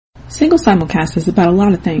Single Simulcast is about a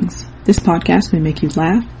lot of things. This podcast may make you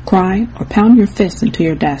laugh, cry, or pound your fists into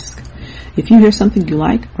your desk. If you hear something you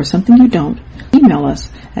like or something you don't, email us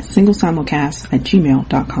at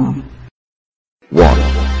singlesimulcast@gmail.com. One.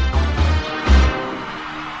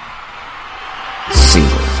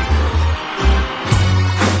 Single.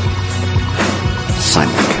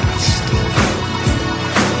 Simulcast.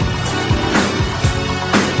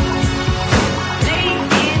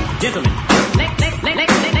 Gentlemen.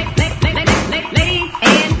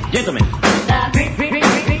 Gentlemen. Is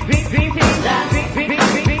in the house.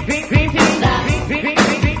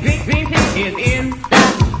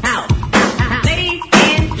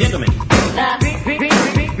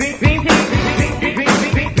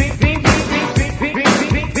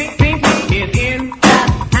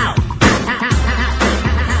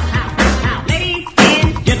 Ladies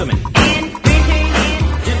and gentlemen. Is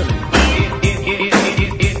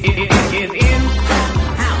in the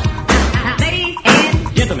house. Ladies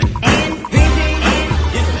and gentlemen. And gentlemen. Is in the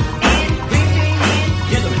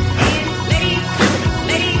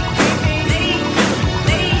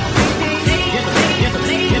house.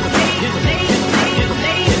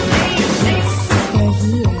 Ladies and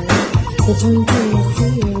gentlemen. The dream team is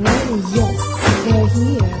here, oh yes, they're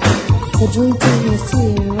here. The dream team is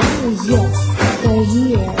here, oh yes, they're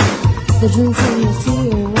here. The dream team is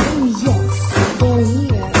here, oh yes, they're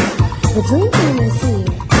here. The dream team is here.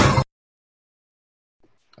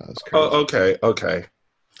 Oh, okay.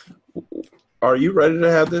 Are you ready to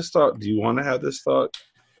have this talk? Do you want to have this talk?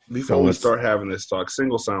 Before we start having this talk,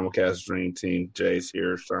 Single Simulcast Dream Team, Jay's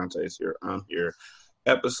here, Shantae's here, I'm here.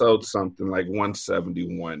 Episode something like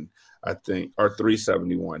 171. I think, or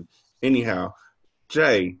 371. Anyhow,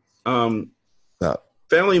 Jay,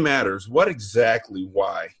 Family Matters. What exactly?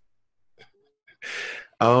 Why?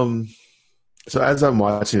 So as I'm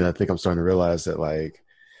watching, I think I'm starting to realize that like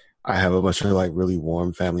I have a bunch of like really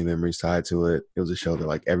warm family memories tied to it. It was a show that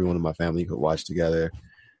like everyone in my family could watch together,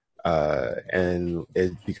 and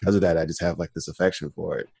because of that, I just have like this affection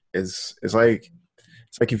for it. It's like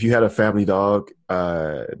if you had a family dog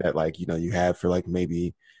that like you had for like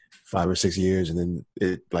maybe 5 or 6 years, and then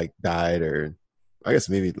it like died, or I guess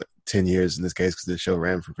maybe like 10 years in this case because the show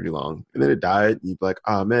ran for pretty long, and then it died. You'd be like,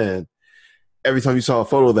 oh man. Every time you saw a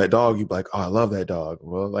photo of that dog, you'd be like, oh, I love that dog.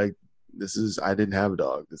 Well, like I didn't have a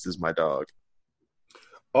dog. This is my dog.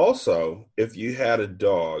 Also, if you had a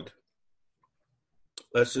dog,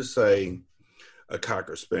 let's just say a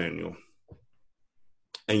Cocker Spaniel,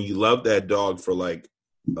 and you loved that dog for like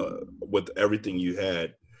with everything you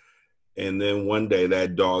had, and then one day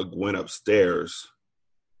that dog went upstairs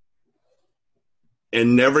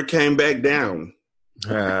and never came back down.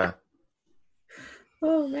 Oh,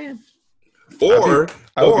 man. Or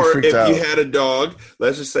if out. you had a dog,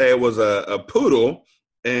 let's just say it was a poodle,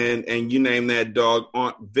 and you named that dog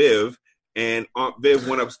Aunt Viv, and Aunt Viv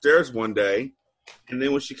went upstairs one day, and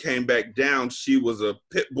then when she came back down, she was a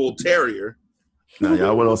pit bull terrier. No,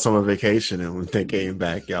 y'all went on summer vacation, and when they came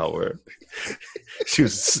back, she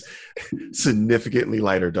was significantly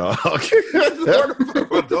lighter dog. Where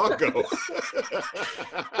did my dog go?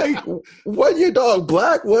 Like, what your dog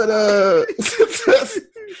black? What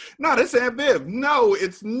No, that's Aunt Viv. No,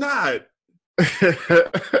 it's not. It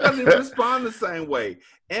doesn't even respond the same way.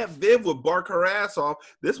 Aunt Viv would bark her ass off.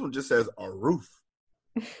 This one just says a roof.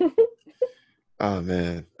 Oh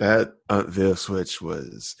man, that Aunt Viv switch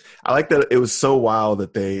was. I like that it was so wild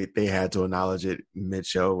that they had to acknowledge it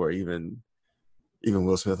mid-show, where even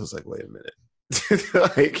Will Smith was like, "Wait a minute!"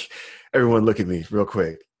 Like, everyone, look at me real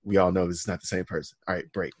quick. We all know this is not the same person. All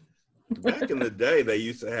right, break. Back in the day, they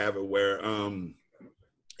used to have it where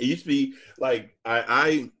it used to be like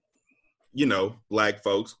I black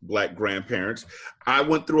folks, black grandparents. I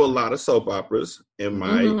went through a lot of soap operas in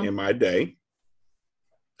my day.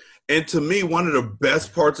 And to me, one of the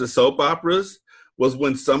best parts of soap operas was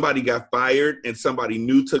when somebody got fired and somebody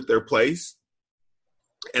new took their place,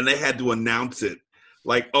 and they had to announce it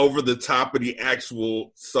like over the top of the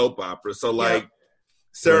actual soap opera. So like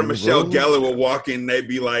Sarah Michelle Gellar would walk in, they'd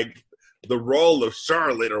be like, the role of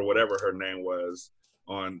Charlotte or whatever her name was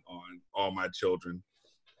on All My Children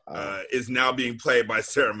is now being played by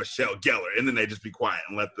Sarah Michelle Gellar, and then they just be quiet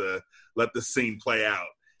and let the scene play out.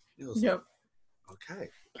 Yep. Okay.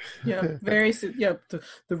 Yeah, the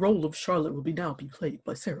role of Charlotte will now be played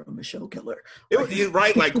by Sarah Michelle Gellar. It was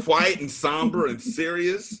right, like quiet and somber and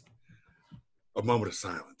serious. A moment of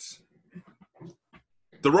silence.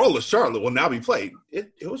 The role of Charlotte will now be played.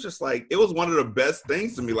 It was just like, it was one of the best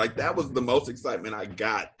things to me. Like, that was the most excitement I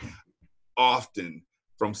got often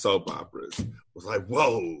from soap operas. It was like,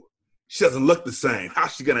 whoa, she doesn't look the same.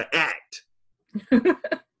 How's she gonna act?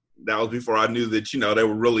 that was before I knew that, they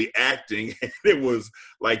were really acting. And it was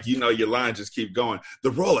like, your lines just keep going.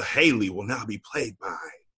 The role of Haley will now be played by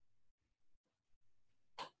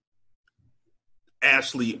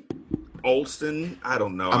Ashley Olsen. I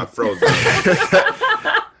don't know. I froze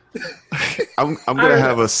up. I'm gonna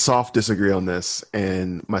have a soft disagree on this,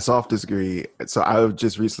 and my soft disagree. So I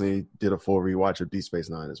just recently did a full rewatch of Deep Space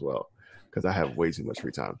Nine as well because I have way too much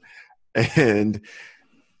free time. And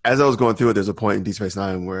as I was going through it, there's a point in Deep Space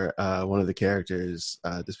Nine where one of the characters,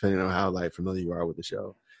 depending on how like familiar you are with the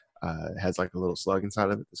show, has like a little slug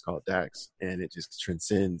inside of it. It's called Dax, and it just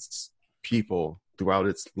transcends people throughout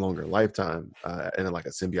its longer lifetime in like a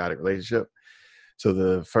symbiotic relationship. So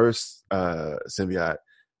the first symbiote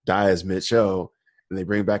dies mid-show, and they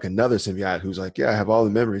bring back another symbiote who's like, yeah, I have all the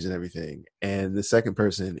memories and everything. And the second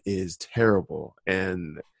person is terrible.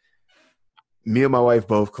 And me and my wife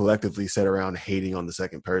both collectively sat around hating on the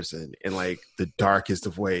second person in like the darkest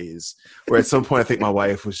of ways, where at some point I think my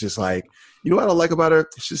wife was just like, you know what I don't like about her?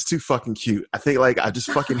 She's too fucking cute. I think like I just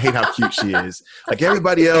fucking hate how cute she is. Like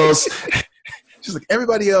everybody else, she's like,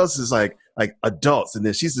 everybody else is like adults, and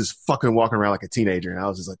then she's just fucking walking around like a teenager. And I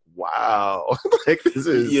was just like, wow. Like this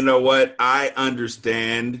is, you know what? I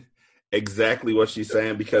understand exactly what she's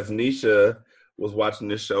saying because Nisha was watching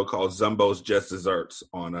this show called Zumbo's Just Desserts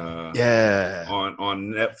on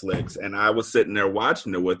Netflix, and I was sitting there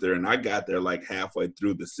watching it with her, and I got there like halfway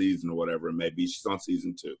through the season or whatever. Maybe she's on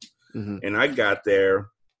season 2, and I got there,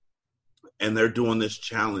 and they're doing this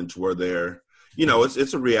challenge where they're,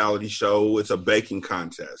 it's a reality show. It's a baking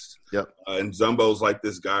contest. Yep. And Zumbo's like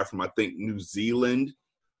this guy from, I think, New Zealand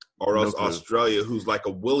or else Australia, who's like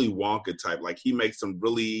a Willy Wonka type. Like he makes some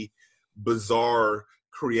really bizarre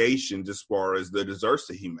creations as far as the desserts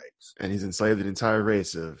that he makes. And he's enslaved an entire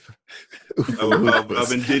race of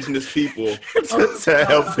indigenous people to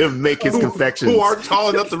help him make his confections. Who aren't tall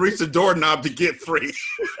enough to reach the doorknob to get free.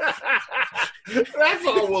 That's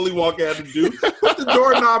all Willy Wonka had to do. Put the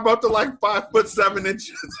doorknob up to like 5'7"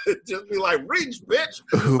 just be like, reach, bitch.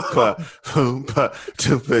 Oompa, oompa,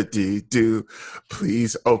 doompa dee doo.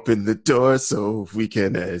 Please open the door so we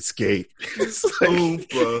can escape.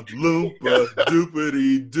 Oompa, loompa,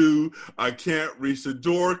 doopity doo. I can't reach the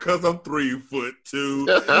door because I'm 3'2".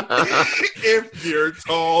 If you're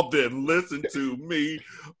tall, then listen to me.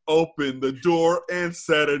 Open the door and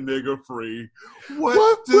set a nigga free.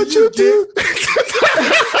 What would you do?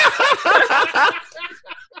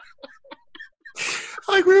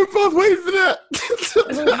 Like we were both waiting for that.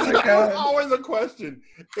 It was always a question.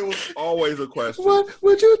 What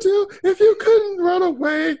would you do if you couldn't run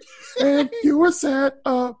away and you were sad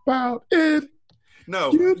about it?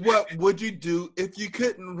 No, what would you do if you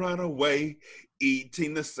couldn't run away?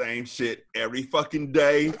 Eating the same shit every fucking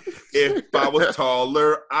day. If I was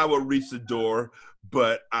taller, I would reach the door,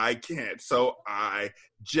 but I can't. So I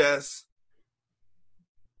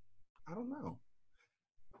don't know.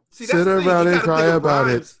 See, sit around and cry about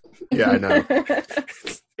it. Yeah, I know.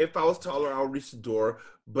 If I was taller, I would reach the door,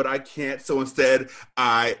 but I can't. So instead,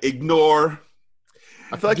 I ignore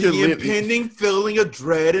I feel like the impending feeling of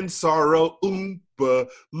dread and sorrow. Oompa,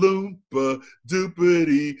 loompa,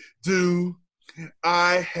 doopity doo.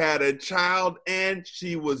 I had a child and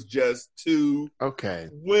she was just 2. Okay.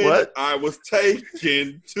 When I was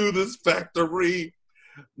taken to this factory.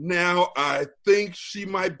 Now I think she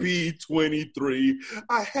might be 23.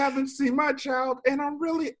 I haven't seen my child and I'm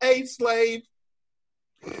really a slave.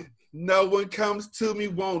 No one comes to me,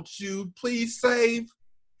 won't you please save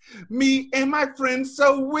me and my friends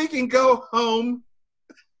so we can go home?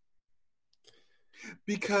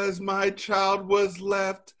 Because my child was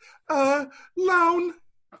left alone.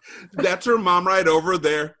 That's her mom right over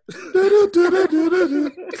there.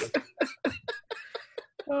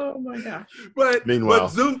 Oh my gosh! Meanwhile,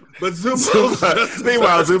 Zumbo's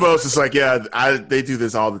just like, yeah, they do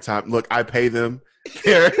this all the time. Look, I pay them.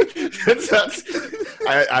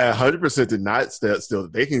 I 100% did not still.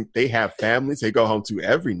 They have families they go home to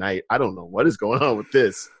every night. I don't know what is going on with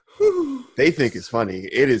this. They think it's funny.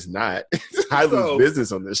 It is not. I lose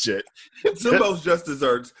business on this shit. Zumbo's Just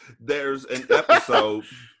Desserts. There's an episode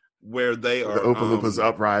where they are the Oompa Loompas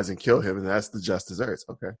uprise and kill him, and that's the Just Desserts.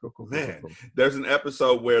 Okay, cool. Man, there's an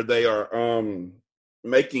episode where they are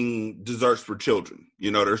making desserts for children.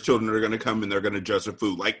 There's children that are going to come and they're going to judge their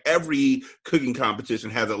food. Like every cooking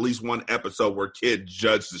competition has at least one episode where kids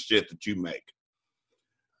judge the shit that you make.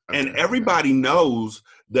 Okay, and everybody knows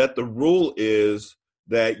that the rule is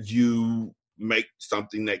that you make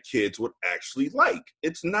something that kids would actually like.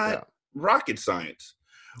 It's not rocket science.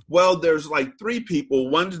 Well, there's like three people.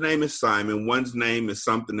 One's name is Simon, one's name is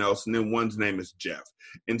something else, and then one's name is Jeff.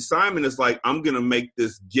 And Simon is like, I'm going to make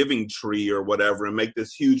this giving tree or whatever and make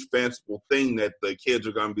this huge fanciful thing that the kids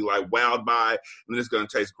are going to be like wowed by, and it's going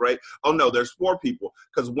to taste great. Oh, no, there's four people,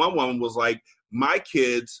 because one woman was like, my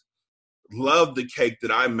kids love the cake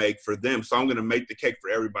that I make for them, so I'm going to make the cake for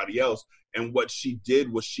everybody else. And what she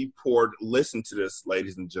did was she poured, listen to this,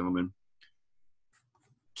 ladies and gentlemen,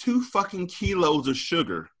 2 fucking kilos of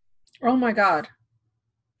sugar. Oh my God.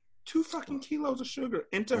 2 fucking kilos of sugar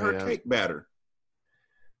into her cake batter.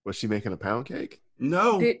 Was she making a pound cake?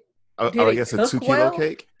 No. Did I guess a 2-kilo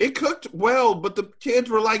cake? It cooked well, but the kids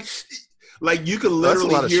were like you could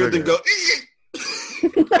literally hear them go.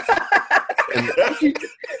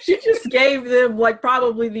 She just gave them like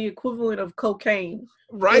probably the equivalent of cocaine.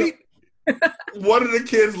 Right? One of the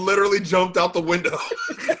kids literally jumped out the window.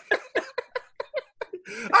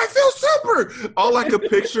 I feel super. All I could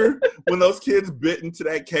picture when those kids bit into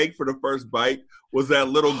that cake for the first bite was that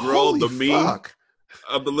little girl, the meme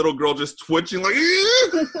of the little girl just twitching like.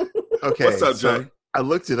 Okay, what's up, so Jay? I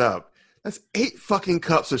looked it up. That's 8 fucking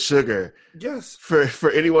cups of sugar. Yes.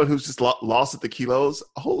 For anyone who's just lost at the kilos,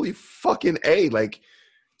 holy fucking A. Like,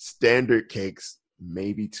 standard cakes,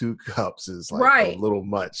 maybe 2 cups is like a little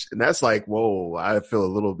much. And that's like, whoa, I feel a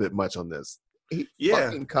little bit much on this. 8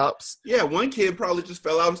 fucking cups. Yeah, one kid probably just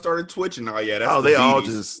fell out and started twitching. Oh, yeah, that's they all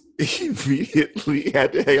just immediately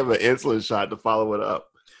had to have an insulin shot to follow it up.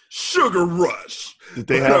 Sugar rush. Did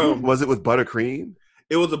they have, was it with buttercream?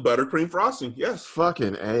 It was a buttercream frosting, yes.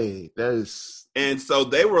 Fucking A. That is... And so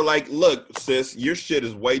they were like, look, sis, your shit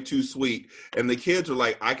is way too sweet. And the kids were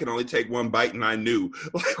like, I can only take 1 bite, and I knew.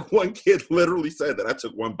 Like, one kid literally said that I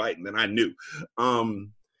took 1 bite, and then I knew.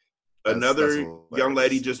 Another young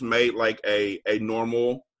lady just made like a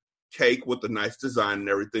normal cake with a nice design and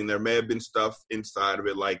everything. There may have been stuff inside of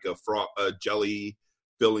it, like a jelly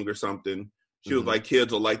filling or something. She was like,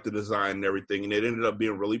 kids will like the design and everything. And it ended up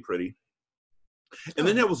being really pretty. And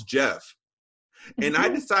then there was Jeff. And I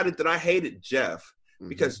decided that I hated Jeff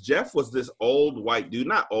because Jeff was this old white dude.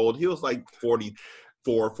 Not old. He was like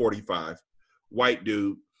 44, 45. White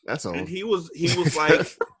dude. That's old. And he was like,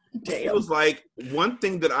 Damn. he was like, one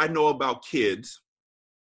thing that I know about kids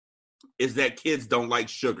is that kids don't like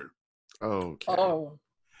sugar. Okay. Oh.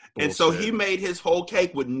 And so he made his whole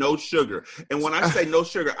cake with no sugar. And when I say no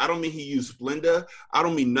sugar, I don't mean he used Splenda. I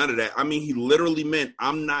don't mean none of that. I mean, he literally meant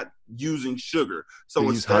I'm not using sugar. So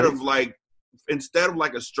instead of like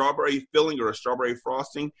a strawberry filling or a strawberry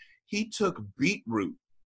frosting, he took beetroot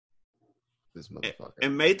this motherfucker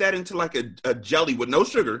and made that into like a jelly with no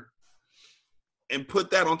sugar and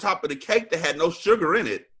put that on top of the cake that had no sugar in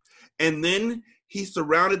it. And then he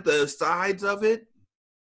surrounded the sides of it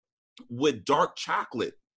with dark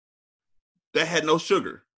chocolate that had no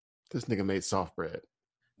sugar. This nigga made soft bread.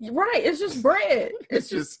 Right, it's just bread. It's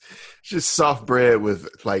just soft bread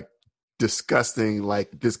with like disgusting,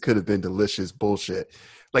 like this could have been delicious bullshit.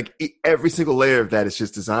 Like every single layer of that is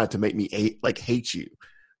just designed to make me hate you.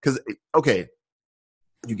 Because okay,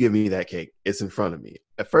 you give me that cake, it's in front of me.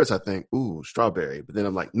 At first I think, ooh, strawberry, but then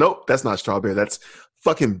I'm like, nope, that's not strawberry. That's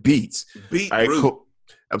fucking beets. Beetroot. Right, cool.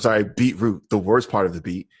 I'm sorry, beetroot, the worst part of the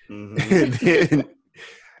beet.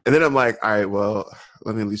 And then I'm like, all right, well,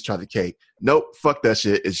 let me at least try the cake. Nope, fuck that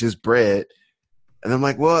shit. It's just bread. And I'm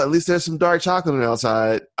like, well, at least there's some dark chocolate on the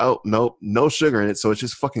outside. Oh, nope, no sugar in it. So it's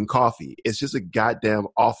just fucking coffee. It's just a goddamn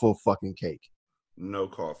awful fucking cake. No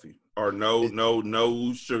coffee or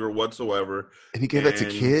no sugar whatsoever. And he gave that to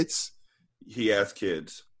kids? He has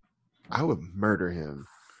kids. I would murder him.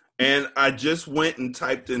 And I just went and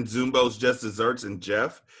typed in Zumbo's Just Desserts and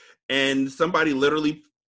Jeff, and somebody literally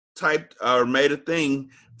typed or made a thing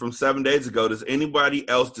from 7 days ago. Does anybody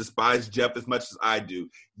else despise Jeff as much as I do?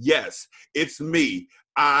 Yes, it's me.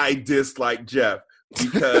 I dislike Jeff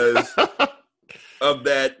because of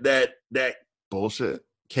that bullshit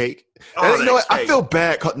cake. Oh, you know what? cake. I feel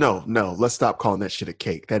bad. No, let's stop calling that shit a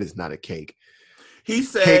cake. That is not a cake. He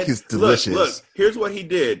said, cake is delicious. Look, here's what he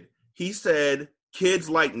did. He said kids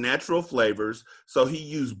like natural flavors, so he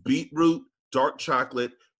used beetroot, dark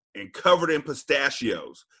chocolate, and covered in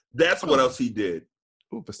pistachios. That's what else he did.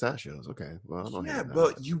 Ooh, pistachios. Okay. Well, I don't yeah,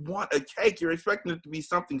 but you want a cake. You're expecting it to be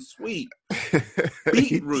something sweet.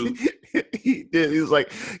 Beetroot. He did. He was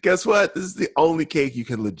like, guess what? This is the only cake you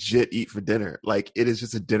can legit eat for dinner. Like, it is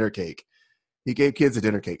just a dinner cake. He gave kids a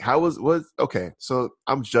dinner cake. How was okay, so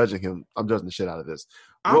I'm judging him. I'm judging the shit out of this.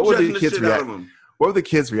 I'm judging the shit out of him. What were the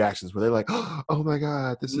kids' reactions? Were they like, oh my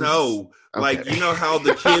God, this is... No. Okay. Like, you know how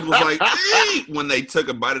the kid was like, when they took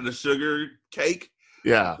a bite of the sugar cake?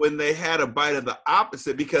 Yeah. when they had a bite of the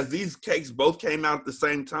opposite, because these cakes both came out at the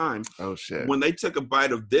same time. Oh shit. When they took a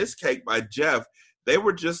bite of this cake by Jeff, they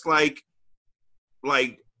were just like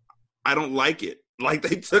I don't like it. Like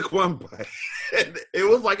they took one bite. And it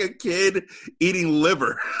was like a kid eating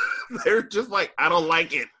liver. They're just like, I don't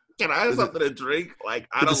like it. Can I have something to drink? Like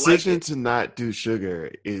I don't like it. The decision to not do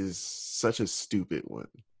sugar is such a stupid one.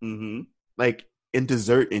 Mm-hmm. Like in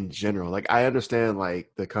dessert in general, like I understand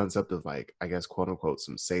like the concept of like, I guess, quote unquote,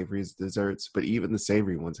 some savory desserts, but even the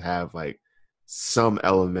savory ones have like some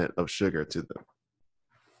element of sugar to them.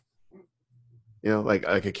 You know, like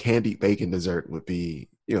a candied bacon dessert would be,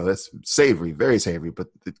 you know, that's savory, very savory, but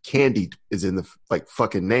the candied is in the like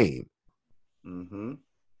fucking name. Mm-hmm.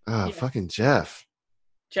 Fucking Jeff.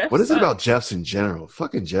 Jeff. What is it about Jeffs in general?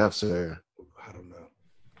 Fucking Jeffs are, I don't know.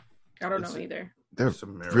 I don't know either. They're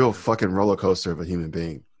a real fucking roller coaster of a human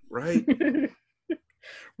being. Right?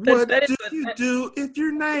 What do you do if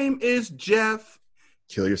your name is Jeff?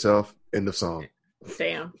 Kill yourself. End of song.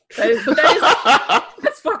 Damn.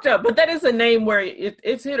 That's fucked up. But that is a name where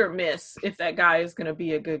it's hit or miss if that guy is going to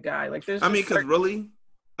be a good guy. Like there's. I mean, because really,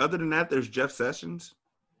 other than that, there's Jeff Sessions.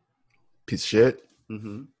 Piece of shit.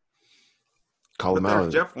 Mm-hmm. Call him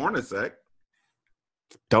out. Jeff Hornacek.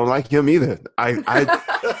 Don't like him either.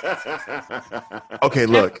 Okay,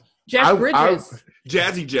 look. Jeff Bridges.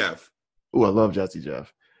 Jazzy Jeff. Ooh, I love Jazzy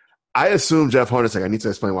Jeff. I assume Jeff Hornacek. I need to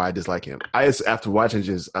explain why I dislike him. After watching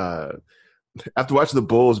the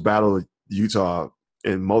Bulls battle Utah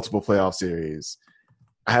in multiple playoff series,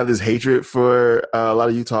 I have this hatred for a lot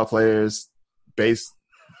of Utah players based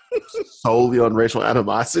solely on racial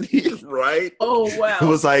animosity. Right? Oh wow!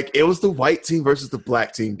 It was the white team versus the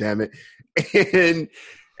black team. Damn it!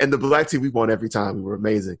 And the black team, we won every time. We were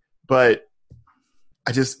amazing, but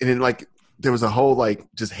there was a whole like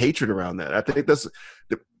just hatred around that. I think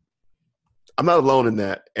I'm not alone in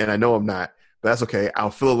that, and I know I'm not, but that's okay.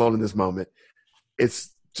 I'll feel alone in this moment.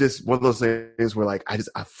 It's just one of those things where like I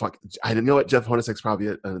didn't know what Jeff Hornacek's probably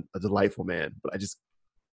a delightful man, but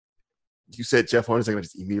you said Jeff Hornacek, and I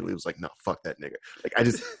just immediately was like, no, fuck that nigga. Like I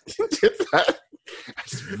just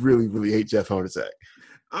really, really hate Jeff Hornacek.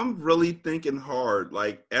 I'm really thinking hard.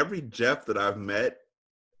 Like every Jeff that I've met,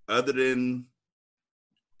 other than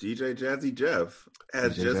DJ Jazzy Jeff,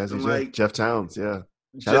 has just been like Jeff Towns, yeah.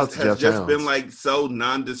 Has just been like so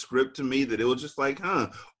nondescript to me that it was just like, huh?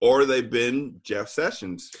 Or they've been Jeff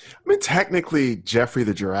Sessions. I mean, technically, Jeffrey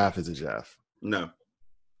the Giraffe is a Jeff. No.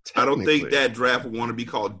 I don't think that draft would want to be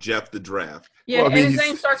called Jeff the Draft. Yeah, and his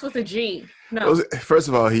name starts with a G. No. First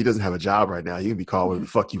of all, he doesn't have a job right now. You can be called whatever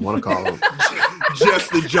the fuck you want to call him. Jeff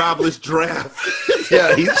the Jobless Draft.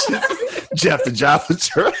 Yeah, he's just Jeff the Jobless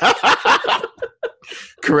Draft.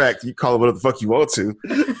 Correct. You call him whatever the fuck you want to.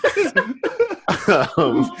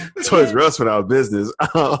 Toys R Us went out of business.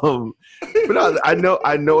 But no,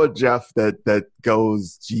 I know a Jeff that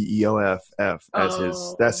goes GEOFF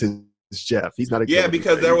as that's his Jeff. He's not a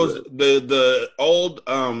because there was the old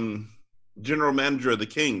general manager of the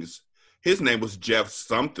Kings. His name was Jeff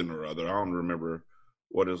something or other. I don't remember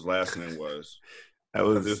what his last name was.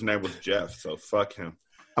 His name was Jeff, so fuck him.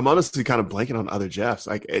 I'm honestly kind of blanking on other Jeffs.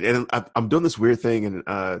 Like, and I'm doing this weird thing,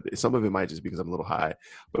 and some of it might just because I'm a little high,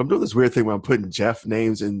 but I'm doing this weird thing where I'm putting Jeff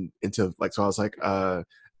names into like. So I was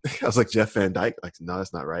like Jeff Van Dyke. Like, no,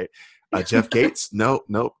 that's not right. Jeff Gates? Nope.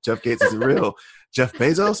 Jeff Gates isn't real. Jeff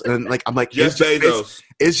Bezos? And like, I'm like, Jeff Bezos.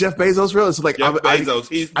 Is Jeff Bezos real? So like, Jeff Bezos.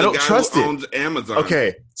 He's the guy who owns Amazon.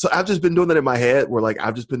 Okay, so I've just been doing that in my head, where like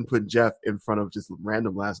I've just been putting Jeff in front of just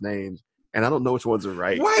random last names. And I don't know which ones are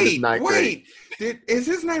right. Wait. Is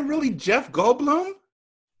his name really Jeff Goldblum?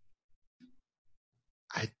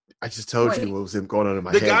 I just told you what was him going on in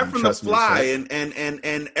my head. The guy from The Fly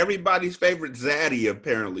and everybody's favorite Zaddy,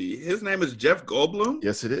 apparently. His name is Jeff Goldblum?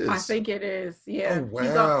 Yes, it is. I think it is. Yeah. Oh,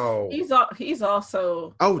 wow. He's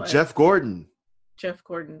also. Jeff Gordon. Jeff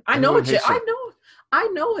Gordon. I know a Jeff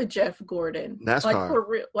Gordon.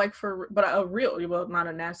 NASCAR. But a real, well, not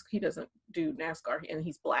a NASCAR. He doesn't do NASCAR, and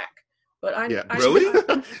he's black. But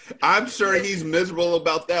really? I'm sure he's miserable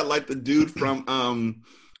about that, like the dude from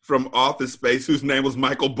Office Space whose name was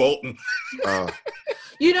Michael Bolton.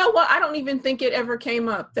 You know what? I don't even think it ever came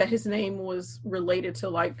up that his name was related to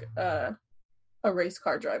like a race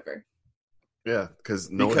car driver. Yeah,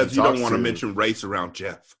 because you don't want to mention race around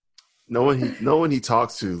Jeff. No one he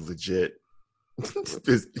talks to legit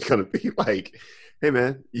is gonna be like, hey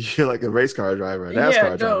man, you're like a race car driver, a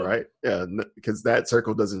NASCAR driver, right? Yeah, because that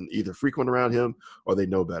circle doesn't either frequent around him or they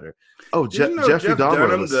know better. Oh, Jeffrey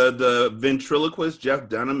Dunham, the ventriloquist Jeff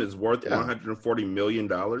Dunham is worth $140 million.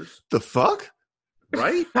 The fuck?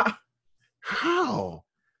 Right? How?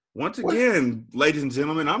 Once again, ladies and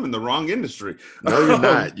gentlemen, I'm in the wrong industry. No, you're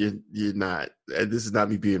not. You're not. And this is not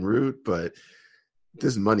me being rude, but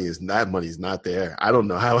money's not there. I don't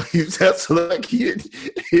know how he that's like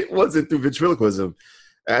it wasn't through ventriloquism.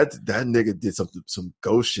 That nigga did some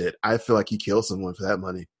ghost shit. I feel like he killed someone for that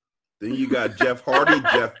money. Then you got Jeff Hardy,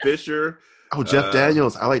 Jeff Fisher. Oh, Jeff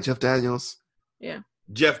Daniels. I like Jeff Daniels. Yeah.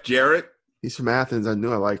 Jeff Jarrett. He's from Athens. I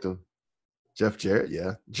knew I liked him. Jeff Jarrett,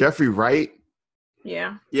 yeah. Jeffrey Wright.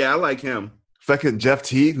 Yeah. Yeah, I like him. Fucking Jeff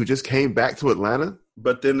Teague, who just came back to Atlanta.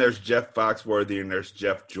 But then there's Jeff Foxworthy and there's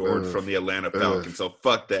Jeff George from the Atlanta Falcons. So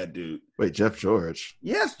fuck that dude. Wait, Jeff George?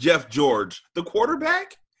 Yes, Jeff George. The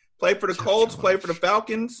quarterback. Played for the Colts, played for the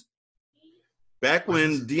Falcons. Back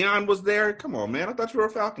when Deion was there. Come on, man. I thought you were a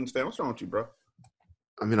Falcons fan. What's wrong with you, bro?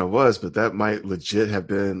 I mean, I was, but that might legit have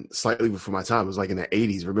been slightly before my time. It was like in the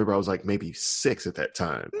 80s. Remember, I was like maybe 6 at that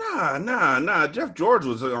time. Nah. Jeff George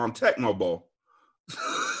was on Tecmo Bowl.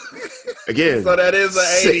 Again. So that is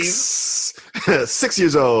the 80s. 6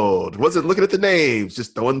 years old. Wasn't looking at the names.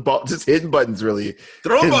 Just throwing ball, just hitting buttons, really.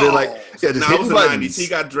 Throwing balls. Just hitting buttons. He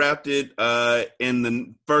got drafted with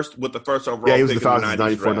the first overall. Yeah, he was the Falcons Falcons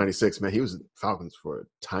 94, 96. Man, he was Falcons for a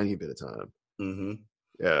tiny bit of time. Mm-hmm.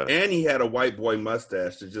 Yeah. And he had a white boy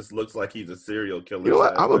mustache that just looks like he's a serial killer. You know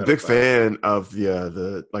what? I'm a big fan of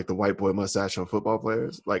the white boy mustache on football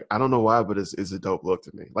players. Like, I don't know why, but it's a dope look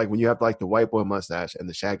to me. Like when you have like the white boy mustache and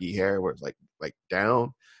the shaggy hair where it's like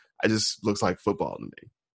down, it just looks like football to me.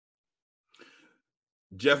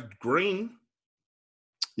 Jeff Green.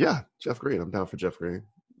 Yeah, Jeff Green. I'm down for Jeff Green.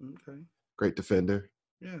 Okay. Great defender.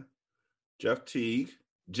 Yeah. Jeff Teague.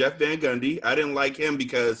 Jeff Van Gundy. I didn't like him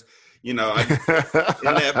because when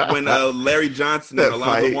Larry Johnson and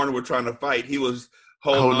Alonzo Warner were trying to fight, he was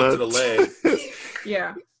holding on to the leg.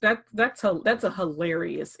 Yeah, that's a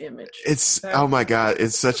hilarious image. Oh my God,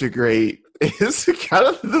 it's such a great. It's kind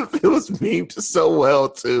of it was memed so well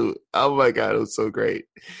too. Oh my God, it was so great.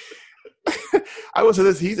 I will say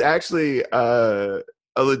this: he's actually a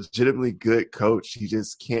legitimately good coach. He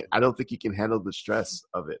just can't. I don't think he can handle the stress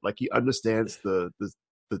of it. Like he understands the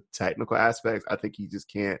technical aspects. I think he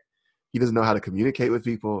just can't. He doesn't know how to communicate with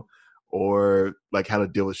people or like how to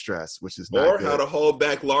deal with stress, which is not good. How to hold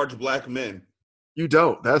back large black men. You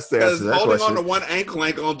don't. That's the answer to that holding question. On to one ankle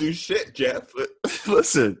ain't gonna do shit, Jeff.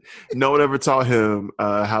 Listen, no one ever taught him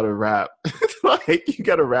how to rap. Like you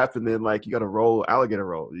got to rap and then like you got to roll, alligator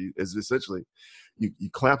roll. It's essentially you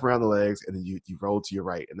clamp around the legs and then you roll to your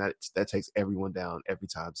right, and that takes everyone down every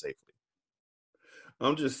time safely.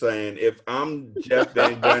 I'm just saying, if I'm Jeff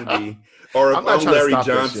Van Gundy, or if I'm Larry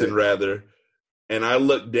Johnson, rather, and I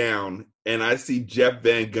look down and I see Jeff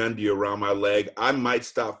Van Gundy around my leg, I might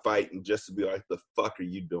stop fighting just to be like, the fuck are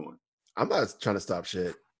you doing? I'm not trying to stop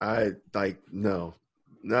shit. No,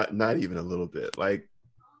 not even a little bit. Like,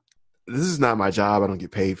 this is not my job. I don't get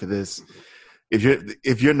paid for this.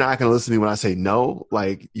 If you're not going to listen to me when I say no,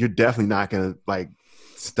 like, you're definitely not going to, like,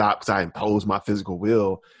 stop because I impose my physical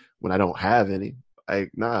will when I don't have any.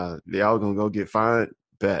 Like, nah, y'all gonna go get fined?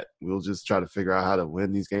 Bet. We'll just try to figure out how to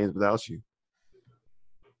win these games without you.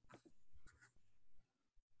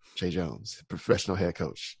 Jay Jones, professional head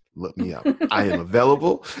coach. Look me up. I am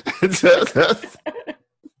available. That's the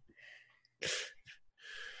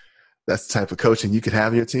type of coaching you could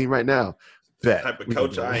have in your team right now. Bet. The type of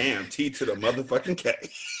coach I am. T to the motherfucking K.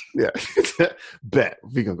 Yeah. Bet.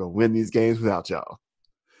 We're gonna go win these games without y'all.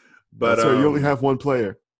 But so you only have one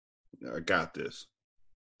player. I got this.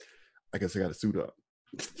 I guess I got to suit up.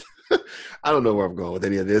 I don't know where I'm going with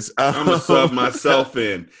any of this. I'm going to sub myself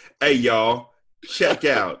in. Hey, y'all, check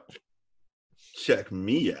out. Check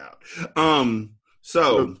me out.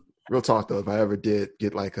 So real talk, though, if I ever did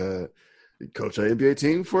get like a coach an NBA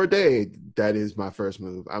team for a day, that is my first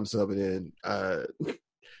move. I'm subbing in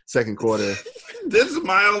second quarter. This is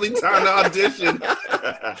my only time to audition.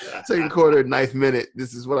 Second quarter, 9th minute.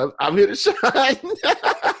 This is what I'm here to shine.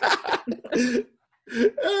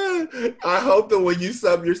 I hope that when you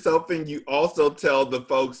sub yourself in, you also tell the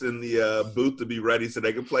folks in the booth to be ready so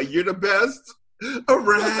they can play "You're the Best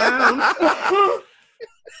Around."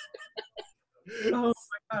 Oh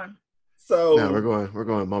my God! So no, we're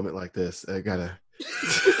going a moment like this. I gotta.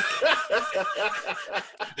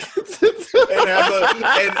 and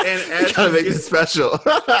as gotta make it special.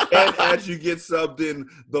 And as you get subbed in,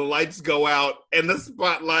 the lights go out and the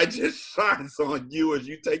spotlight just shines on you as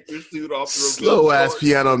you take your suit off. Slow ass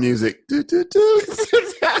piano music. Do, do, do.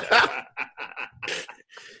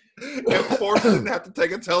 forced them to have to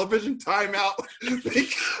take a television timeout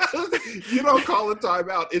because you don't call a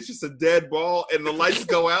timeout. It's just a dead ball and the lights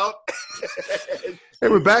go out. Hey,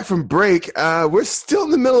 we're back from break. We're still in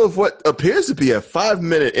the middle of what appears to be a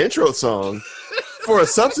 5-minute intro song for a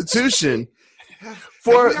substitution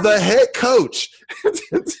for the head coach.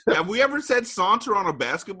 Have we ever said saunter on a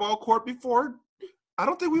basketball court before? I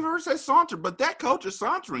don't think we've ever said saunter, but that coach is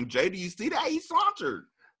sauntering. Jay, do you see that? He sauntered.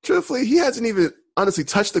 Truthfully, he hasn't even honestly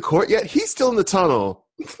touched the court yet. He's still in the tunnel.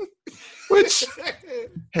 Which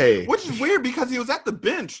is weird because he was at the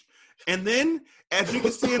bench. And then, as you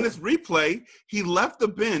can see in this replay, he left the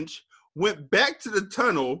bench, went back to the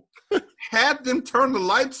tunnel, had them turn the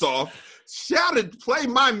lights off, shouted, "Play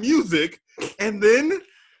my music," and then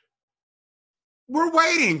we're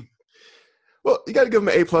waiting. Well, you got to give him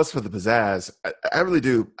an A+ for the pizzazz. I really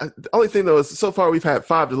do. The only thing, though, is so far we've had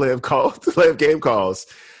 5 delay of game calls.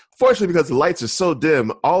 Fortunately, because the lights are so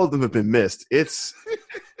dim, all of them have been missed. It's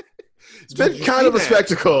been kind of a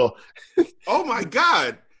spectacle. Oh, my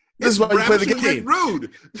God. This is why you play the game.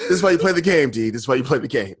 Rude. This is why you play the game, D. This is why you play the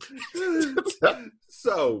game.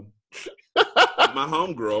 So, my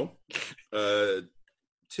homegirl,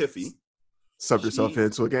 Tiffy. Subbed yourself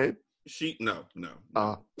into a game? No.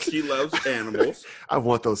 She loves animals. I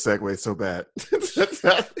want those segues so bad.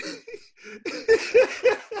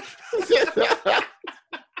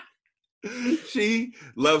 She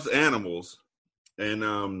loves animals,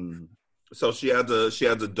 and so she has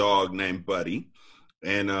a dog named Buddy,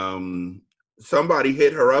 and somebody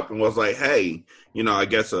hit her up and was like, "Hey, I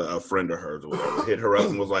guess a friend of hers or whatever hit her up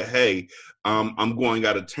and was like, "Hey, I'm going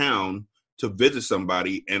out of town to visit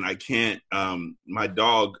somebody, and I can't. My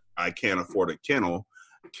dog, I can't afford a kennel.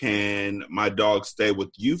 Can my dog stay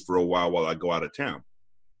with you for a while I go out of town?"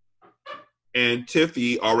 And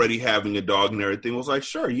Tiffy, already having a dog and everything, was like,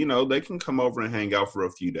 "Sure, they can come over and hang out for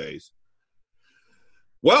a few days."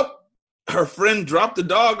 Well, her friend dropped the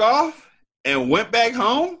dog off and went back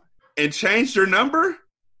home and changed her number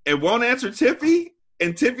and won't answer Tiffy,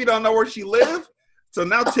 and Tiffy don't know where she lives. So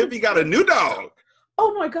now Tiffy got a new dog.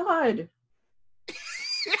 Oh my God.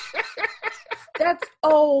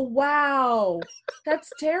 Wow.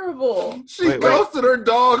 That's terrible. She ghosted her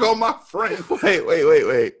dog on my friend.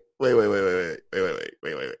 Wait.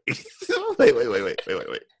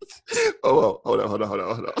 Oh, hold on.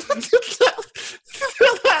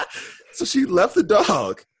 So she left the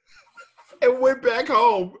dog and went back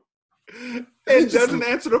home and doesn't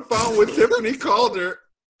answer the phone when Tiffany called her.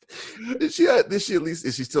 Is she at least,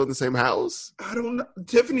 is she still in the same house? I don't know.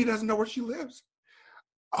 Tiffany doesn't know where she lives.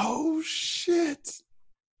 Oh, shit.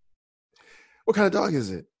 What kind of dog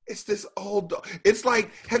is it? It's this old dog. It's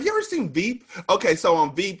like, have you ever seen Veep? Okay, so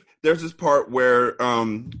on Veep, there's this part where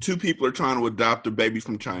 2 people are trying to adopt a baby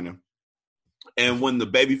from China. And when the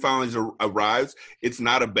baby finally arrives, it's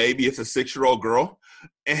not a baby, it's a 6-year-old girl.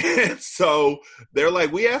 And so they're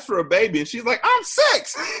like, "We asked for a baby." And she's like, "I'm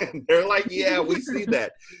 6." And they're like, "Yeah, we see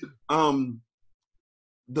that."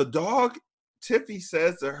 The dog, Tiffy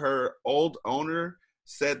says that her old owner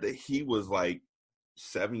said that he was like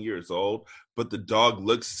 7 years old, but the dog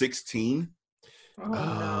looks 16. Oh,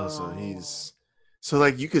 no. So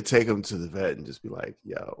like you could take him to the vet and just be like,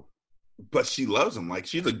 "Yo." But she loves him. Like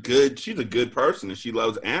she's a good person and she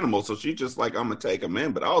loves animals. So she's just like, "I'm gonna take him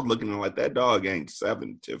in." But I was looking at her like, that dog ain't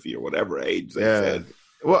 7, Tiffy, or whatever age they said.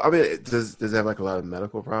 Well, I mean, does it have like a lot of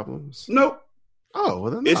medical problems? Nope. Oh,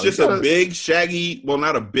 well, then no. It's just a big shaggy, well,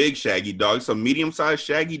 not a big shaggy dog. It's a medium-sized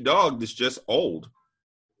shaggy dog that's just old.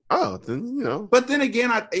 Oh, then, But then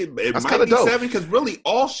again, it might be dope. 7 because really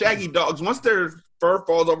all shaggy dogs, once their fur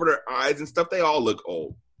falls over their eyes and stuff, they all look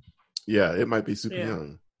old. Yeah, it might be super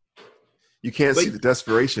young. You can't see the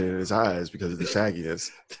desperation in his eyes because of the shagginess.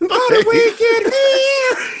 How did we get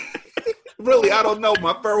here? Really, I don't know.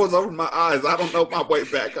 My fur was over my eyes. I don't know my way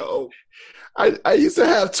back home. I used to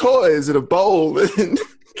have toys in a bowl, and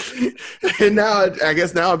now I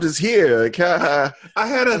guess now I'm just here. Like, I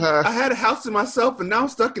had a house to myself, and now I'm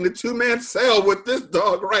stuck in a 2-man cell with this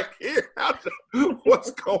dog right here. What's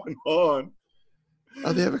going on?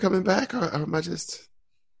 Are they ever coming back, or am I just?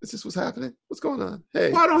 Is this what's happening? What's going on?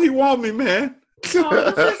 Hey, why don't he want me, man?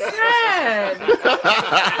 Oh, this is sad.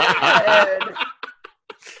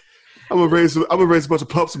 I'm gonna raise a bunch of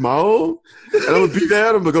pups of my own, and I'm gonna be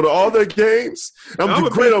there. I'm gonna go to all their games. And I'm gonna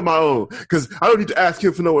do great on my own because I don't need to ask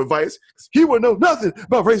him for no advice. He wouldn't know nothing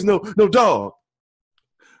about raising no dog.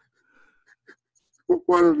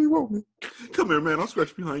 Why don't he want me? Come here, man. I'll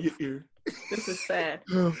scratch behind your ear. This is sad.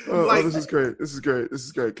 Oh, this is great. This is great.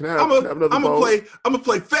 Can I have another bowl? I'm gonna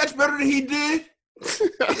play fetch better than he did,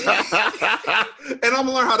 and I'm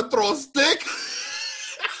gonna learn how to throw a stick.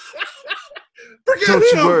 Forget Don't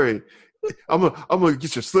him. you worry. I'm gonna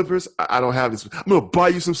get your slippers. I don't have this. I'm gonna buy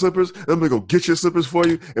you some slippers. I'm gonna go get your slippers for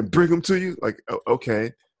you and bring them to you. Like,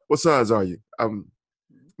 okay, what size are you?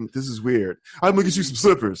 This is weird. I'm gonna get you some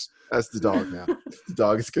slippers. That's the dog now. The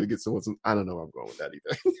dog is gonna get someone some. I don't know where I'm going with that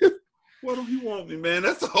either. What do you want me, man?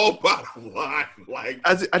 That's the whole bottom line. Like,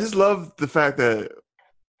 I just love the fact that.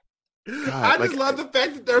 I just love the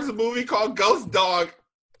fact that there's a movie called Ghost Dog.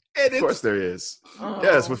 And Of course there is. Oh.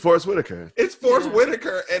 Yes, with Forrest Whitaker. It's Forrest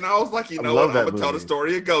Whitaker, and I was like, you know what? I'm gonna tell the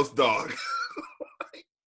story of Ghost Dog.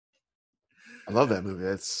 I love that movie.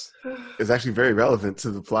 It's actually very relevant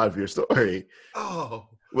to the plot of your story. Oh,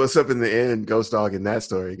 What's up in the end? Ghost Dog in that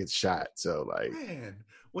story gets shot. So like, man,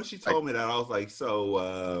 when she told me that, I was like,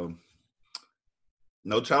 so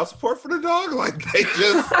no child support for the dog? Like they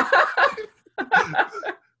just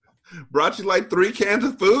brought you like 3 cans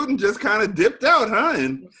of food and just kind of dipped out, huh?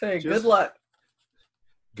 And say just, good luck.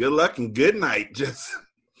 Good luck and good night. Just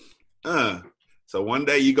so one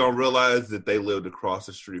day you're gonna realize that they lived across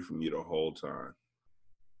the street from you the whole time.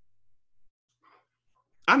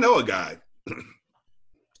 I know a guy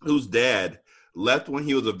whose dad left when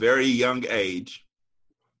he was a very young age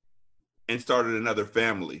and started another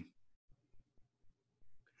family.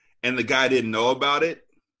 And the guy didn't know about it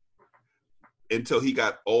until he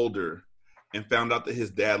got older and found out that his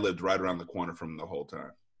dad lived right around the corner from him the whole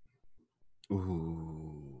time.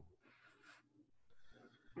 ooh,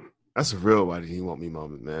 that's a real why did he want me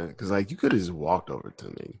moment, man? Because like you could have just walked over to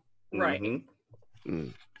me. Right. Mm-hmm.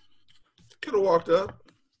 Could have walked up.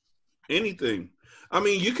 Anything. I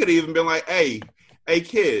mean, you could have even been like, hey,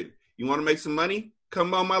 kid, you want to make some money?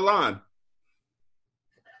 Come on my lawn.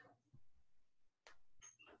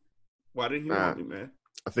 Why didn't you want me, man?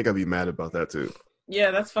 I think I'd be mad about that too.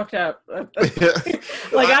 Yeah, that's fucked up. Like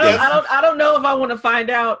I don't know if I want to find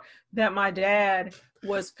out that my dad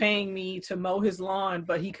was paying me to mow his lawn,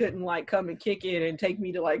 but he couldn't like come and kick it and take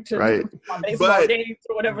me to like to Right. my baseball games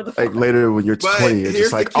or whatever the fuck. Like later when you're 20, you're here's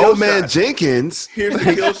just like, the kill oh man, shot. Jenkins. Here's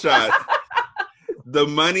the kill shot. The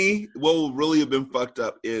money, what would really have been fucked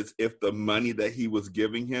up is if the money that he was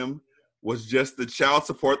giving him was just the child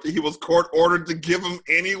support that he was court ordered to give him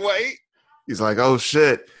anyway. He's like, oh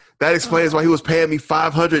shit. That explains why he was paying me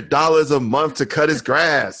 $500 a month to cut his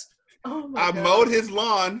grass. Oh my I God. mowed his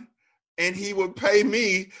lawn and he would pay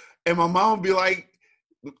me, and my mom would be like,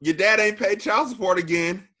 your dad ain't paid child support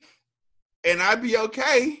again. And I'd be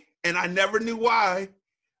okay. And I never knew why.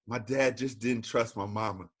 My dad just didn't trust my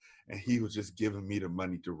mama, and he was just giving me the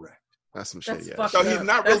money direct. That's some shady That's ass fucked shit. So he's up.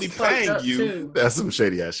 not That's really fucked paying up, you. too. That's some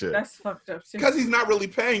shady ass shit. That's fucked up too. Because he's not really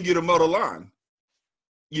paying you to mow the lawn.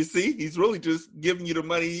 You see, he's really just giving you the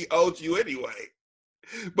money he owes you anyway.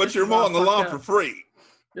 But This you're is all mowing the fucked lawn up. for free.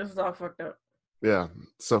 This is all fucked up. Yeah,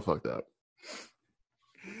 so fucked up.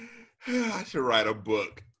 I should write a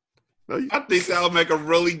book. No, you- I think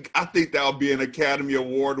that'll be an Academy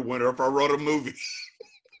Award winner if I wrote a movie.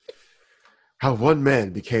 How one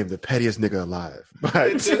man became the pettiest nigga alive.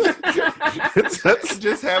 But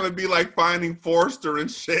Just have it be like Finding Forrester and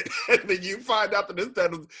shit. And then you find out that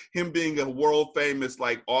instead of him being a world famous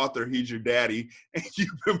like author, he's your daddy, and you've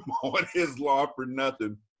been mowing his lawn for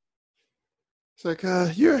nothing. it's like,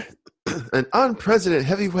 you're an unprecedented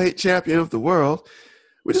heavyweight champion of the world.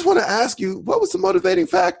 We just want to ask you, what was the motivating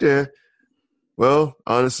factor? Well,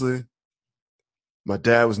 honestly, my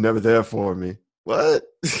dad was never there for me. What?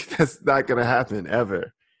 That's not going to happen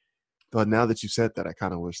ever. But now that you said that, I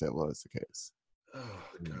kind of wish that was the case. Oh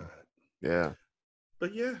God. Yeah.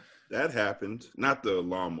 But yeah, that happened. Not the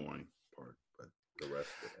lawn mowing part, but the rest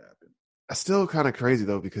of it happened. That's still kind of crazy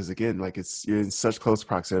though, because again, like you're in such close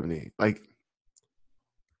proximity. Like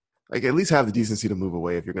at least have the decency to move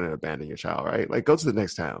away if you're going to abandon your child, right? Like go to the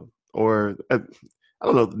next town or I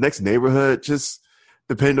don't know, the next neighborhood. Just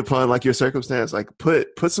depending upon like your circumstance, like put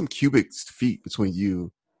some cubic feet between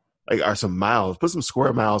you, like or some miles. Put some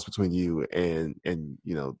square miles between you and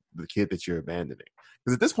you know the kid that you're abandoning.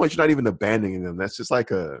 Because at this point, you're not even abandoning them. That's just like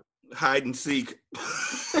a hide and seek.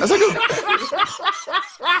 That's like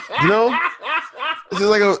you know,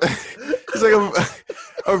 it's like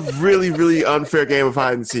a really, really unfair game of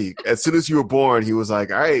hide and seek. As soon as you were born, he was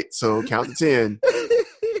like, all right, so count to 10.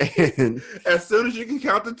 And as soon as you can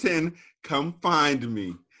count to 10, come find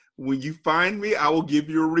me. When you find me, I will give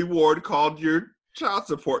you a reward called your child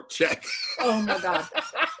support check. Oh my God.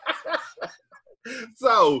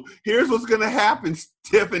 So here's what's going to happen,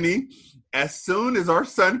 Tiffany. As soon as our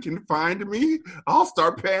son can find me, I'll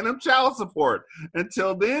start paying him child support.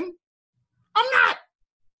 Until then, I'm not.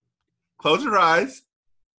 Close your eyes.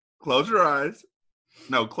 Close your eyes.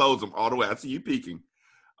 No, close them all the way. I see you peeking.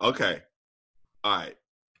 Okay. All right.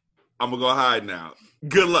 I'm gonna go hide now.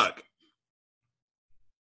 Good luck.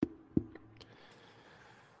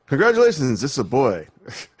 Congratulations, it's a boy.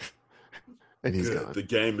 And he's Good. gone. The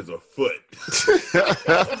game is afoot.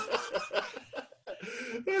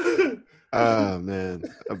 Oh man,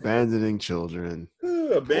 abandoning children.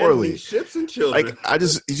 Abandoning Poorly. ships and children. Like I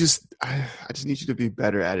just need you to be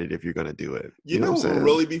better at it if you're gonna do it. You know what what I'm will saying?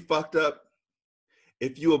 really be fucked up?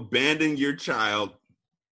 If you abandon your child,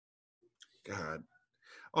 God,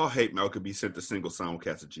 all hate mail could be sent to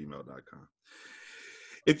singlesoundcast@gmail.com.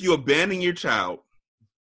 If you abandon your child,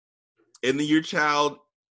 and then your child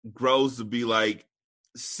grows to be like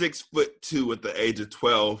 6'2" at the age of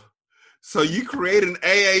 12, so you create an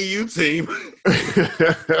AAU team.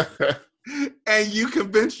 And you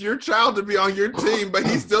convince your child to be on your team, but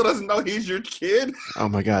he still doesn't know he's your kid. Oh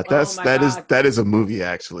my god, that is a movie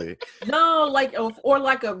actually. No, like or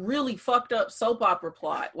like a really fucked up soap opera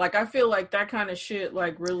plot. Like I feel like that kind of shit,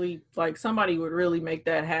 like really, like somebody would really make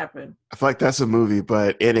that happen. I feel like that's a movie,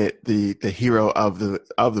 but in it, the hero of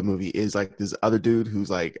the movie is like this other dude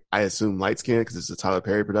who's like, I assume light skinned because it's a Tyler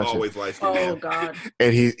Perry production. Always light skinned. Oh god.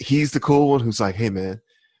 And he's the cool one who's like, hey man,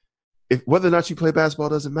 if whether or not you play basketball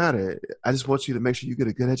doesn't matter. I just want you to make sure you get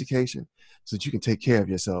a good education so that you can take care of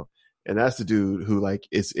yourself. And that's the dude who like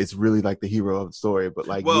it's really like the hero of the story. But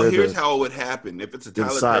like, well, here's how it would happen. If it's a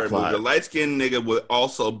Tyler Perry movie, the light skinned nigga would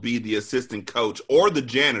also be the assistant coach or the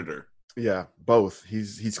janitor. Yeah, both.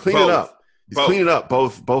 He's cleaning up. He's cleaning up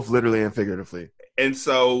both literally and figuratively. And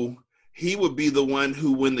so he would be the one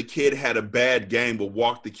who, when the kid had a bad game, would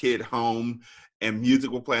walk the kid home. And music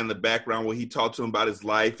will play in the background where he talked to him about his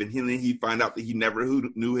life. And then he find out that he never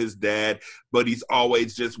knew his dad, but he's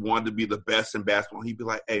always just wanted to be the best in basketball. He'd be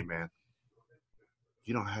like, hey, man,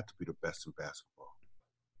 you don't have to be the best in basketball.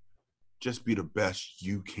 Just be the best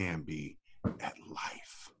you can be at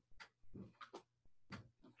life.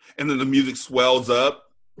 And then the music swells up.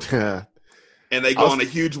 And they go on a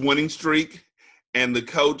huge winning streak. And the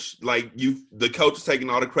coach, the coach is taking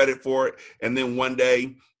all the credit for it. And then one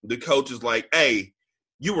day, the coach is like, hey,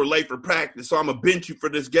 you were late for practice, so I'm going to bench you for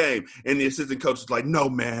this game. And the assistant coach is like, no,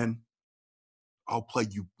 man, I'll play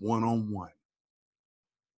you one-on-one.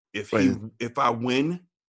 If I win,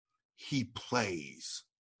 he plays.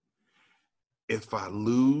 If I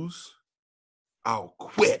lose, I'll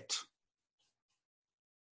quit.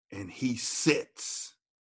 And he sits.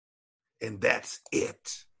 And that's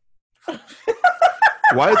it.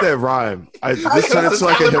 Why did that rhyme? This turned into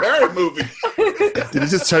like a Perry movie. Did it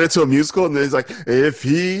just turn into a musical? And then he's like, if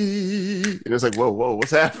he, and it's like, whoa,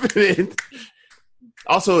 what's happening?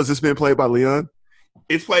 Also, is this being played by Leon?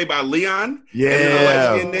 It's played by Leon. Yeah. And then the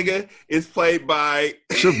light-skinned nigga is played by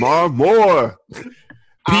Shamar Moore.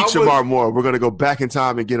 Pete Shamar Moore. We're gonna go back in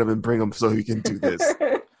time and get him and bring him so he can do this.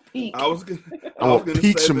 I was gonna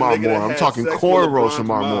Pete Shamar Moore. I'm talking cornrow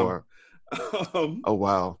Shamar Moore. Oh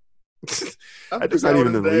wow. He's not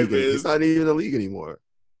even in the league. He's not even in the league anymore.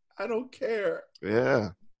 I don't care. Yeah,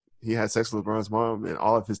 he had sex with LeBron's mom, and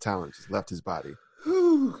all of his talent just left his body.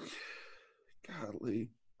 Golly,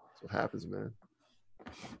 that's what happens, man.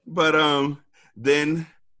 But then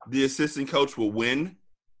the assistant coach will win,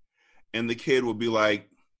 and the kid will be like,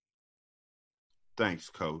 "Thanks,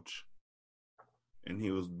 coach," and he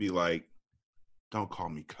will be like, "Don't call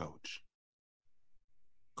me coach.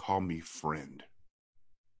 Call me friend."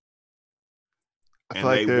 And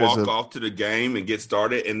they walk off to the game and get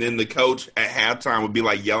started. And then the coach at halftime would be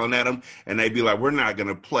like yelling at them. And they'd be like, we're not going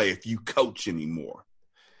to play if you coach anymore.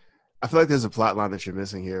 I feel like there's a plot line that you're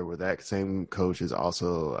missing here where that same coach is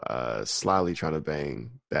also slyly trying to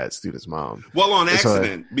bang that student's mom. Well, on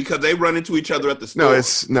accident, because they run into each other at the store.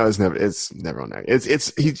 It's never on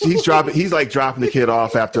accident. He's dropping the kid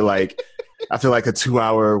off after like a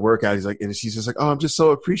 2-hour workout. He's like, and she's just like, oh, I'm just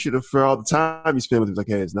so appreciative for all the time you spend with him. He's like,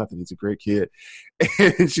 hey, it's nothing. He's a great kid.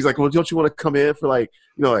 And she's like, well, don't you want to come in for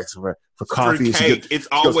for coffee? For cake. It's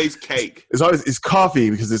always cake. It's coffee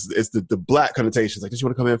because it's the black connotations. Like, don't you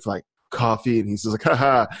want to come in for like coffee? And he's just like,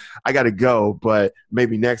 haha, I got to go, but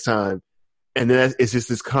maybe next time. And then it's just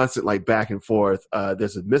this constant like back and forth.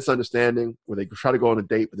 There's a misunderstanding where they try to go on a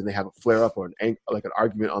date, but then they have a flare up or an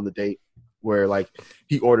argument on the date where like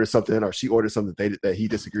he orders something or she orders something that he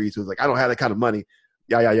disagrees with. Like, I don't have that kind of money.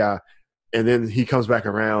 Yeah. And then he comes back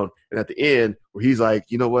around, and at the end where he's like,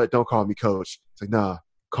 you know what? Don't call me coach. It's like, nah,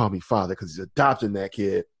 call me father, because he's adopting that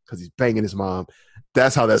kid because he's banging his mom.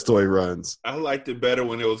 That's how that story runs. I liked it better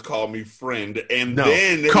when it was Call Me Friend. And No,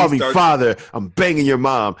 then call me father. I'm banging your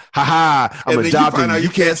mom. Ha ha. I'm adopting you. You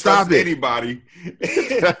can't stop it. Anybody.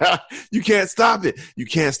 You can't stop it. You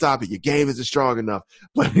can't stop it. Your game isn't strong enough.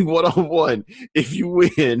 Playing 1-on-1 if you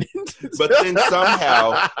win. But then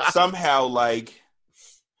somehow, like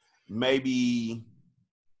maybe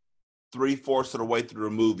 3/4 of the way through the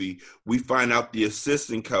movie, we find out the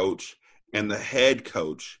assistant coach and the head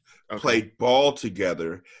coach played ball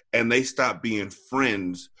together, and they stopped being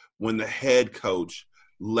friends when the head coach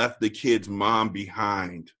left the kid's mom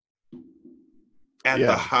behind at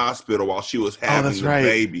the hospital while she was having the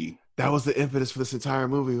baby. That was the impetus for this entire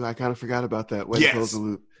movie. I kind of forgot about that. Way to close the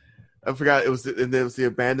loop. I forgot and there was the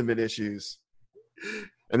abandonment issues.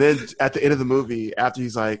 And then at the end of the movie, after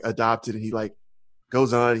he's like adopted, and he like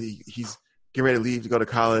goes on, he's getting ready to leave to go to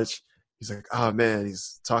college. He's like, oh man,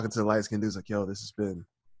 he's talking to the light skinned dude. He's like, yo, this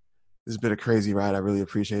has been a crazy ride. I really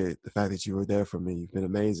appreciate the fact that you were there for me. You've been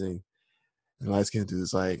amazing. And the light skinned dude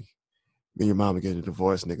is like, me and your mom are getting a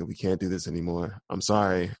divorce, nigga. We can't do this anymore. I'm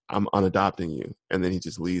sorry. I'm unadopting you. And then he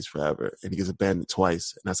just leaves forever. And he gets abandoned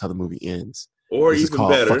twice. And that's how the movie ends. Or even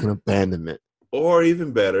better. Fucking abandonment. Or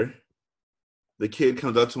even better, the kid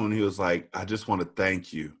comes up to him and he was like, I just want to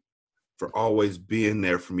thank you for always being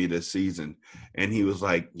there for me this season. And he was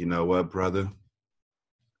like, you know what, brother?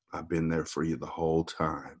 I've been there for you the whole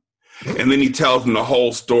time. And then he tells him the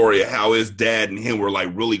whole story of how his dad and him were like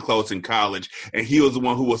really close in college. And he was the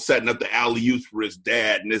one who was setting up the alley-oops for his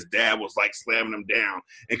dad. And his dad was like slamming him down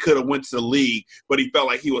and could have went to the league. But he felt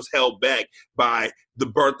like he was held back by the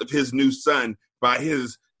birth of his new son, by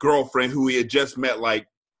his girlfriend who he had just met like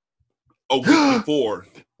a week before.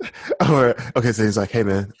 Okay, so he's like, hey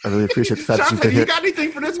man, I really appreciate the fact that Shantae, you got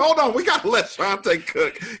anything for this? Hold on, we got to let Shantae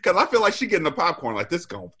cook. Because I feel like she getting the popcorn like this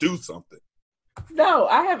going to do something. No,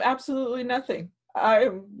 I have absolutely nothing. I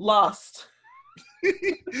am lost.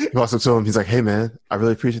 He walks up to him. He's like, hey, man, I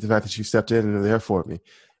really appreciate the fact that you stepped in and are there for me. And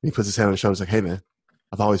he puts his hand on his shoulder. He's like, hey, man,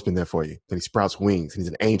 I've always been there for you. Then he sprouts wings, and he's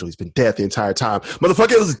an angel. He's been dead the entire time.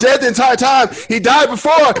 Motherfucker was dead the entire time. He died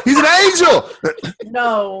before. He's an angel.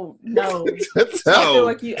 No.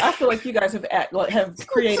 I feel like you guys have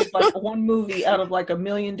created like one movie out of like a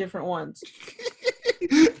million different ones.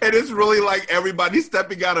 And it's really like everybody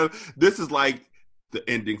stepping out of this is like the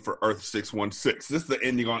ending for Earth 616. This is the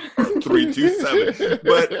ending on Earth 327.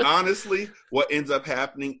 But honestly, what ends up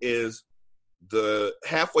happening is the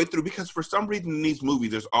halfway through, because for some reason in these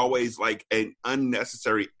movies, there's always like an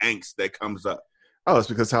unnecessary angst that comes up. Oh, it's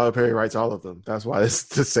because Tyler Perry writes all of them. That's why it's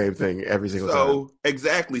the same thing every single time.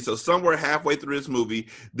 Exactly. So somewhere halfway through this movie,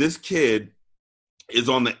 this kid is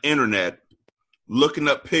on the internet looking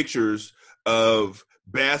up pictures of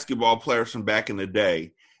basketball players from back in the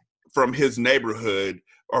day, from his neighborhood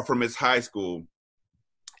or from his high school.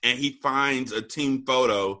 And he finds a team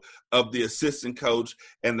photo of the assistant coach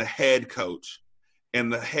and the head coach.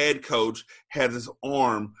 And the head coach has his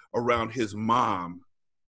arm around his mom.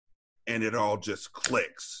 And it all just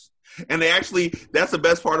clicks. And they actually, that's the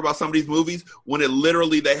best part about some of these movies, when it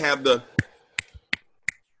literally, they have the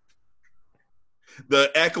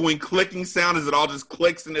echoing clicking sound as it all just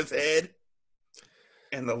clicks in his head.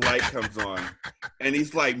 And the light comes on. And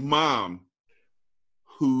he's like, Mom,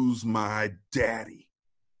 who's my daddy?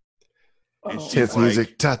 Tense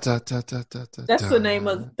music. Ta, ta, ta, ta, ta, ta, that's the name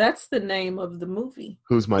of the movie.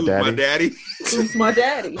 Who's my daddy? My daddy? Who's my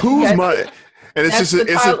daddy? Who's my... And it's just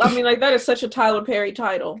that is such a Tyler Perry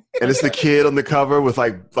title. And it's the kid on the cover with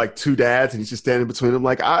like two dads, and he's just standing between them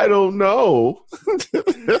like, I don't know.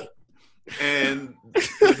 And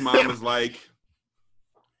his mom is like,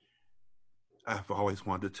 I've always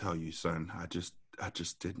wanted to tell you, son. I just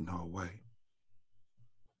didn't know a way.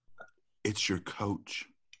 It's your coach.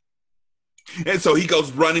 And so he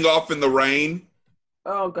goes running off in the rain.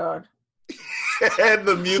 Oh God. And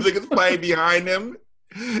the music is playing behind him.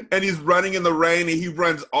 And he's running in the rain, and he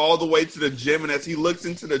runs all the way to the gym. And as he looks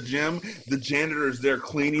into the gym, the janitor is there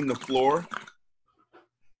cleaning the floor.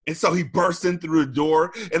 And so he bursts in through the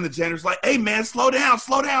door, and the janitor's like, hey, man, slow down.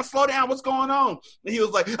 What's going on? And he was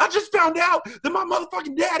like, I just found out that my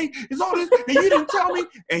motherfucking daddy is all this, and you didn't tell me.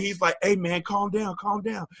 And he's like, hey, man, calm down.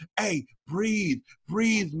 Hey, breathe,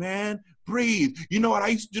 man, breathe. You know what I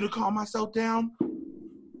used to do to calm myself down?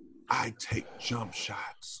 I take jump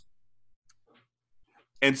shots.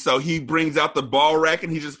 And so he brings out the ball rack,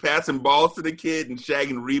 and he's just passing balls to the kid and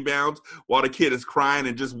shagging rebounds while the kid is crying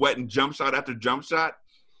and just wetting jump shot after jump shot.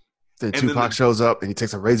 Then Tupac shows up, and he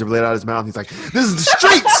takes a razor blade out of his mouth. He's like, this is the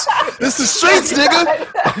streets. This is the streets, nigga.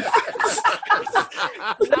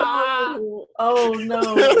 No. Oh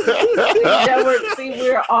no.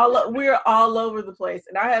 We're all over the place,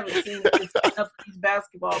 and I haven't seen enough of these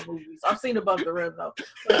basketball movies. I've seen Above the Rim though.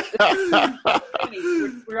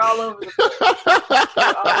 We're all over the place.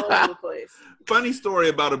 We're all over the place. Funny story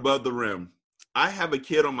about Above the Rim. I have a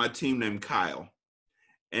kid on my team named Kyle,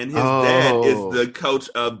 and his dad is the coach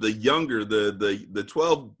of the younger, the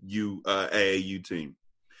 12U AAU team.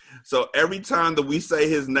 So every time that we say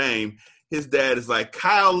his name, his dad is like,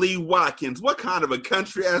 Kyle Lee Watkins. What kind of a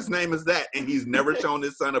country ass name is that? And he's never shown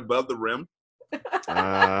his son Above the Rim. So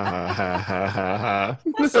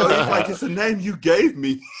he's like, it's a name you gave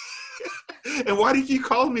me. And why did you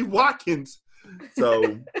call me Watkins?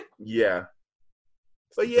 So, yeah.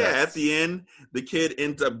 But yeah, at the end, the kid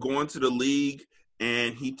ends up going to the league,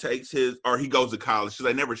 and he takes he goes to college. Because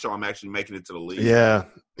I never saw him actually making it to the league. Yeah,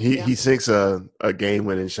 he sinks a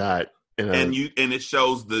game-winning shot. And it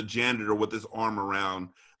shows the janitor with his arm around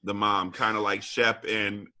the mom, kind of like Shep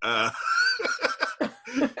and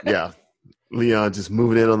yeah, Leon just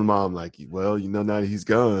moving in on the mom, like, well, now that he's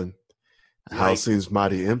gone, the house seems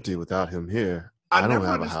mighty empty without him here. I don't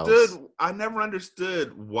have a house. I never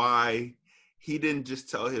understood why he didn't just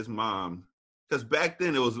tell his mom, because back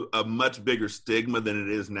then it was a much bigger stigma than it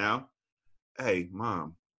is now. Hey,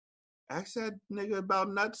 mom, ask that nigga about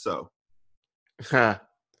Nutso.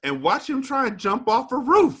 And watch him try and jump off a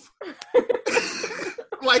roof.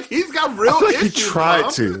 Like, he's got real issues. He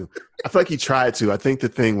tried to. I feel like he tried to. I think the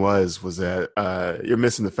thing was that you're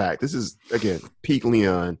missing the fact. This is, again, peak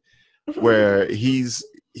Leon, where he's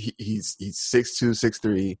 6'2",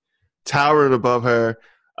 6'3", towering above her,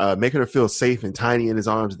 making her feel safe and tiny in his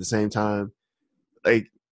arms at the same time.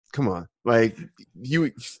 Like, come on. Like,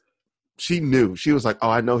 she knew. She was like, oh,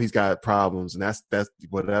 I know he's got problems, and that's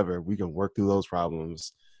whatever. We can work through those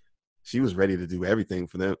problems. She was ready to do everything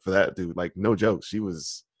for that dude. Like, no jokes. She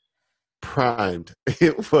was primed.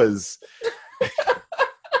 It was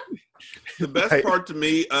the best part to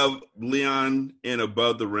me of Leon in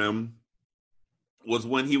Above the Rim was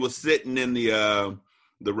when he was sitting in the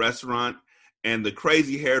restaurant, and the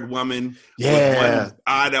crazy haired woman with one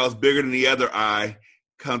eye that was bigger than the other eye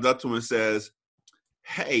comes up to him and says,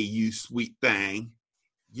 hey, you sweet thing,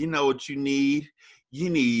 you know what you need? You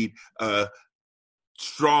need a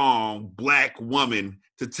strong black woman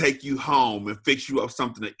to take you home and fix you up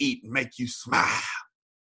something to eat and make you smile.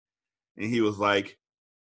 And he was like,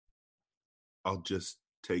 I'll just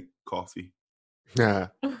take coffee. Yeah.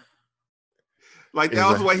 Like, that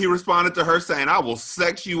was the way he responded to her, saying, I will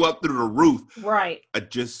sex you up through the roof. Right. I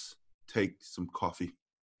just take some coffee.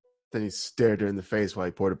 Then he stared her in the face while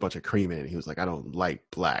he poured a bunch of cream in. He was like, I don't like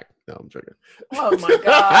black. No, I'm joking. Oh, my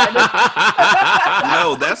God.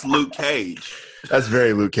 No, that's Luke Cage. That's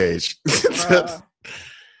very Luke Cage.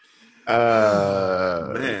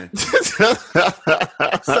 Man.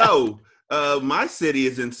 So, my city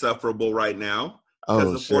is insufferable right now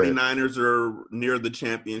because the 49ers are near the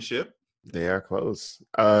championship. They are close.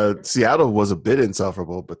 Seattle was a bit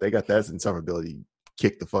insufferable, but they got that insufferability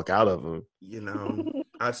kicked the fuck out of them.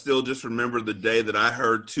 I still just remember the day that I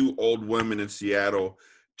heard two old women in Seattle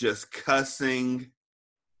just cussing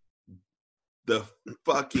the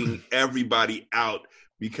fucking everybody out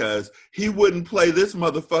because he wouldn't play this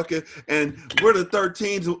motherfucker, and we're the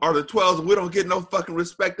 13s or the 12s, and we don't get no fucking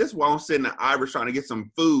respect. That's why I'm sitting at Irish trying to get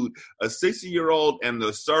some food. A 60-year-old and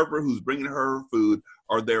the server who's bringing her food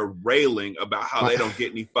are there railing about how they don't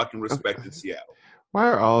get any fucking respect in Seattle. Why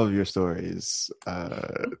are all of your stories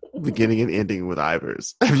beginning and ending with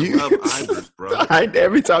Ivers? I love Ivers, bro.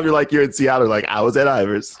 Every time you're like, you're in Seattle, like, I was at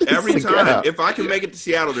Ivers. Every time. If I can make it to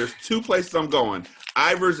Seattle, there's two places I'm going.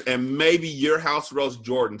 Ivers and maybe your house, Rose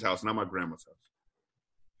Jordan's house, not my grandma's house.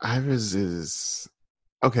 Ivers is...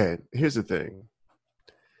 Okay, here's the thing.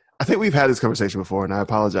 I think we've had this conversation before, and I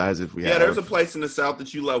apologize if we have. Yeah, there's a place in the South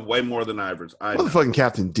that you love way more than Ivers. Motherfucking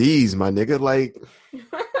Captain D's, my nigga. Like...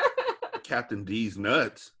 Captain D's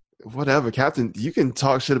nuts. Whatever, Captain. You can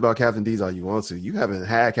talk shit about Captain D's all you want to. You haven't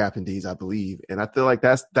had Captain D's, I believe, and I feel like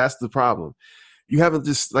that's the problem. You haven't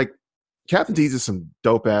just like Captain D's is some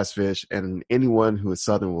dope ass fish, and anyone who is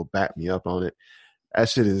Southern will back me up on it.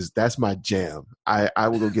 That's my jam. I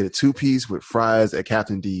will go get a 2-piece with fries at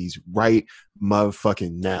Captain D's right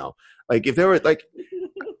motherfucking now. Like if there were like,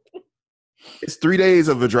 it's 3 days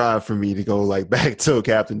of a drive for me to go like back to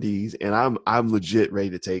Captain D's, and I'm legit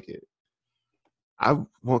ready to take it. I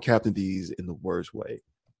want Captain D's in the worst way.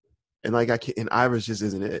 And like and Ivers just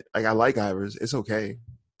isn't it. Like I like Ivers. It's okay.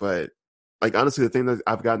 But like honestly, the thing that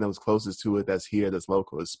I've gotten that was closest to it that's here, that's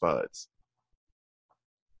local is Spuds.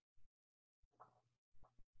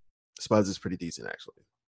 Spuds is pretty decent actually.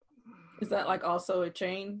 Is that like also a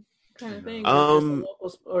chain kind of thing,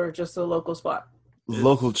 or just a local spot?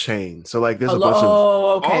 Local chain. So like there's Oh, a bunch of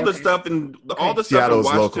all the stuff in Seattle's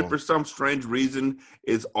Washington local. for some strange reason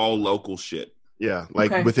is all local shit. Yeah,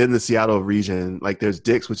 like within the Seattle region, like there's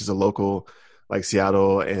Dick's, which is a local, like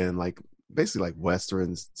Seattle and like basically like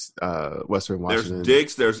Western Washington. There's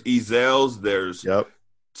Dick's, there's Ezel's, there's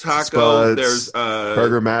Taco, Spuds, there's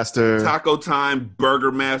Burger Master, Taco Time,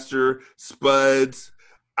 Burger Master, Spuds,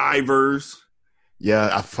 Ivers.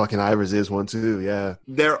 Yeah, fucking Ivers is one too. Yeah,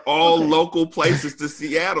 they're all local places to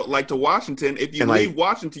Seattle, like to Washington. If you leave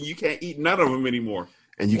Washington, you can't eat none of them anymore,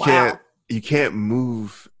 and you can't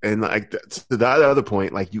move. And like to the other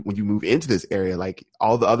point, like when you move into this area, like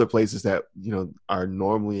all the other places that are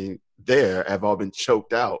normally there have all been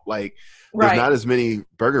choked out. Like there's not as many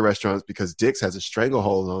burger restaurants because Dick's has a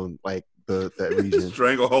stranglehold on like that region.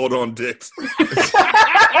 Stranglehold on Dick's.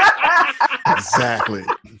 Exactly.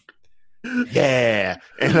 Yeah,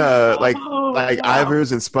 and like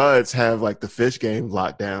Ivers and Spuds have like the fish game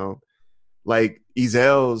locked down. Like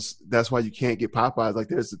Ezel's, that's why you can't get Popeyes. Like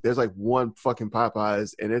there's like one fucking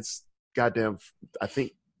Popeyes, and it's goddamn, I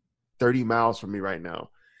think 30 miles from me right now.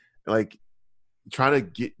 Like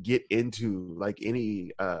trying to get into like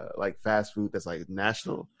any like fast food that's like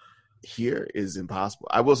national here is impossible.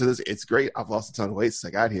 I will say this: it's great. I've lost a ton of weight since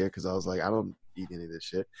I got here because I was like, I don't eat any of this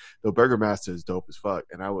shit. The Burger Master is dope as fuck,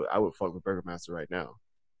 and I would fuck with Burger Master right now.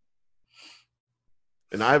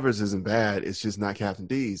 And Ivers isn't bad. It's just not Captain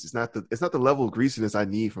D's. It's not the level of greasiness I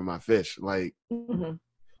need from my fish. Like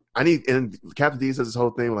I need, and Captain D's does this whole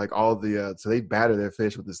thing like all the so they batter their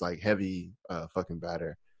fish with this like heavy fucking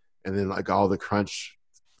batter, and then like all the crunch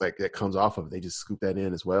like that comes off of it, they just scoop that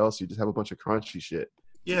in as well. So you just have a bunch of crunchy shit.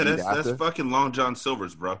 Yeah, that's fucking Long John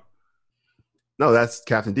Silver's, bro. No, that's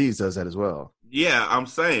Captain D's does that as well. Yeah, I'm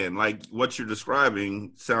saying like what you're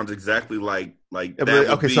describing sounds exactly like that.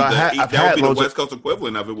 Okay, so I've had the West Coast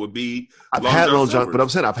equivalent of it would be. I've had Long John, but I'm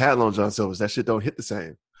saying I've had Long John Silver's. That shit don't hit the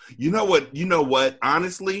same. You know what?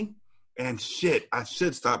 Honestly, and shit, I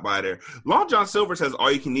should stop by there. Long John Silver's has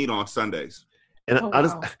all you can eat on Sundays. And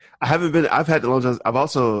I haven't been. I've had the Long John. I've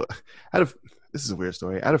also had a. This is a weird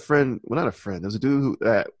story. I had a friend. Well, not a friend. There was a dude who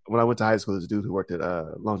when I went to high school, there was a dude who worked at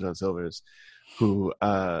Long John Silver's, who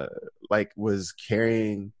like was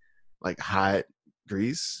carrying like hot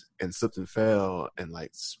grease and slipped and fell and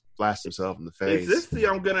like splashed himself in the face. Is this the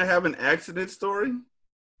I'm gonna have an accident story,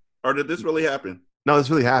 or did this really happen? No, this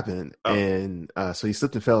really happened. Oh. And so he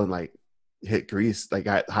slipped and fell and like hit grease, like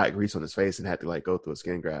got hot grease on his face and had to like go through a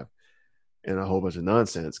skin graft and a whole bunch of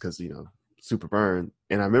nonsense because super burn.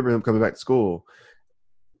 And I remember him coming back to school.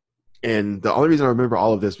 And the only reason I remember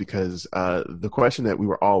all of this because the question that we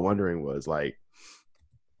were all wondering was like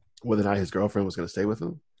whether or not his girlfriend was going to stay with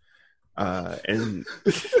him. And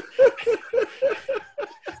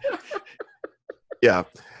yeah,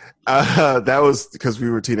 that was because we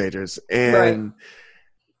were teenagers and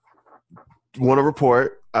want to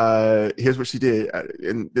report. Here's what she did.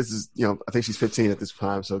 And this is, I think she's 15 at this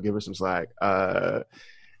time. So give her some slack.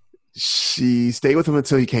 She stayed with him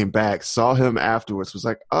until he came back, saw him afterwards, was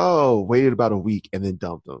like, oh, waited about a week and then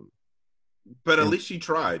dumped him. But at least she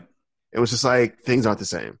tried. It was just like, things aren't the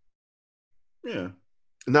same. Yeah.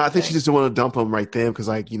 No, I think she just didn't want to dump him right then because,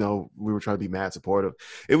 like, we were trying to be mad supportive.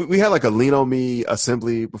 We had like a lean on me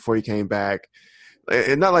assembly before he came back.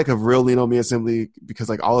 And not like a real lean on me assembly because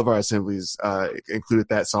like all of our assemblies included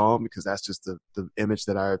that song because that's just the image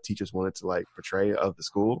that our teachers wanted to like portray of the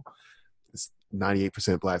school. It's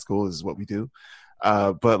 98% black school. This is what we do.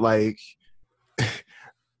 But like,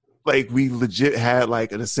 like we legit had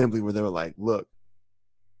like an assembly where they were like, look,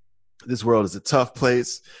 this world is a tough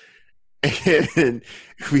place and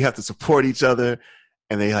we have to support each other.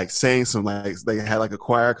 And they like sang some, like, they had like a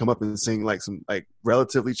choir come up and sing like some like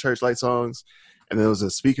relatively church-like songs. And there was a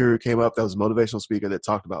speaker who came up that was a motivational speaker that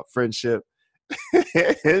talked about friendship.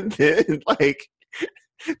 And then like,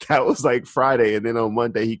 that was like Friday, and then on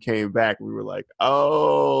Monday he came back. We were like,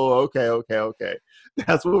 "Oh, okay.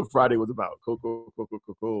 That's what Friday was about."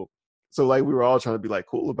 Cool. So like we were all trying to be like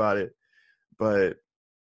cool about it, but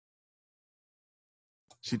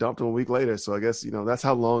she dumped him a week later. So I guess that's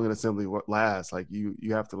how long an assembly lasts. Like you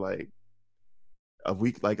have to like a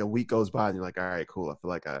week goes by, and you're like, "All right, cool. I feel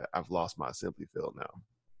like I've lost my assembly field now."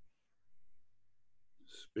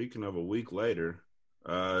 Speaking of a week later.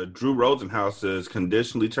 Drew Rosenhaus has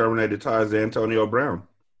conditionally terminated ties to Antonio Brown.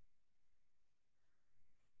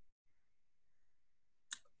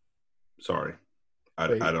 Sorry, I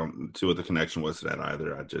don't see what the connection was to that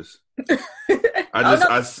either.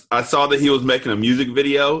 I saw that he was making a music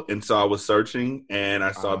video, and so I was searching, and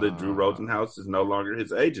I saw that Drew Rosenhaus is no longer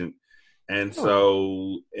his agent, And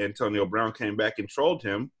so Antonio Brown came back and trolled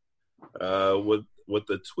him with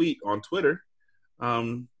a tweet on Twitter.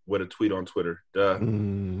 With a tweet on Twitter. Duh.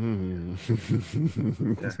 Mm-hmm.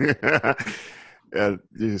 Yeah,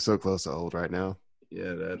 you're so close to old right now.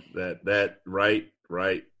 Yeah, that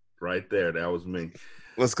right there. That was me.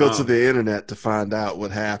 Let's go to the internet to find out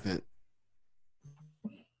what happened.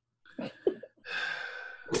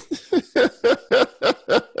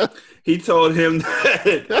 He told him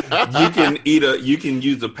that you can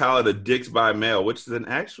use a pallet of dicks by mail, which is an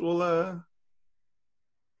actual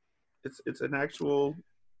it's an actual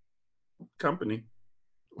company.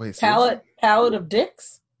 Wait, pallet of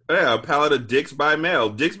dicks? Yeah, a pallet of dicks by mail.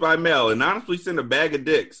 Dicks by mail. And honestly send a bag of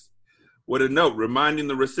dicks with a note reminding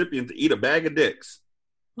the recipient to eat a bag of dicks.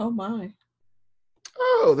 Oh my.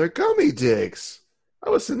 Oh, they're gummy dicks. I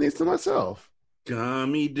would send these to myself.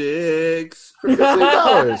 Gummy dicks. For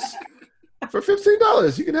 $15. For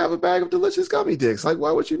 $15, you can have a bag of delicious gummy dicks. Like,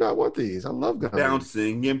 why would you not want these? I love gummies.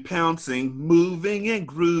 Bouncing and pouncing, moving and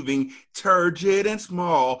grooving, turgid and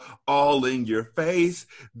small, all in your face.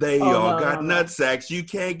 They got nutsacks. You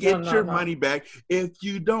can't get your money back if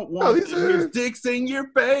you don't want Here's dicks in your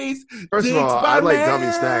face. First dicks of all, I like mail.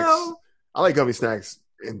 gummy snacks. I like gummy snacks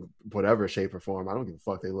in whatever shape or form. I don't give a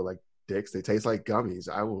fuck. They look like dicks. They taste like gummies.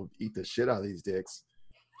 I will eat the shit out of these dicks.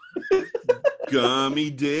 Gummy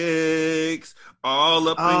dicks all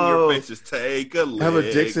up in your face. Just take a lick. Have a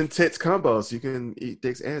dicks and tits combo so you can eat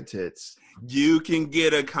dicks and tits. You can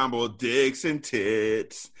get a combo of dicks and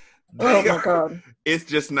tits. Oh my god! It's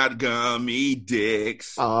just not gummy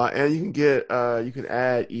dicks. And you can get you can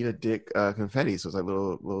eat a dick confetti, so it's like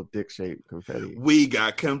little dick shaped confetti. We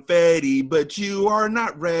got confetti, but you are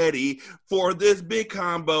not ready for this big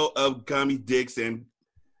combo of gummy dicks and.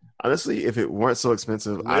 Honestly, if it weren't so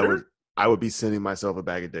expensive, I would be sending myself a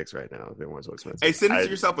bag of dicks right now if it weren't so expensive. Hey, send it to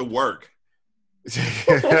yourself at work.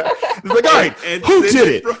 Like, all right, who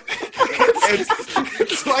did it?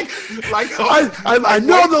 It's like I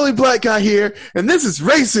know I'm the only black guy here, and this is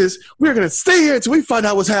racist. We're gonna stay here until we find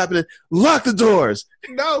out what's happening. Lock the doors.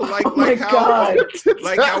 No, like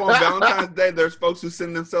how on Valentine's Day there's folks who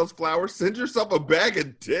send themselves flowers. Send yourself a bag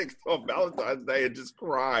of dicks on Valentine's Day and just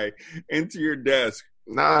cry into your desk.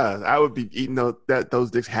 Nah, I would be eating those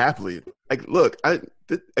dicks happily. Like, look,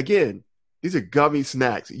 again, these are gummy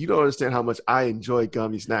snacks. You don't understand how much I enjoy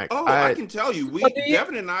gummy snacks. Oh, I can tell you.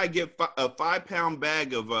 Devin and I get a 5-pound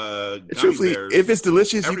bag of gummy truthfully, bears. If it's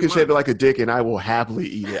delicious, you can shape it like a dick, and I will happily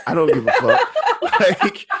eat it. I don't give a fuck.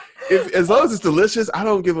 Like, as long as it's delicious, I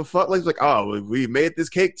don't give a fuck. Like, oh, we made this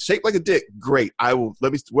cake shaped like a dick. Great. I will.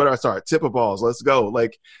 Where do I start? Tip of balls. Let's go.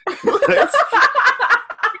 Like.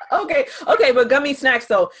 Okay, but gummy snacks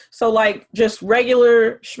though. So like just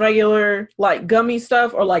regular like gummy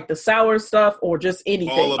stuff, or like the sour stuff, or just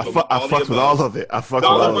anything. I fucked with all of it. The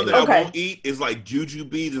only one that I won't eat is like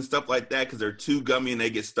jujubes and stuff like that because they're too gummy and they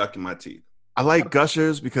get stuck in my teeth. I like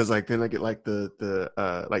gushers because like then I get like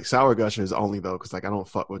the like sour gushers only though because like I don't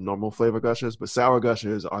fuck with normal flavor gushers, but sour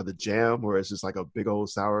gushers are the jam where it's just like a big old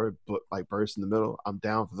sour like burst in the middle. I'm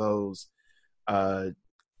down for those.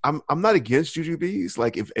 I'm not against jujubes.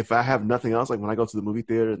 Like if I have nothing else, like when I go to the movie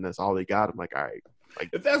theater and that's all they got, I'm like, all right. Like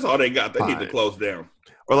if that's all they got, they need to close down.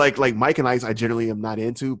 Or like Mike and Ice, I generally am not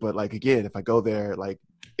into, but like again, if I go there, like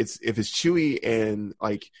if it's chewy and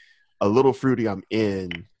like a little fruity, I'm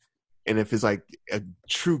in. And if it's like a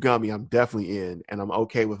true gummy, I'm definitely in. And I'm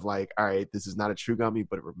okay with like, all right, this is not a true gummy,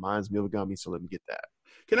 but it reminds me of a gummy, so let me get that.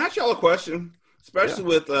 Can I ask y'all a question? Especially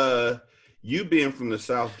with you being from the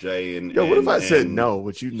South, Jay, and what if I said no?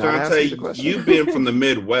 Would you not ask me the question? You being from the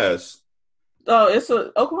Midwest.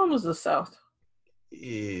 Oh, Oklahoma's the South.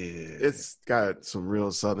 Yeah, it's got some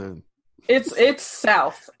real Southern. It's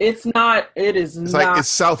South. It's not. It is. It's not. Like it's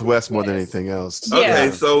Southwest more than anything else. Okay,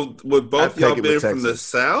 so would both y'all been from the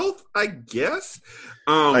South? I guess.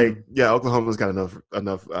 Oklahoma's got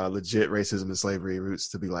enough legit racism and slavery roots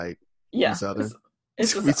to be like Southern.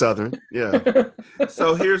 We Southern, yeah.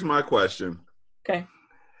 So here's my question. Okay.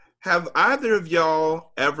 Have either of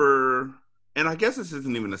y'all ever, and I guess this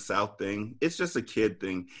isn't even a South thing, it's just a kid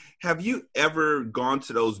thing. Have you ever gone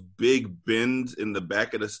to those big bins in the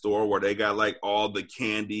back of the store where they got like all the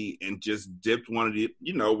candy and just dipped one of the,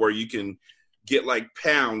 where you can get like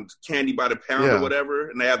candy by the pound or whatever,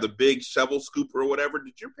 and they have the big shovel scooper or whatever?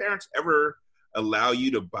 Did your parents ever allow you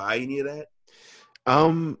to buy any of that?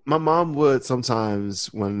 My mom would sometimes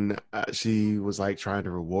when she was like trying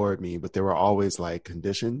to reward me, but there were always like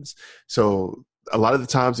conditions. So a lot of the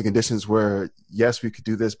times the conditions were, yes, we could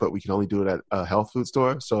do this, but we can only do it at a health food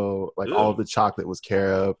store. So like all of the chocolate was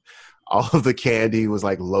carob, all of the candy was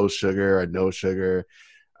like low sugar or no sugar.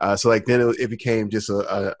 So like then it became just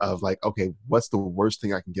of like, okay, what's the worst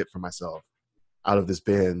thing I can get for myself out of this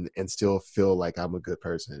bin and still feel like I'm a good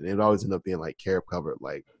person? And it would always end up being like carob covered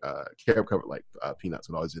peanuts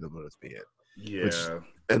would always end up being. Yeah. Which,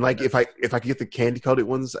 and like if I could get the candy coated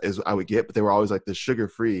ones, is I would get, but they were always like the sugar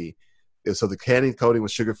free. So the candy coating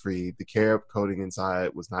was sugar free. The carob coating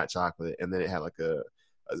inside was not chocolate, and then it had like a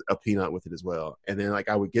peanut with it as well. And then like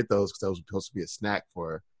I would get those because that was supposed to be a snack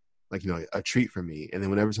for, like, you know, a treat for me. And then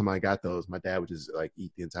whenever time I got those, my dad would just like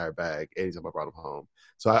eat the entire bag anytime I brought them home.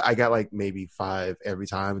 So I got like maybe 5 every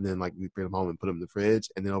time, and then like we bring them home and put them in the fridge.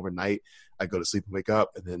 And then overnight I go to sleep and wake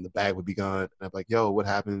up, and then the bag would be gone. And I'm like, "Yo, what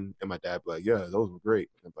happened?" And my dad would be like, "Yeah, those were great."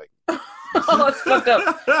 And I'm like, "Oh, that's fucked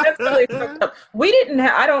up. That's really fucked up." We didn't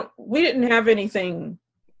have anything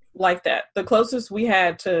like that. The closest we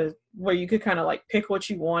had to where you could kind of like pick what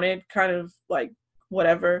you wanted, kind of like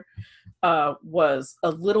whatever, was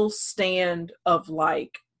a little stand of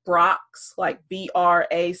like Brock's, like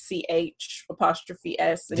BRACH apostrophe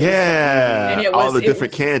S. And it was all the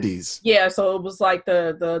different candies. Yeah, so it was like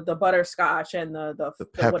the butterscotch and the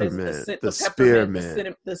peppermint, the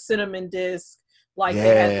spearmint, the cinnamon disc. Like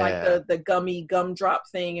they had like the gummy gumdrop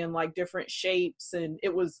thing in like different shapes, and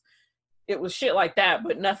it was shit like that,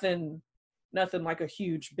 but nothing like a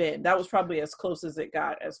huge bin. That was probably as close as it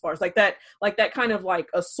got as far as like that kind of like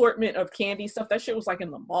assortment of candy stuff. That shit was like in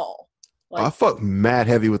the mall. Like, I fuck mad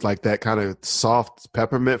heavy with like that kind of soft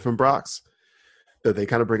peppermint from Brock's that they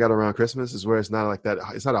kind of bring out around Christmas, is where it's not like that.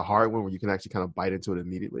 It's not a hard one where you can actually kind of bite into it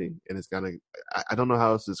immediately, and it's kind of, I don't know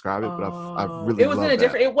how else to describe it, but I've really, it wasn't a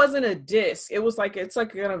different. It wasn't a disc. It was like, it's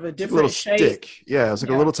like kind of a different little shape. Stick. Yeah, it was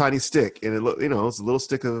like a little tiny stick, and it looked, you know, it's a little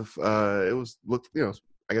stick of looked, you know,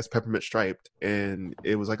 I guess peppermint striped, and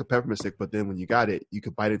it was like a peppermint stick. But then when you got it, you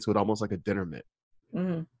could bite into it almost like a dinner mint.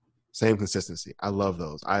 Mm-hmm. Same consistency. I love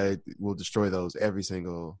those. I will destroy those every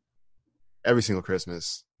single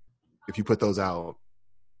Christmas. If you put those out,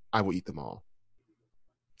 I will eat them all.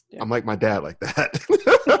 Yeah. I'm like my dad like that.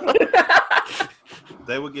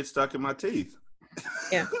 They would get stuck in my teeth.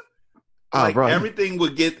 Yeah. Like everything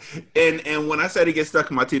would get, and when I say to get stuck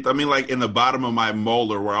in my teeth, I mean like in the bottom of my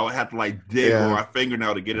molar where I would have to like dig with my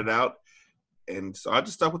fingernail to get it out. And so I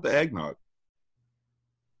just stuck with the eggnog.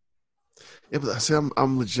 Yeah, but I say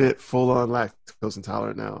I'm legit full on lactose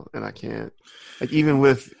intolerant now, and I can't, like, even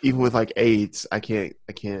with like AIDS, I can't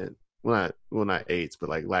well not AIDS, but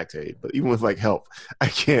like lactate, but even with like help, I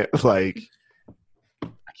can't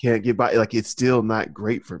get by. Like, it's still not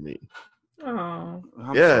great for me. Oh,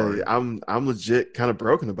 sorry. I'm legit kind of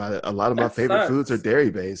broken about it. A lot of my favorite foods are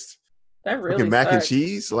dairy based. That really mac sucks. and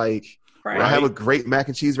cheese, like. Right. I have a great mac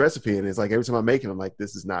and cheese recipe, and it's like every time I make it, I'm like,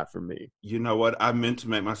 this is not for me. You know what? I meant to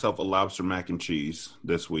make myself a lobster mac and cheese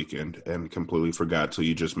this weekend and completely forgot till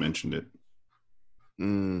you just mentioned it.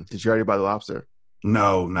 Did you already buy the lobster?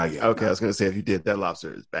 No, not yet. Okay, I was going to say, if you did, that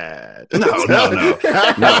lobster is bad. No.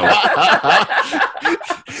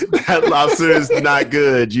 That lobster is not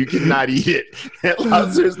good. You cannot eat it. That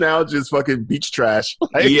lobster is now just fucking beach trash.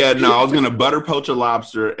 I was going to butter poach a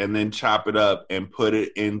lobster and then chop it up and put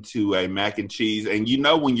it into a mac and cheese. And you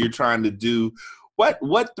know, when you're trying to do, what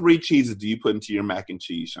 3 cheeses do you put into your mac and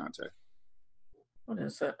cheese, Shantae? What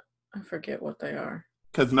is it? I forget what they are.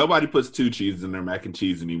 Because nobody puts 2 cheeses in their mac and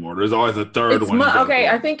cheese anymore. There's always a third one. Okay,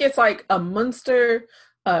 I think it's like a Munster,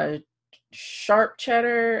 sharp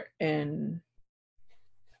cheddar, and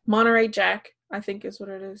Monterey Jack, I think is what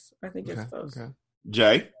it is. I think it's those. Okay.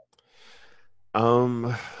 Jay?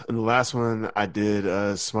 And the last one I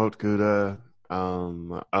did smoked Gouda,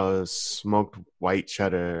 smoked white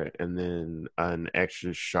cheddar, and then an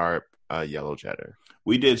extra sharp yellow cheddar.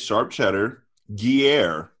 We did sharp cheddar,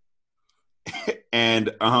 Gruyere, and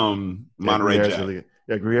Monterey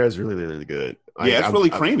Jack. Gruyere is really, really good. Like, it's really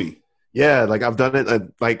creamy. Like I've done it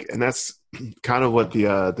and that's kind of what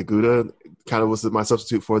the Gouda kind of was my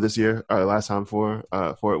substitute for this year, or last time for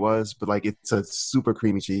it was. But like, it's a super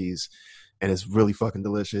creamy cheese, and it's really fucking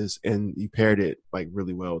delicious. And you paired it like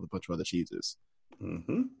really well with a bunch of other cheeses.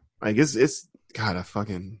 Mm-hmm. Like it's kind of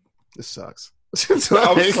fucking. This sucks. I'm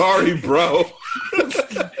sorry, bro.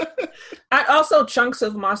 I also chunks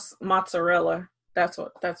of mozzarella. That's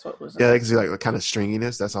what was. Yeah, because like the kind of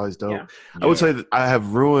stringiness. That's always dope. Yeah. I would say that I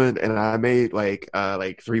have ruined, and I made like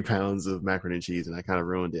 3 pounds of macaroni and cheese, and I kind of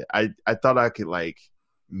ruined it. I thought I could like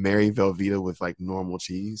marry Velveeta with like normal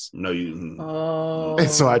cheese. No, you. Oh. And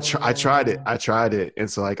so I tried it, and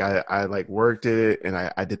so like I like worked it, and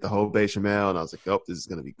I did the whole bechamel, and I was like, oh, this is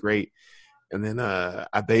gonna be great. And then I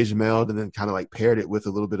bechameled, and then kind of like paired it with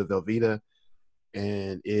a little bit of Velveeta.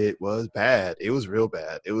 And it was bad. It was real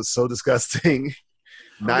bad. It was so disgusting.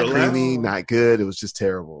 Not creamy, not good. It was just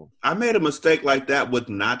terrible. I made a mistake like that with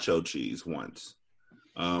nacho cheese once.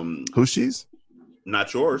 Whose cheese?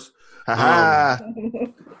 Not yours. They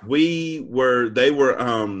were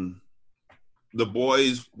the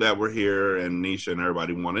boys that were here and Nisha and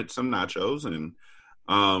everybody wanted some nachos, and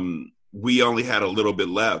we only had a little bit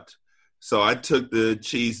left. So I took the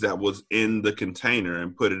cheese that was in the container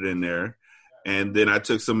and put it in there. And then I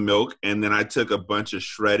took some milk, and then I took a bunch of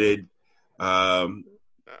shredded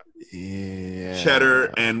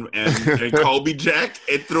cheddar and Colby Jack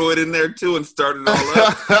and threw it in there too and started it all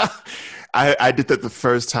up. I did that the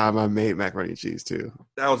first time I made macaroni and cheese too.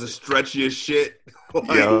 That was the stretchiest shit.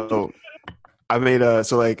 Yo, I made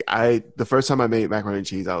the first time I made macaroni and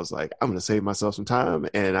cheese, I was like, I'm gonna save myself some time,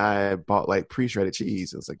 and I bought like pre-shredded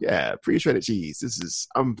cheese. I was like, yeah, pre-shredded cheese.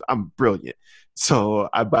 I'm brilliant. So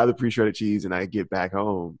I buy the pre-shredded cheese, and I get back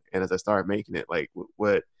home, and as I start making it, like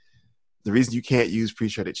what the reason you can't use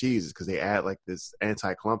pre-shredded cheese is because they add like this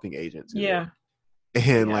anti-clumping agent to it.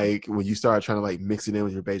 And like when you start trying to like mix it in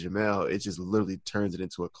with your bechamel, it just literally turns it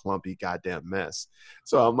into a clumpy goddamn mess.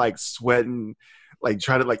 So I'm like sweating, like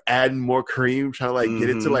trying to like add more cream, trying to like get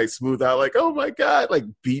it to like smooth out. Like, oh my God, like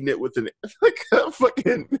beating it with a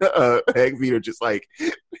fucking egg beater, just like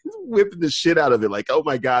whipping the shit out of it. Like, oh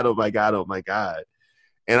my God, oh my God, oh my God.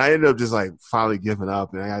 And I ended up just like finally giving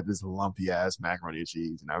up, and I had this lumpy ass macaroni and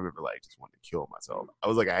cheese. And I remember like just wanting to kill myself. I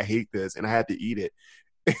was like, I hate this, and I had to eat it,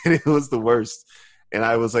 and it was the worst. And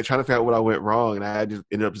I was like trying to figure out what I went wrong, and I just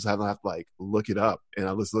ended up just having to like look it up. And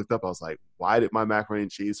I just looked up. I was like, why did my macaroni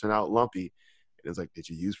and cheese turn out lumpy? And it was like, did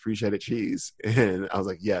you use pre-shredded cheese? And I was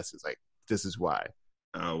like, yes. It's like, this is why.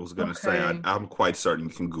 I was gonna say I'm quite certain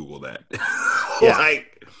you can Google that. Yeah.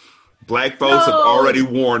 Like black folks have already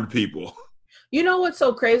warned people. You know what's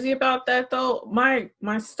so crazy about that though? My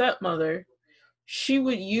stepmother, she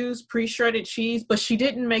would use pre-shredded cheese, but she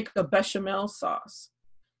didn't make a bechamel sauce.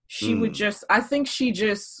 She would just, I think she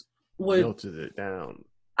just would melted it down.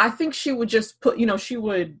 I think she would just put, she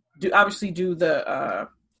would do the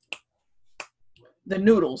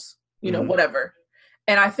noodles, whatever.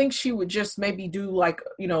 And I think she would just maybe do like,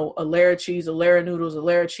 a layer of cheese, a layer of noodles, a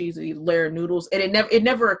layer of cheese, a layer of noodles. And it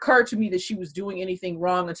never occurred to me that she was doing anything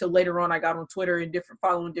wrong until later on I got on Twitter and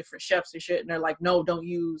following different chefs and shit. And they're like, no, don't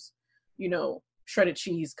use, shredded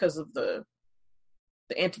cheese because of the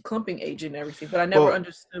anti-clumping agent and everything. But I never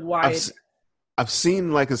understood why. I've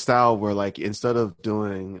seen like a style where like instead of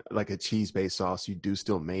doing like a cheese-based sauce, you do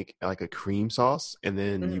still make like a cream sauce, and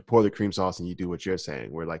then you pour the cream sauce and you do what you're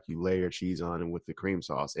saying, where like you layer cheese on and with the cream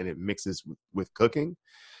sauce, and it mixes with cooking.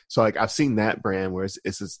 So like I've seen that brand where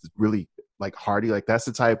it's just really like hearty. Like that's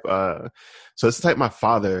the type. So it's the type my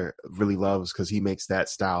father really loves because he makes that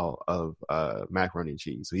style of macaroni and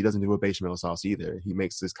cheese. So he doesn't do a bechamel sauce either. He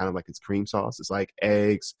makes this kind of like his cream sauce. It's like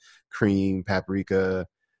eggs, cream, paprika.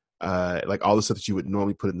 Like all the stuff that you would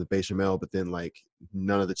normally put in the bechamel, but then like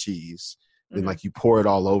none of the cheese. Then like you pour it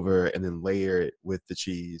all over and then layer it with the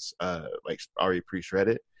cheese, like already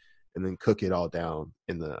pre-shredded, and then cook it all down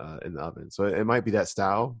in the oven. So it might be that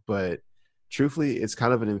style, but truthfully, it's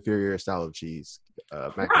kind of an inferior style of cheese.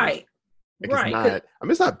 Right. Like right.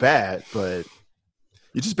 It's not bad, but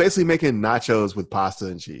you're just basically making nachos with pasta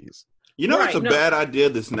and cheese. It's a bad idea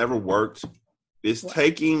that's never worked. It's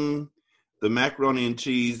taking the macaroni and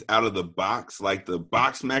cheese out of the box, like the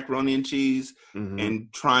box macaroni and cheese,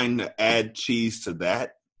 and trying to add cheese to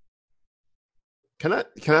that. Can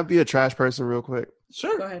I be a trash person real quick?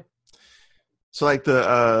 Sure. Go ahead. So like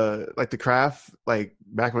the Kraft like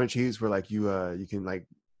macaroni and cheese where like you can like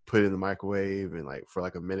put it in the microwave and like for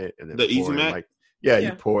like a minute and then the Easy Mac? Like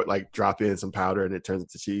you pour it, like drop in some powder and it turns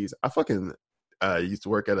into cheese. I fucking used to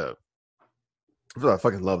work at I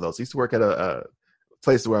fucking love those. I used to work at a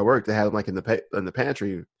place where I worked. They had them like in the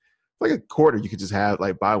pantry, like a quarter. You could just have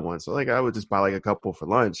like buy one. So like I would just buy like a couple for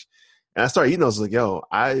lunch, and I started eating those. Like, yo,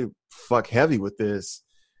 I fuck heavy with this,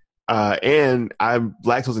 and I'm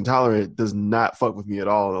lactose intolerant. Does not fuck with me at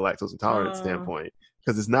all on a lactose intolerant standpoint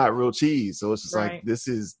because it's not real cheese. So it's just like this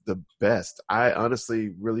is the best. I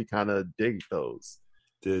honestly really kind of dig those.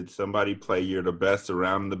 Did somebody play "You're the Best"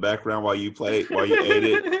 around in the background while you ate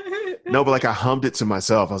it? No, but like I hummed it to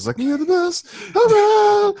myself. I was like, "You're the best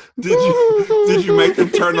around." Did you make them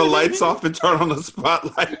turn the lights off and turn on the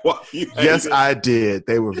spotlight while you ate Yes, it? I did.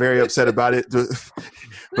 They were very upset about it.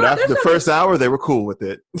 But after the first hour, they were cool with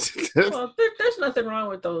it. Well, there's nothing wrong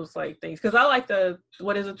with those like things because I like there's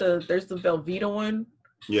the Velveeta one.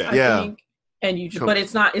 Yeah, I think. And but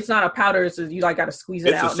it's not a powder. It's you like got to squeeze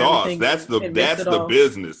it out. It's a sauce. That's the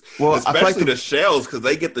business. Well, especially like the shells because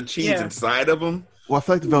they get the cheese inside of them. Well, I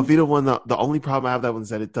feel like the Velveeta one, the only problem I have with that one is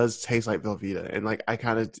that it does taste like Velveeta, and like I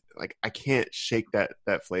kind of like I can't shake that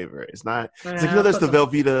flavor. It's not. It's like, there's the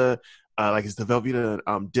Velveeta, like it's the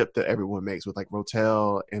Velveeta dip that everyone makes with like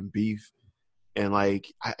Rotel and beef, and like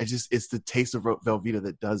I just it's the taste of Velveeta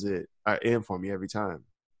that does it in for me every time.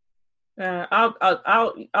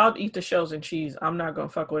 I'll eat the shells and cheese. I'm not gonna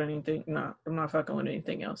fuck with anything. No, I'm not fucking with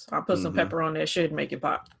anything else. I'll put some pepper on that shit and make it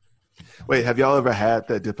pop. Wait, have y'all ever had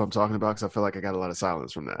that dip I'm talking about? Because I feel like I got a lot of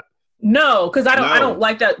silence from that. No, because I don't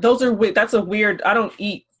like that. Those are weird. That's a weird. I don't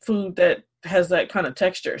eat food that has that kind of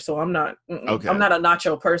texture, so I'm not. Okay. I'm not a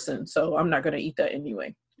nacho person, so I'm not gonna eat that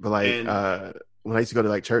anyway. But like when I used to go to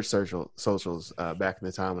like church socials back in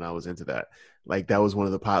the time when I was into that, like that was one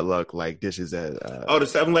of the potluck like dishes that. The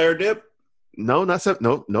 7-layer dip. No, not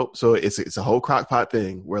seven. Nope. So it's a whole crock pot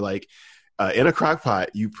thing where like. In a crock pot,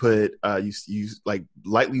 you put you like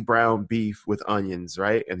lightly browned beef with onions,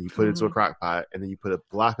 right? And you put it into a crock pot, and then you put a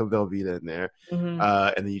block of Velveeta in there, and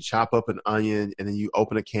then you chop up an onion, and then you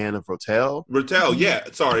open a can of Rotel. Yeah.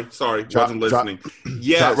 Sorry, wasn't listening.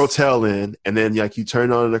 Drop Rotel in, and then like you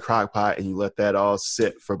turn it on in the crock pot, and you let that all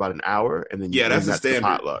sit for about an hour, and then you that's a standard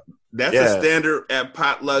potluck. That's a standard at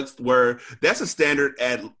potlucks. That's a standard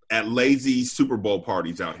at lazy Super Bowl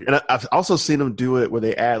parties out here. And I've also seen them do it where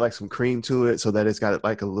they add like some cream to it so that it's got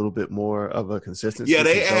like a little bit more of a consistency. Yeah,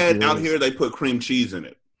 they add out here. They put cream cheese in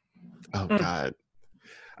it. Oh God,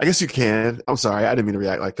 I guess you can. I'm sorry, I didn't mean to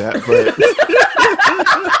react like that. But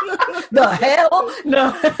the hell,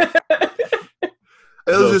 no.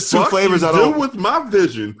 It was just two flavors I don't with my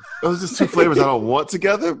vision. It was just two flavors I don't want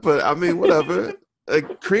together. But I mean, whatever.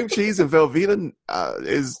 Cream cheese and Velveeta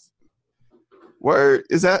is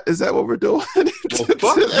that what we're doing? Well,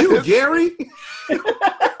 fuck you, Gary.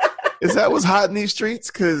 Is that what's hot in these streets?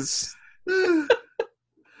 Because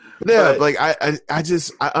like I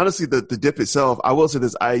honestly the dip itself, I will say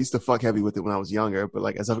this: I used to fuck heavy with it when I was younger, but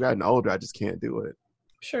like as I've gotten older, I just can't do it.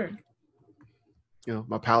 Sure. You know,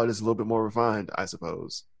 my palate is a little bit more refined, I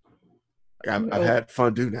suppose. Like I've had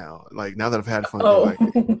fondue now. Like now that I've had fondue,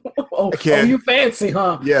 you fancy,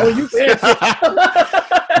 huh? Yeah. Oh, you fancy.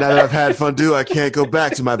 Now that I've had fondue, I can't go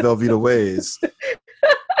back to my Velveeta ways.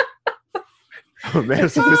 Oh man,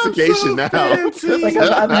 sophistication now. Like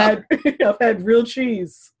I've had real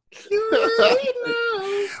cheese.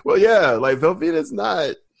 Well, yeah, like Velveeta's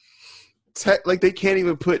not like they can't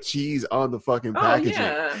even put cheese on the fucking packaging.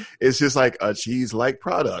 Yeah. It's just like a cheese-like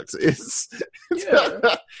product. It's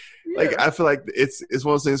like I feel like it's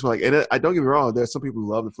one of those things where like, and I don't get me wrong, there's some people who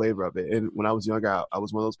love the flavor of it, and when I was younger, I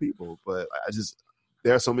was one of those people. But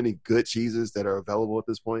there are so many good cheeses that are available at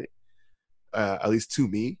this point. At least to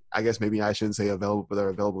me, I guess maybe I shouldn't say available, but they're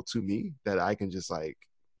available to me that I can just like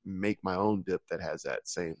make my own dip that has that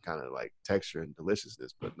same kind of like texture and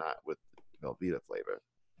deliciousness, but not with Velveeta flavor.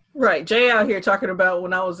 Right, Jay out here talking about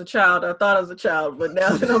when I was a child. I thought I was a child, but now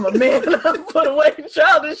that I'm a man, I put away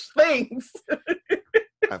childish things.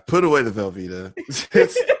 I put away the Velveeta,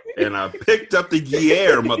 and I picked up the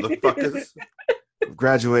Gruyere, motherfuckers.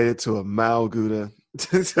 Graduated to a Mao Gouda,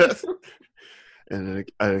 and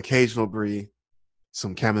an occasional brie,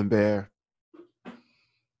 some Camembert.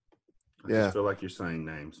 I just feel like you're saying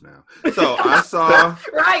names now. So I saw.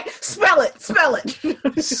 Right, spell it.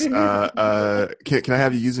 Can I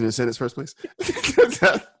have you use it in a sentence first, please?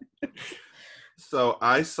 So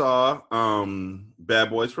I saw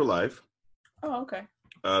Bad Boys for Life. Oh, okay.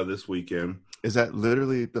 This weekend. Is that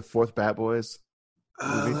literally the fourth Bad Boys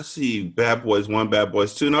movie? Let's see. Bad Boys 1, Bad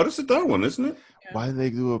Boys 2. No, this is the third one, isn't it? Yeah. Why didn't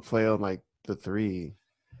they do a play on like the 3?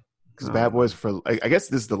 Because Bad Boys I guess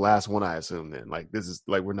this is the last one, I assume. Then, like, this is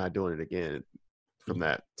like we're not doing it again from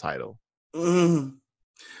that title.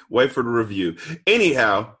 Wait for the review.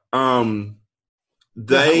 Anyhow, I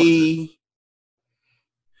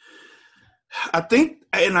think,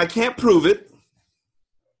 and I can't prove it.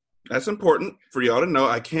 That's important for y'all to know.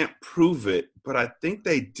 I can't prove it, but I think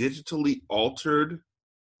they digitally altered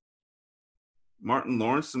Martin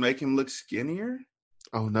Lawrence to make him look skinnier.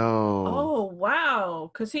 Oh no! Oh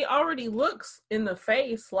wow! Because he already looks in the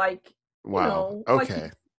face like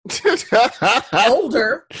okay, like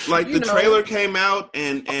older. Like the trailer came out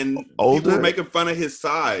and older? People were making fun of his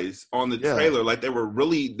size on the trailer. Like they were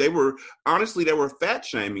fat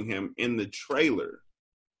shaming him in the trailer.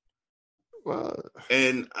 Well,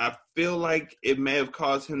 and I feel like it may have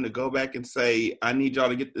caused him to go back and say, "I need y'all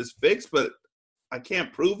to get this fixed," but I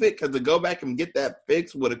can't prove it because to go back and get that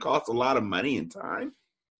fixed would have cost a lot of money and time.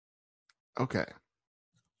 Okay.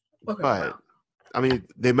 But wow. I mean,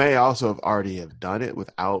 they may also have already have done it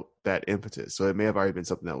without that impetus, so it may have already been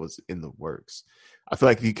something that was in the works. I feel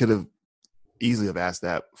like he could have easily have asked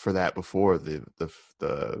that for that before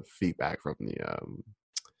the feedback from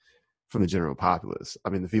the general populace. I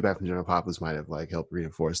mean, the feedback from the general populace might have like helped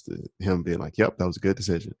reinforce him being like, "Yep, that was a good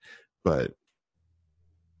decision." But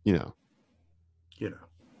you know,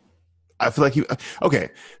 I feel like okay.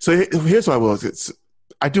 So here's what I will.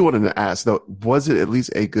 I do want to ask though: was it at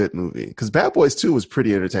least a good movie? Because Bad Boys 2 was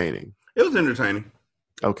pretty entertaining. It was entertaining.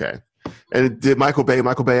 Okay, and did Michael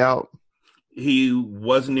Bay out? He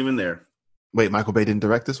wasn't even there. Wait, Michael Bay didn't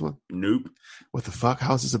direct this one? Nope. What the fuck?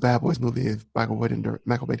 How is this a Bad Boys movie if Michael Bay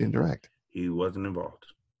didn't direct? He wasn't involved.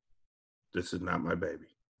 This is not my baby.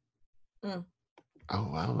 Oh, I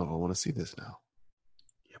don't know if I want to see this now.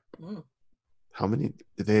 Yep. How many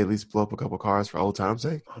did they at least blow up a couple cars for old time's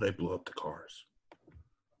sake? Oh, they blew up the cars.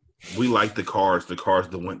 We like the cars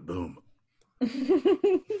that went boom.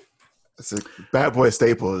 It's a Bad Boy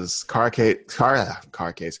staple is car chase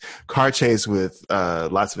with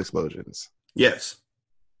lots of explosions. Yes,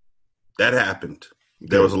 that happened.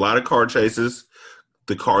 There was a lot of car chases,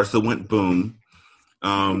 the cars that went boom,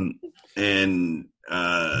 and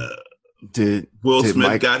Will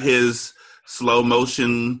Smith got his slow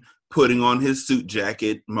motion putting on his suit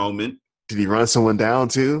jacket moment. Did he run someone down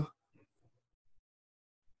too?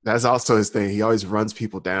 That's also his thing. He always runs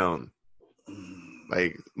people down.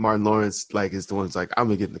 Like Martin Lawrence, like is the one who's like, I'm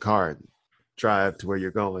gonna get in the car and drive to where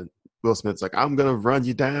you're going. Will Smith's like, I'm gonna run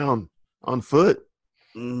you down on foot.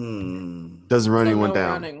 Doesn't run anyone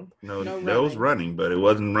down. Running. No, that was running, but it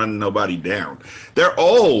wasn't running nobody down. They're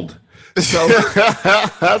old. So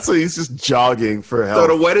so he's just jogging for help.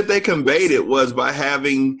 So the way that they conveyed it was by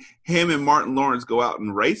having him and Martin Lawrence go out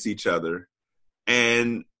and race each other,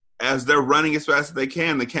 and as they're running as fast as they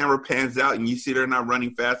can, the camera pans out and you see they're not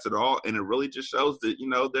running fast at all. And it really just shows that,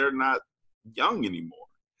 they're not young anymore.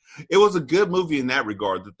 It was a good movie in that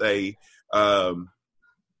regard that they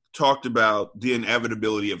talked about the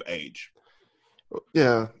inevitability of age.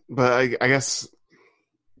 Yeah, but I guess.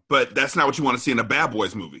 But that's not what you want to see in a Bad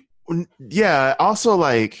Boys movie. Yeah, also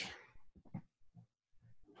like.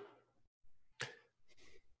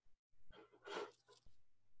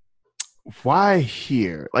 Why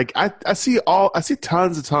here? Like I see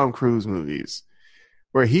tons of Tom Cruise movies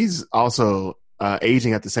where he's also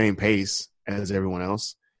aging at the same pace as everyone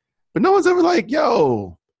else, but no one's ever like,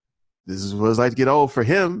 "Yo, this is what it's like to get old for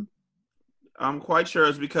him." I'm quite sure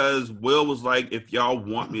it's because Will was like, "If y'all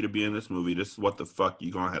want me to be in this movie, this is what the fuck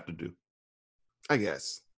you gonna have to do." I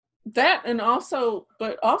guess that, and also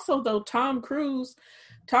though Tom Cruise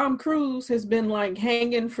has been like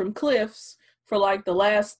hanging from cliffs for like the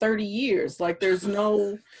last 30 years. Like there's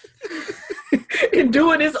no and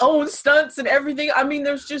doing his own stunts and everything. I mean,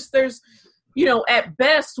 there's at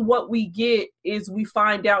best what we get is we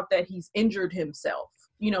find out that he's injured himself.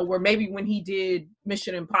 Where maybe when he did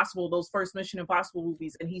Mission Impossible, those first Mission Impossible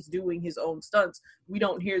movies, and he's doing his own stunts, we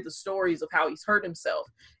don't hear the stories of how he's hurt himself.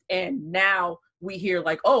 And now we hear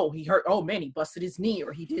like, oh, he hurt, oh man, he busted his knee,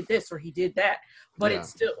 or he did this, or he did that. But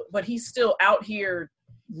he's still out here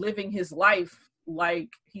living his life like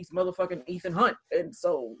he's motherfucking Ethan Hunt. And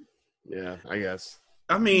so yeah, I guess.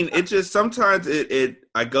 I mean, it just sometimes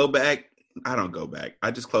I go back. I don't go back.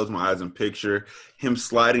 I just close my eyes and picture him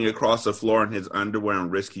sliding across the floor in his underwear in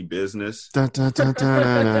Risky Business. Dun, dun, dun,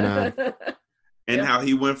 dun, dun, dun. And how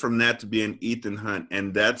he went from that to being Ethan Hunt,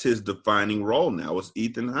 and that's his defining role now. It's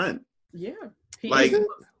Ethan Hunt. Yeah. Like,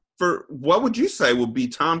 for what would you say would be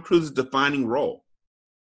Tom Cruise's defining role?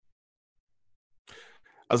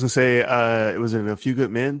 I was gonna say it was in A Few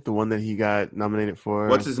Good Men, the one that he got nominated for.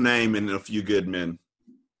 What's his name in A Few Good Men?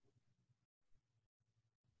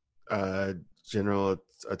 Attorney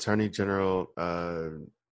General. Yeah.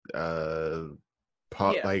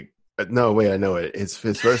 Like no, wait, I know it. His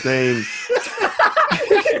first name.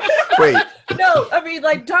 Wait. No, I mean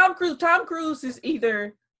like Tom Cruise. Tom Cruise is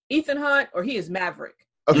either Ethan Hunt or he is Maverick.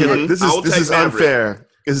 Okay, look, this is unfair.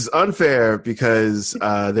 This is unfair because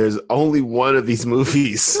there's only one of these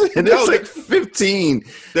movies, and there's like 15.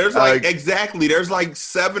 There's there's like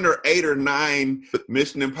 7 or 8 or 9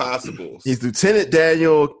 Mission Impossibles. He's Lieutenant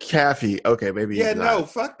Daniel Kaffee. Okay, maybe. Yeah, no,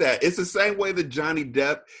 fuck that. It's the same way that Johnny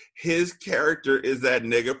Depp, his character is that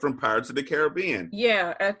nigga from Pirates of the Caribbean.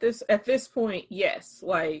 Yeah, at this point, yes,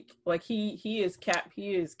 like he is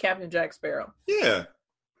Captain Jack Sparrow. Yeah.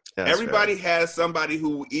 Everybody has somebody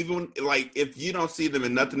who, even like if you don't see them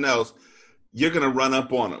in nothing else, you're gonna run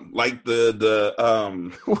up on them. Like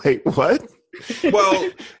Wait, what? Well,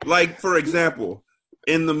 like for example,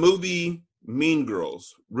 in the movie Mean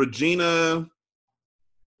Girls, Regina,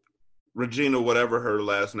 whatever her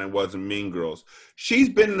last name was in Mean Girls, she's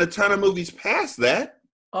been in a ton of movies past that.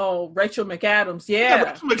 Oh, Rachel McAdams. Yeah.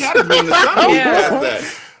 Rachel McAdams being the son. Yeah.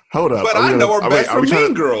 Hold up. But I know her best from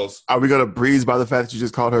Mean Girls. Are we going to breeze by the fact that you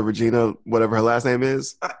just called her Regina, whatever her last name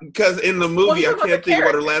is? Because in the movie, I can't think of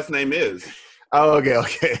what her last name is. Oh, okay.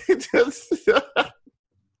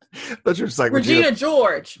 But you're just like Regina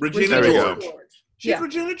George. Regina George. She's Yeah.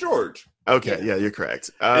 Regina George. Okay, yeah, you're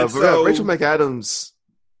correct. And But so- Rachel McAdams,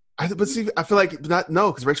 I feel like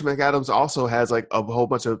because Rachel McAdams also has like a whole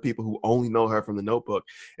bunch of people who only know her from The Notebook,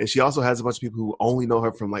 and she also has a bunch of people who only know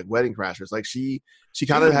her from like Wedding Crashers. Like she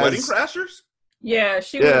kind of has Wedding Crashers. Yeah,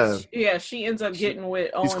 she ends up getting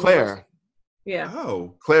with Owen She's Claire. Wilson. Yeah.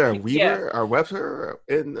 Oh, Claire Weaver or Webster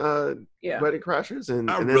in Wedding Crashers,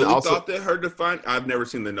 and I then really also thought that her define. I've never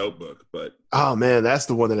seen The Notebook, but oh man, that's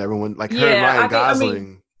the one that everyone like. Her Yeah, and Ryan I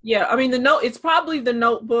Gosling. It's probably The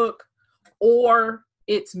Notebook, or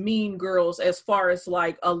it's Mean Girls. As far as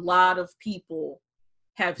like a lot of people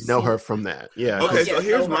have know seen her from that. Yeah. okay. yeah, So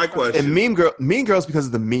here's know my her from- question. And Mean Girls because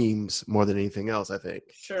of the memes more than anything else, I think.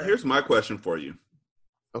 Sure. Here's my question for you.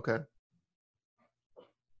 Okay.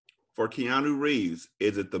 For Keanu Reeves,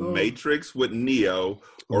 is it The Ooh. Matrix with Neo,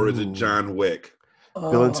 or is it Ooh. John Wick?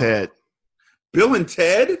 Bill and Ted. Bill and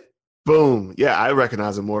Ted? Boom. Yeah, I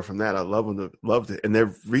recognize him more from that. I loved it. And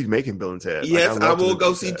they're remaking Bill and Ted. Yes, I will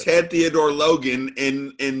go see Ted. Ted Theodore Logan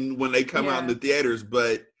in when they come out in the theaters,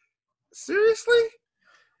 but seriously?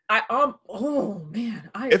 Oh man.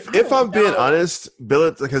 If I'm being honest, Bill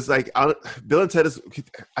and Ted is,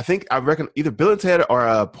 I reckon either Bill and Ted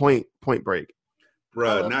or Point Break.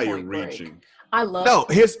 Bruh, now you're Point Break. reaching. I love. No,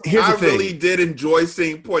 here's the I thing. really did enjoy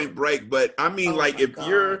seeing Point Break, but I mean, Oh like, my if God.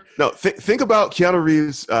 you're No, think about Keanu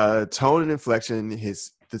Reeves' tone and inflection,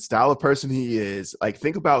 the style of person he is. Like,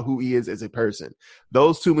 think about who he is as a person.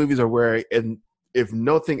 Those two movies are where, and if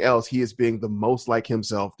nothing else, he is being the most like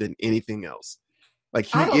himself than anything else. Like,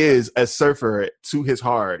 he is a surfer to his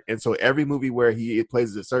heart, and so every movie where he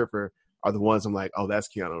plays as a surfer are the ones I'm like, oh, that's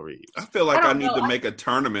Keanu Reeves. I feel like I I don't need know. to make a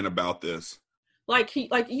tournament about this.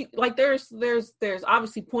 There's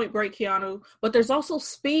obviously Point Break Keanu, but there's also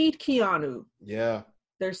Speed Keanu. Yeah.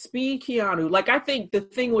 There's Speed Keanu. Like, I think the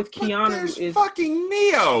thing with But Keanu there's is fucking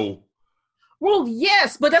Neo. well,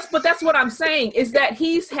 yes, but that's what I'm saying is that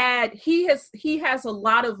he has a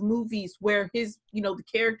lot of movies where his the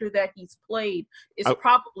character that he's played is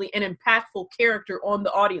probably an impactful character on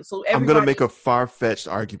the audience. So I'm gonna make a far-fetched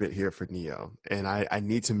argument here for Neo, and I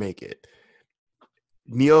need to make it.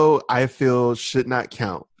 Neo, I feel, should not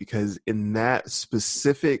count because in that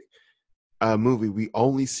specific movie, we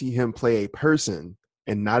only see him play a person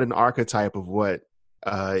and not an archetype of what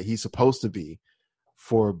he's supposed to be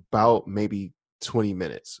for about maybe 20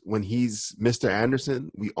 minutes. When he's Mr.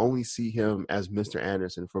 Anderson, we only see him as Mr.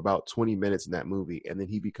 Anderson for about 20 minutes in that movie, and then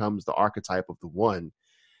he becomes the archetype of the one.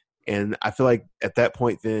 And I feel like at that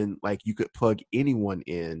point, then, like, you could plug anyone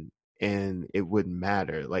in and it wouldn't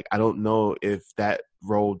matter. Like, I don't know if that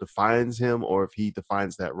role defines him or if he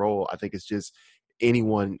defines that role. I think it's just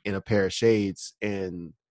anyone in a pair of shades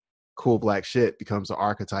and cool black shit becomes the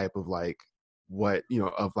archetype of like what,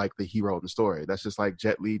 of like the hero in the story. That's just like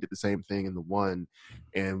Jet Li did the same thing in The One.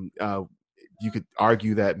 And you could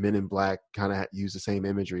argue that Men in Black kind of use the same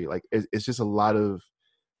imagery. Like, it's just a lot of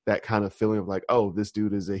that kind of feeling of like, oh, this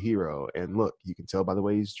dude is a hero. And look, you can tell by the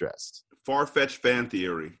way he's dressed. Far-fetched fan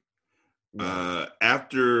theory.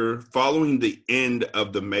 After following the end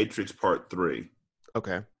of The Matrix Part 3,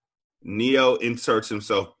 okay, Neo inserts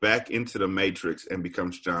himself back into the Matrix and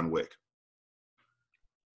becomes John Wick.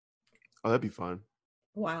 Oh, that'd be fun.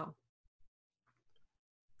 Wow.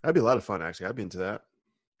 That'd be a lot of fun, actually. I'd be into that.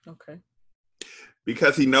 Okay.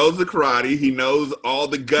 Because he knows the karate, he knows all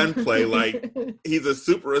the gunplay, like he's a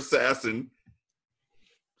super assassin.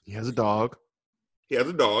 He has a dog. He has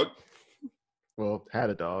a dog. Well, had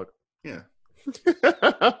a dog. Yeah.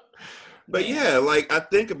 But yeah, like I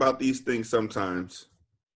think about these things sometimes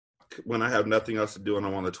when I have nothing else to do and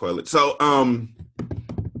I'm on the toilet. So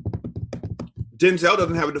Denzel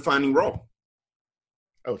doesn't have a defining role.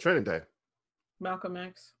 Oh, Training Day. Malcolm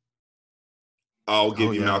X. I'll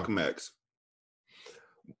give you yeah. Malcolm X.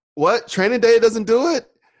 What? Training Day doesn't do it?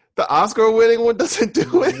 The Oscar-winning one doesn't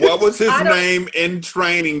do it? What was his name in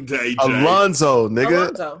Training Day, Jay? Alonzo,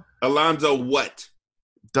 nigga. Alonzo what?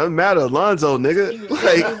 Doesn't matter, Alonzo, nigga.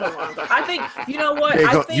 Like, I think, you know what?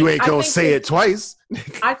 you ain't gonna say it twice.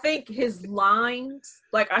 I think his lines,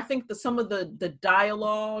 like, I think some of the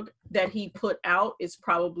dialogue that he put out is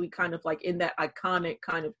probably kind of like in that iconic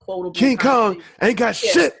kind of quotable. King Kong ain't got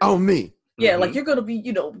shit on me. Yeah, like you're gonna be,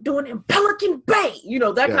 doing in Pelican Bay,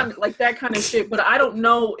 that kind of shit. But I don't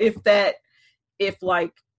know if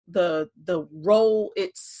like the role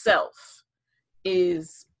itself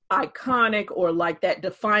is iconic or like that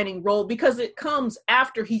defining role, because it comes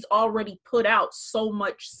after he's already put out so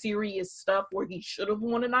much serious stuff where he should have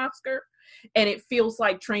won an Oscar. And it feels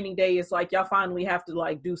like Training Day is like, y'all finally have to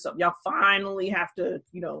like do something. Y'all finally have to,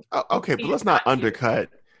 you know. Okay, but let's not undercut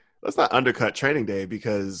Training Day,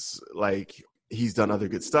 because like he's done other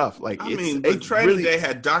good stuff. Like, but Training Day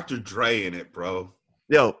had Dr. Dre in it, bro.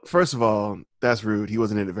 Yo, first of all, that's rude. He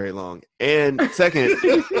wasn't in it very long. And second,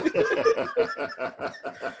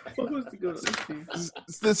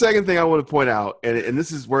 the second thing I want to point out, and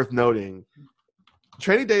this is worth noting,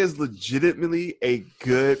 Training Day is legitimately a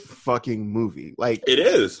good fucking movie. Like, it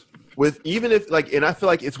is. With even if like, and I feel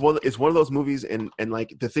like it's one of those movies, and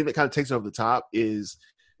like the thing that kind of takes it over the top is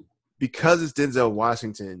because it's Denzel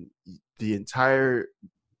Washington. The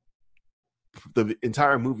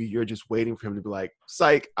entire movie, you're just waiting for him to be like,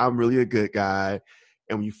 psych, I'm really a good guy.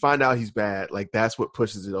 And when you find out he's bad, like that's what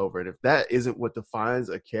pushes it over. And if that isn't what defines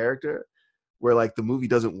a character, where like the movie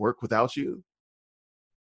doesn't work without you,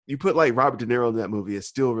 you put like Robert De Niro in that movie, it's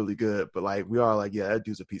still really good. But like we are like, yeah, that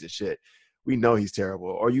dude's a piece of shit. We know he's terrible.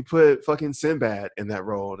 Or you put fucking Sinbad in that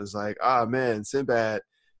role, and it's like, man, Sinbad,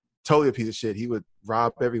 totally a piece of shit. He would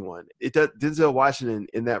rob everyone. It does. Denzel Washington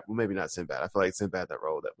in that, well, maybe not Sinbad. I feel like Sinbad, that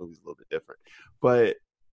role, that movie's a little bit different. But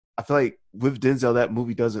I feel like with Denzel, that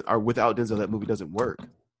movie doesn't, or without Denzel, that movie doesn't work.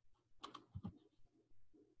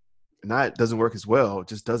 Not it doesn't work as well. It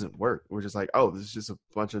just doesn't work. We're just like, oh, this is just a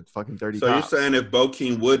bunch of fucking dirty So cops. you're saying if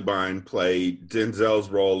Bokeem Woodbine played Denzel's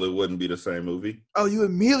role, it wouldn't be the same movie? Oh, you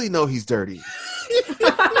immediately know he's dirty.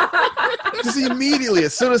 Just immediately,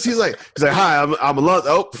 as soon as he's like, hi, I'm a lot.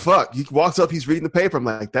 Oh fuck! He walks up, he's reading the paper. I'm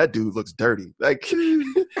like, that dude looks dirty. Like,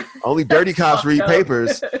 only dirty cops read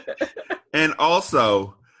papers. And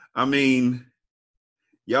also, I mean,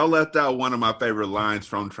 y'all left out one of my favorite lines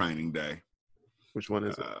from Training Day. Which one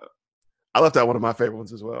is it? I left out one of my favorite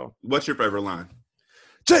ones as well. What's your favorite line?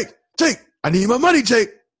 Jake, I need my money, Jake.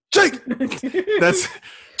 That's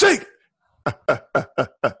Jake.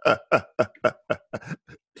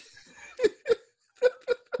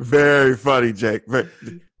 Very funny, Jake.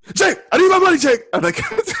 Jake, I need my money, Jake. I'm like,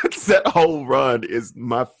 that whole run is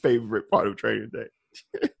my favorite part of Training Day.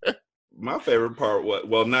 My favorite part was,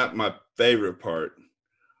 well, not my favorite part,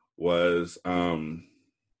 was in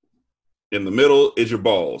the middle is your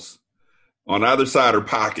balls. On either side are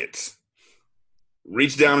pockets.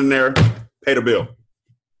 Reach down in there, pay the bill.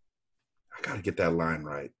 I got to get that line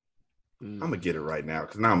right. I'm going to get it right now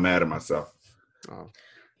because now I'm mad at myself. Oh.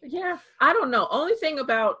 Yeah, I don't know. Only thing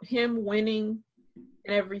about him winning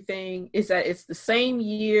and everything is that it's the same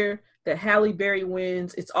year that Halle Berry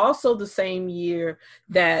wins. It's also the same year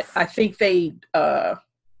that I think they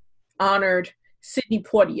honored Sidney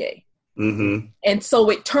Poitier. Mm-hmm. And so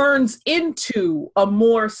it turns into a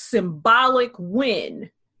more symbolic win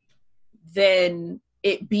than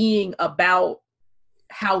it being about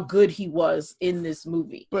how good he was in this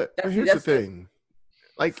movie. But here's the thing.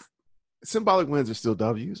 Like, symbolic wins are still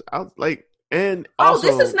W's. And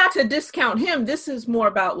also, this is not to discount him. This is more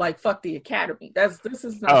about like fuck the Academy. This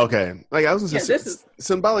is not. Oh, okay. Like I was gonna say, this is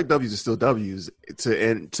symbolic W's are still W's.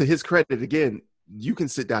 And to his credit, again, you can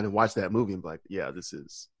sit down and watch that movie and be like, yeah, this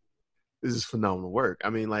is phenomenal work.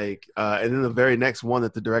 I mean, like, and then the very next one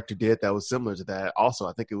that the director did that was similar to that. Also,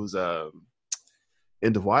 I think it was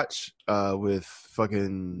End of Watch with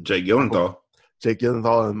fucking Jake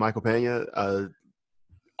Gyllenhaal and Michael Pena.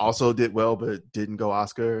 Also did well, but didn't go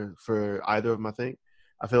Oscar for either of them, I think.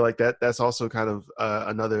 I feel like that's also kind of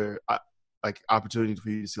another like opportunity for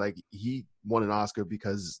you to see, like, he won an Oscar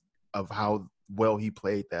because of how well he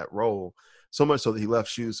played that role. So much so that he left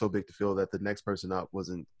shoes so big to fill that the next person up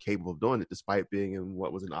wasn't capable of doing it, despite being in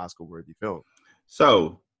what was an Oscar-worthy film.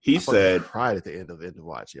 So he said, cried at the end of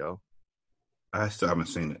Watch, yo. I still haven't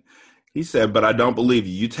seen it. He said, but I don't believe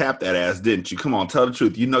you. You tapped that ass, didn't you? Come on, tell the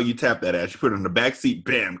truth. You know you tapped that ass. You put it in the back seat,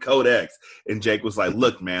 bam, code X. And Jake was like,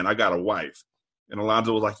 look, man, I got a wife. And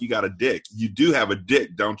Alonzo was like, you got a dick. You do have a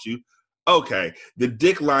dick, don't you? Okay. The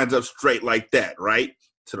dick lines up straight like that, right?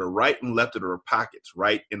 To the right and left of her pockets,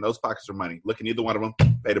 right? And those pockets are money. Look in either one of them,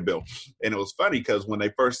 pay the bill. And it was funny because when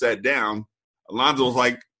they first sat down, Alonzo was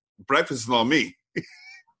like, breakfast is on me.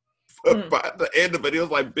 By the end of it, he was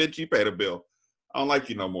like, bitch, you pay the bill. I don't like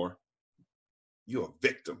you no more. You're a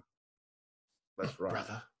victim. That's right.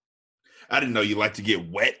 Brother. I didn't know you like to get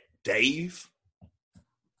wet, Dave.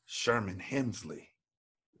 Sherman Hemsley.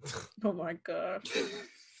 Oh my God.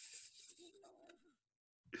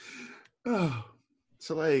 Oh.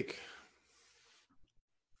 So, like,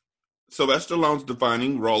 Sylvester Stallone's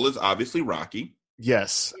defining role is obviously Rocky.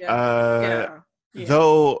 yes. Yeah. Yeah.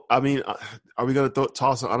 Though, I mean, are we going to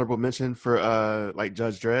toss an honorable mention for like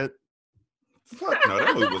Judge Dredd? Fuck no,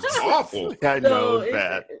 that movie was awful. I know, it's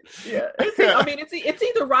bad. I mean, it's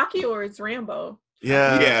either Rocky or it's Rambo.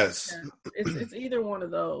 Yeah. Yes. Yeah. It's either one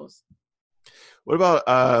of those. What about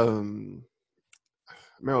Meryl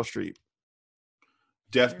Streep?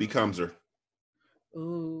 Death Becomes Her.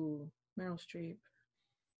 Ooh, Meryl Streep.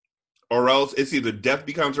 Or else it's either Death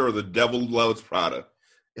Becomes Her or The Devil Loves Prada.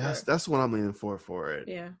 Yes, that's what I'm leaning for it.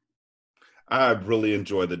 Yeah. I really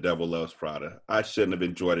enjoyed The Devil Loves Prada. I shouldn't have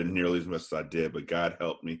enjoyed it nearly as much as I did, but God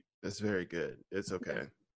help me. It's very good. It's okay.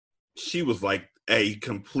 She was like a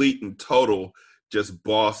complete and total just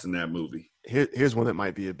boss in that movie. Here's one that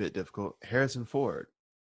might be a bit difficult. Harrison Ford.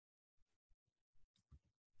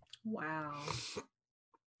 Wow.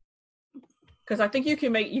 Because I think you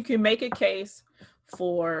can make a case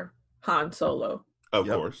for Han Solo. Of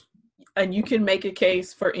course. And you can make a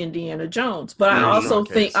case for Indiana Jones, but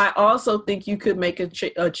I also think you could make a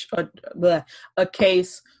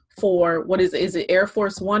case for what is it? Is it Air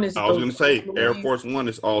Force One? I was going to say Air Force One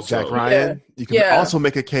is also Jack Ryan. Yeah. You can also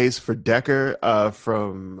make a case for Decker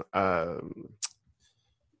from I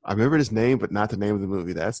remember his name, but not the name of the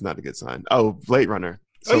movie. That's not a good sign. Oh, Blade Runner.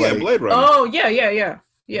 So Blade Runner. Oh yeah.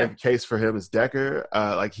 Make a case for him as Decker.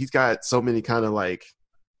 Like he's got so many kind of like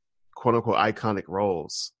quote unquote iconic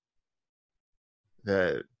roles.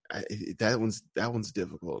 That one's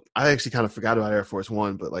difficult. I actually kind of forgot about Air Force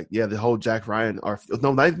One, but like, yeah, the whole Jack Ryan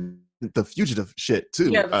not even the Fugitive shit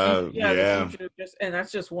too. The Fugitive, and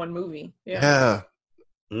that's just one movie. Yeah.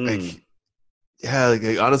 Like,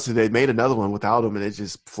 honestly, they made another one without him, and it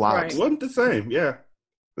just flopped. Right. It wasn't the same. Yeah,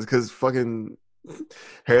 it's because fucking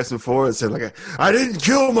Harrison Ford said like, "I didn't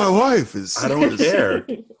kill my wife." I don't care.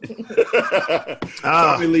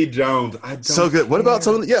 Tommy Lee Jones. So good. What about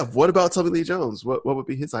Tommy? Yeah. What about Tommy Lee Jones? What would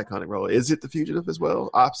be his iconic role? Is it The Fugitive as well,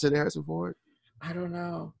 opposite Harrison Ford? I don't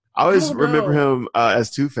know. I always remember him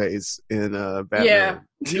as Two-Face in Batman. Yeah.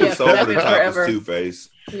 He was so over the top as Two-Face.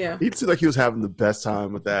 Yeah. He seemed like he was having the best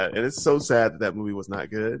time with that. And it's so sad that movie was not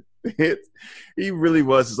good. He really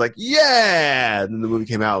was just like, yeah! And then the movie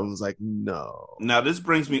came out and was like, no. Now, this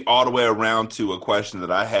brings me all the way around to a question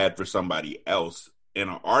that I had for somebody else in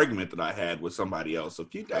an argument that I had with somebody else a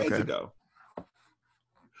few days ago.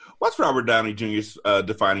 What's Robert Downey Jr.'s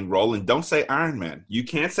defining role? And don't say Iron Man. You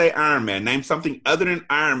can't say Iron Man. Name something other than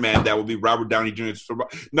Iron Man that would be Robert Downey Jr.'s.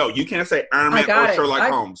 No, you can't say Iron Man or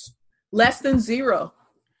Sherlock Holmes. Less than zero.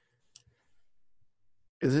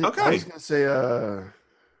 Is it? Okay. I was going to say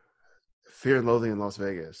Fear and Loathing in Las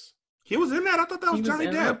Vegas. He was in that? I thought that was Johnny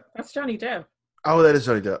Depp. That's Johnny Depp. Oh, that is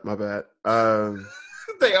Johnny Depp. My bad.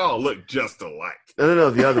 They all look just alike.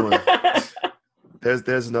 No, the other one.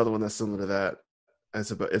 There's another one that's similar to that. It's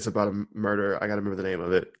about a murder. I got to remember the name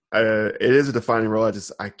of it. It is a defining role.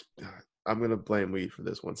 I'm going to blame weed for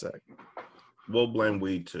this 1 sec. We'll blame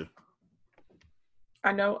weed too.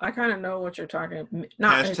 I kind of know what you're talking about.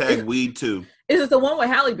 Hashtag weed too. Is it the one with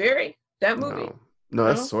Halle Berry? That movie? No,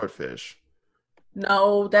 that's Swordfish.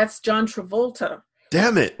 No, that's John Travolta.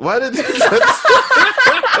 Damn it. Why did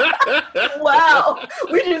Wow.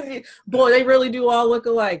 They really do all look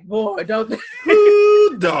alike. Boy, don't they?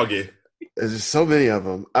 Ooh, doggy. There's just so many of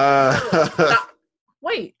them.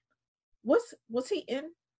 Wait, was he in?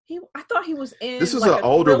 I thought he was in. This was an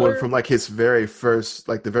older one from like his very first,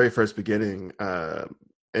 like the very first beginning. And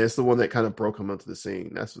it's the one that kind of broke him onto the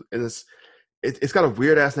scene. It's got a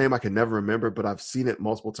weird ass name I can never remember, but I've seen it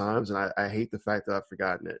multiple times, and I hate the fact that I've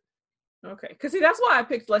forgotten it. Okay, because that's why I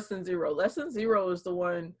picked Less Than Zero. Less Than Zero is the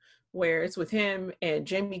one where it's with him and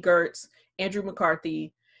Jamie Gertz, Andrew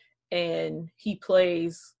McCarthy, and he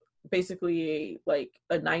plays basically a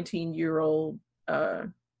 19-year-old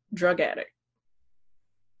drug addict.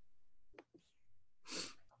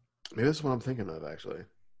 Maybe that's what I'm thinking of, actually.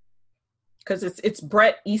 Because it's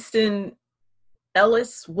Bret Easton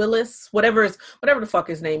Willis, whatever the fuck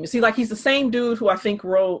his name is. He's the same dude who I think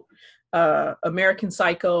wrote American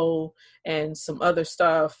Psycho and some other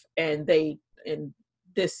stuff, and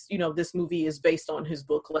this movie is based on his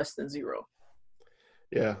book Less Than Zero.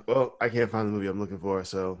 Yeah, well, I can't find the movie I'm looking for,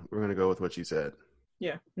 so we're gonna go with what you said.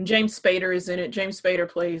 Yeah, and James Spader is in it. James Spader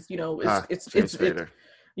plays, Spader.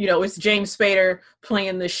 It's James Spader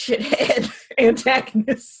playing the shithead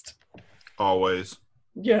antagonist. Always.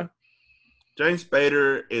 Yeah. James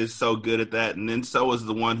Spader is so good at that, and then so is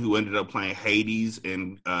the one who ended up playing Hades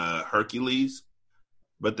in Hercules.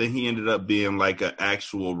 But then he ended up being like an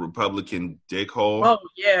actual Republican dickhole. Oh,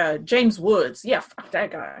 yeah. James Woods. Yeah, fuck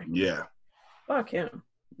that guy. Yeah. Fuck him.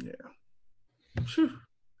 Yeah. Whew.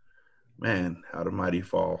 Man, how the mighty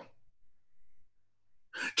fall.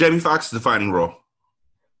 Jamie Foxx's defining role.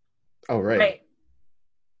 Oh, right. Right.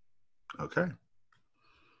 Okay.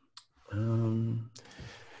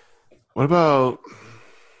 What about?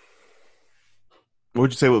 What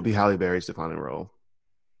would you say would be Halle Berry's defining role?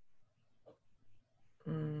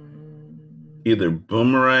 Either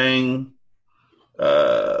Boomerang.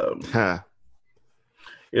 Huh.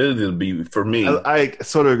 It'll be for me. I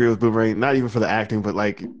sort of agree with Boomerang, not even for the acting, but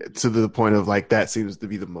like to the point of like that seems to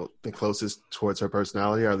be the closest towards her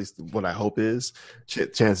personality, or at least what I hope is.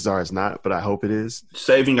 Chances are it's not, but I hope it is.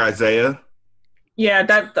 Saving Isaiah. Yeah,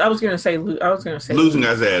 that I was gonna say. Losing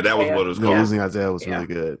Isaiah. That was what it was called. Losing Isaiah was really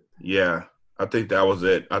good. Yeah, I think that was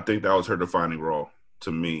it. I think that was her defining role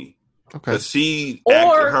to me. Okay. Because she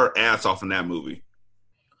acted her ass off in that movie.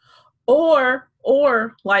 Or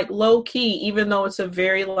like low key, even though it's a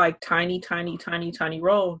very like tiny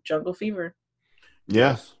role, Jungle Fever.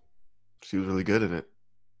 Yeah, she was really good in it.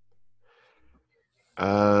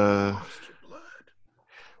 What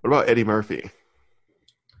about Eddie Murphy?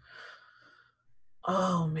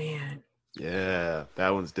 Oh man. Yeah,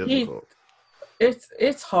 that one's difficult.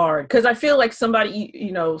 It's hard because I feel like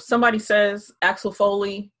somebody says Axel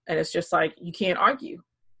Foley, and it's just like you can't argue.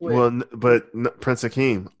 But Prince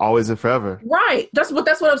Akeem, always and forever. Right. That's what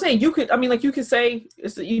I'm saying. You could say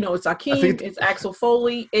it's Akeem, it's Axel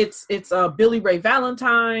Foley, it's Billy Ray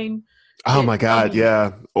Valentine. Oh my God,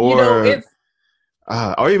 yeah. Or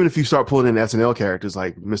even if you start pulling in SNL characters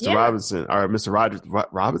like Mr. Robinson or Mr.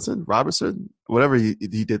 Robertson, whatever he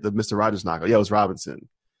did the Mr. Rogers knockout. Yeah, it was Robinson.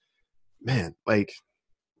 Man, like,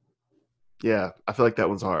 yeah, I feel like that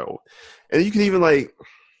one's hard. And you can even like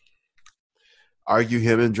argue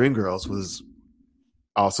him in Dreamgirls was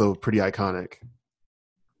also pretty iconic.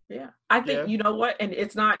 Yeah, I think you know what, and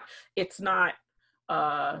it's not.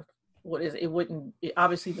 What is it?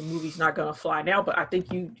 Obviously the movie's not gonna fly now, but I think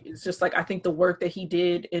it's just like I think the work that he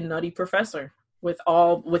did in Nutty Professor with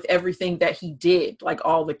everything that he did, like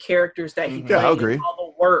all the characters that he played, I agree.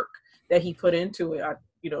 all the work that he put into it.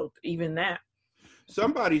 Even that.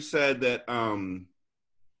 Somebody said that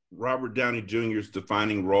Robert Downey Jr.'s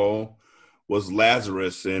defining role was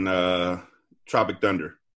Lazarus in Tropic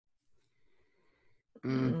Thunder.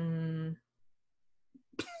 Well,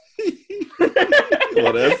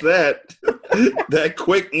 that's that. That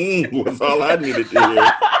quick was all I needed to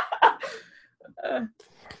hear.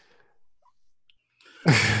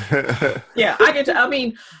 Yeah,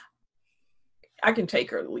 I can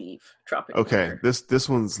take or leave Tropic Thunder. This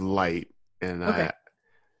one's light, and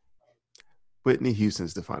Whitney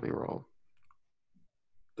Houston's defining role.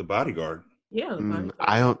 The Bodyguard. Yeah, the Bodyguard.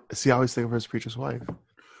 I don't see. I always think of her as Preacher's Wife.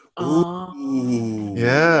 Ooh.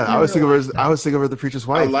 Yeah, I was thinking of her as the Preacher's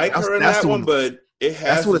Wife. I like her in that one, but it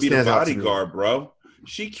has to be The Bodyguard, bro.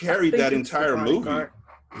 She carried that entire movie.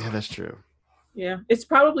 Yeah, that's true. Yeah, it's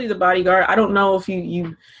probably The Bodyguard. I don't know if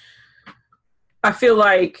you I feel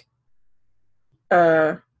like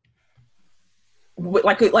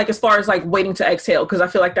like as far as like Waiting to Exhale, because I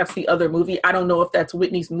feel like that's the other movie. I don't know if that's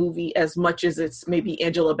Whitney's movie as much as it's maybe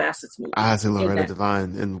Angela Bassett's movie. I say Loretta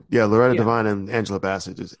Devine, and Devine and Angela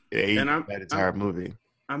Bassett just ate that entire movie.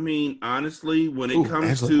 I mean, honestly, when it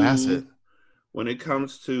comes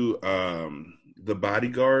to The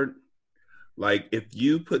Bodyguard, like if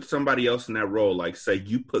you put somebody else in that role, like say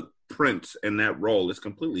you put Prince in that role, it's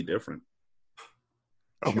completely different.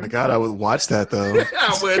 Oh my God, I would watch that though.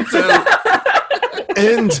 I would too.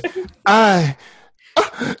 And I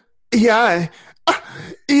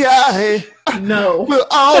will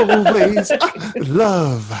always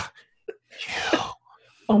love you.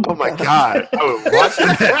 Oh my God. I would watch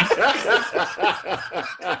that.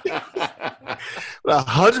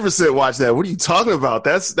 100% watch that. What are you talking about?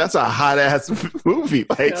 That's a hot ass movie.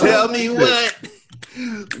 Like, tell me what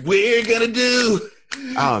we're gonna do.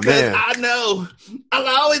 Oh man, I know I'll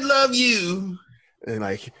always love you. And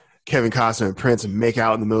like Kevin Costner and Prince make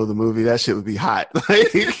out in the middle of the movie. That shit would be hot.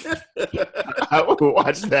 Like, I would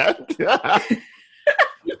watch that.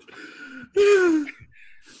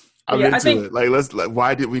 I'm into it. Like,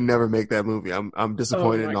 why did we never make that movie? I'm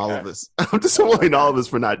disappointed in all of us. I'm disappointed in all of us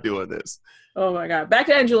for not doing this. Oh my God! Back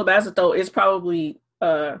to Angela Bassett though, it's probably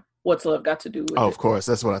What's Love Got to Do with It? Of course,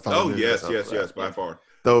 that's what I thought. Oh yes, by far.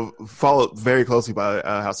 Though followed very closely by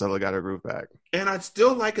How Stella Got Her Groove Back. And I'd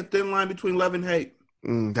still like a thin line between love and hate.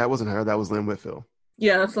 That wasn't her. That was Lynn Whitfield.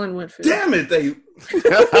 Yeah, that's Lynn Whitfield. Damn it, they.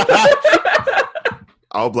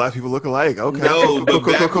 All black people look alike. Okay. No, but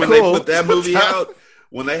back when they put that movie out,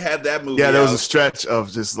 when they had that movie, there was a stretch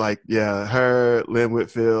of just like her, Lynn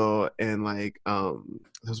Whitfield, and like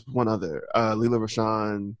there's one other, Leela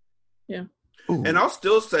Rashawn. Yeah. Ooh. And I'll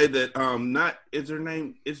still say that is her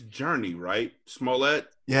name? It's Journey, right? Smollett.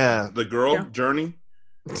 Yeah. The girl, Journey.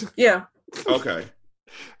 Yeah. Okay.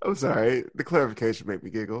 I'm sorry. The clarification made me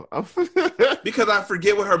giggle. Because I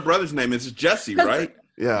forget what her brother's name is. It's Jesse, right?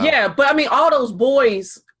 Yeah. Yeah, but I mean, all those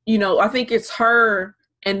boys, I think it's her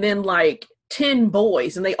and then like 10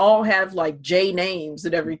 boys, and they all have like J names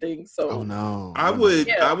and everything. So, Oh no. I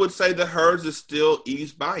would say that hers is still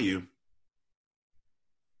Eve's Bayou.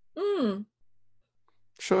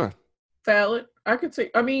 Sure. Valid. I could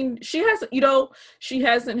say. I mean, she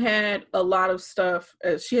hasn't had a lot of stuff.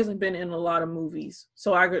 She hasn't been in a lot of movies,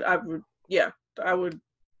 so I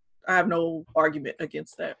have no argument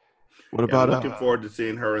against that. What about I'm looking forward to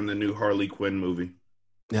seeing her in the new Harley Quinn movie.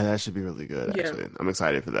 Yeah, that should be really good. Actually, I'm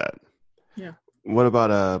excited for that. Yeah. What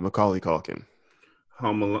about Macaulay Culkin?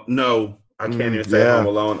 Home Alone? No, I can't even say Home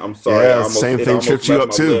Alone. I'm sorry. Yeah, same thing tripped you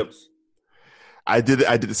up too. Lips. I did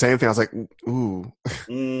the same thing. I was like, ooh,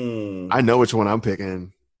 I know which one I'm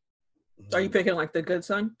picking. Are you picking like The Good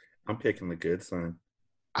Son? I'm picking The Good Son.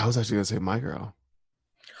 I was actually gonna say My Girl.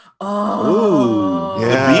 Oh,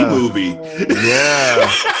 yeah. The B movie.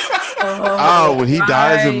 Yeah. Oh, when he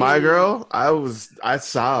dies in My Girl, I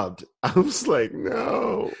sobbed. I was like,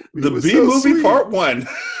 no. The B movie sweet. Part 1.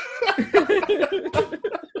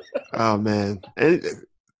 Oh man. And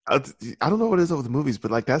I don't know what it is with the movies,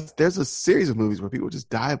 but like there's a series of movies where people just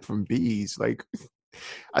die from bees. Like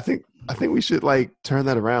I think we should like turn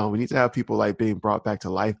that around. We need to have people like being brought back to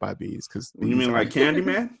life by bees. Because you mean like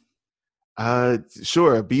Candyman?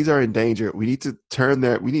 Sure. Bees are in danger. We need to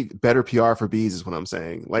we need better PR for bees is what I'm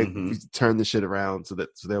saying. Like we turn this shit around so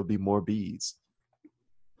there'll be more bees.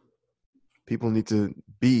 People need to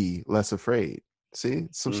be less afraid. See?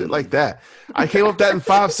 Some shit like that. I came up with that in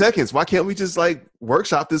 5 seconds. Why can't we just like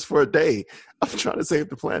workshop this for a day? I'm trying to save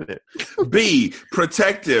the planet. Be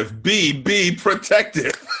protective. Be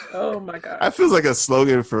protective. Oh my God. That feels like a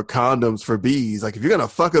slogan for condoms for bees. Like if you're gonna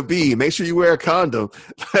fuck a bee, make sure you wear a condom.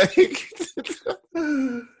 Like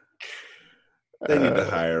they need to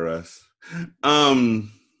hire us.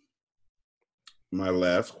 My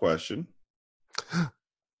last question.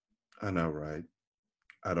 I know, right?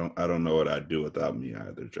 I don't know what I'd do without me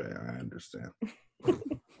either, Jay. I understand.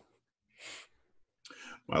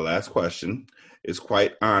 My last question is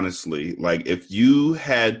quite honestly, like if you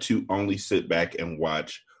had to only sit back and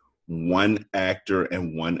watch one actor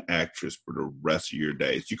and one actress for the rest of your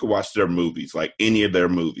days, you could watch their movies, like any of their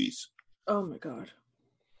movies. Oh my God.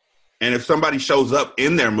 And if somebody shows up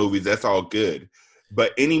in their movies, that's all good.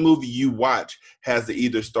 But any movie you watch has to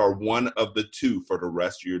either star one of the two for the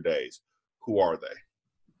rest of your days. Who are they?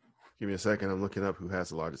 Give me a second. I'm looking up who has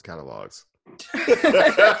the largest catalogs.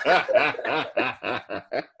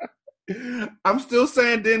 I'm still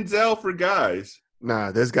saying Denzel for guys.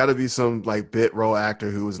 Nah, there's got to be some like bit role actor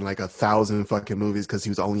who was in like 1,000 fucking movies because he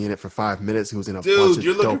was only in it for 5 minutes. He was in a bunch of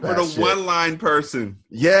you're looking for the shit. one line person.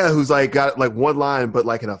 Yeah, who's like got like one line, but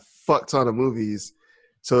like in a fuck ton of movies.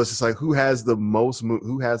 So it's just like who has the most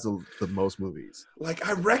the most movies? Like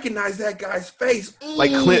I recognize that guy's face.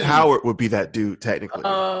 Like Clint Howard would be that dude technically.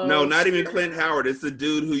 No, not even Clint Howard. It's the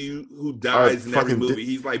dude who dies in every movie.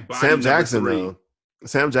 He's like Sam Jackson though.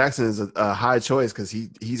 Sam Jackson is a high choice because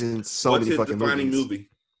he's in so many fucking movies. What's his defining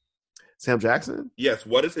movie? Sam Jackson? Yes.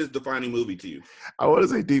 What is his defining movie to you? I want to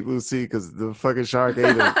say Deep Blue Sea because the fucking shark ate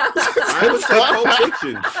him. I would say Pulp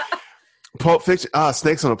Fiction. Pulp Fiction,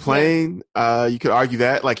 Snakes on a Plane. You could argue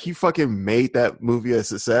that. Like he fucking made that movie a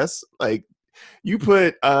success. Like you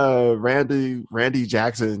put Randy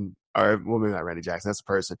Jackson, or well, maybe not Randy Jackson, that's a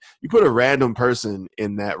person. You put a random person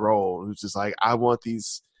in that role who's just like, I want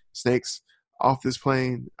these snakes off this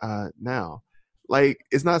plane now. Like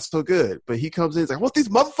it's not so good. But he comes in, he's like, I want these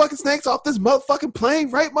motherfucking snakes off this motherfucking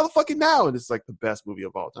plane right motherfucking now. And it's like the best movie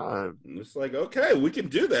of all time. It's like, okay, we can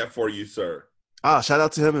do that for you, sir. Shout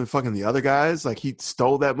out to him and fucking the other guys. Like he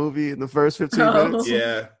stole that movie in the first 15 minutes.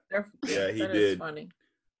 Yeah, he that did. Is funny.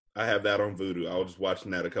 I have that on Vudu. I was just watching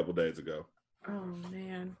that a couple days ago. Oh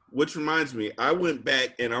man! Which reminds me, I went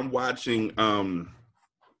back and I'm watching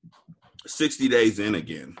 60 Days In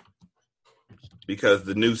again because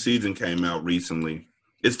the new season came out recently.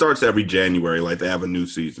 It starts every January, like they have a new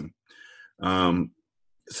season.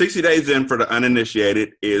 60 Days In, for the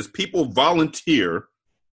uninitiated, is people volunteer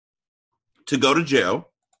to go to jail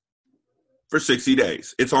for 60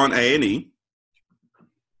 days. It's on A&E.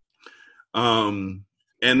 And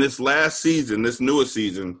this last season, this newest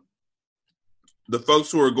season, the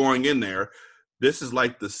folks who are going in there, this is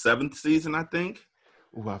like the 7th season, I think.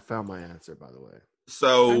 Oh, I found my answer, by the way.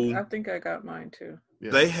 So I think I got mine too.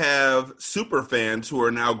 Yeah. They have super fans who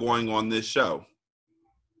are now going on this show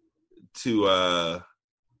to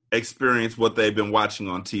experience what they've been watching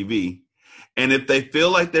on TV. And if they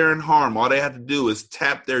feel like they're in harm, all they have to do is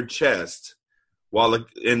tap their chest while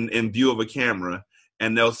in view of a camera,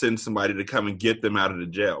 and they'll send somebody to come and get them out of the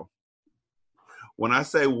jail. When I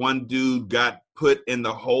say one dude got put in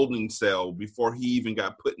the holding cell before he even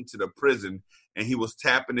got put into the prison, and he was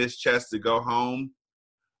tapping his chest to go home,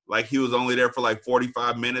 like he was only there for like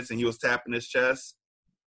 45 minutes and he was tapping his chest,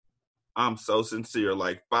 I'm so sincere.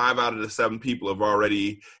 Like 5 out of the 7 people have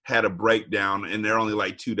already had a breakdown, and they're only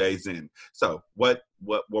like 2 days in. So what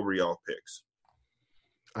were y'all picks?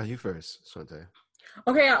 You first, Swante.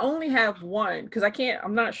 Okay, I only have one because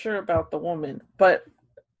I'm not sure about the woman, but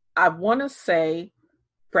I want to say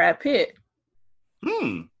Brad Pitt.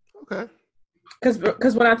 Okay.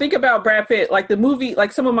 Because when I think about Brad Pitt, like the movie,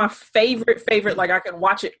 like some of my favorite, like I can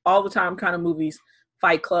watch it all the time kind of movies,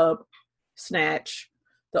 Fight Club, Snatch,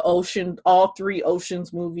 all 3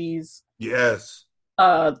 Oceans movies. Yes.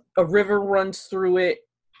 A River Runs Through It,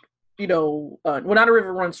 well, not A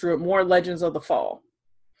River Runs Through It, more Legends of the Fall.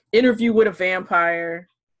 Interview with a Vampire.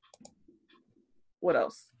 What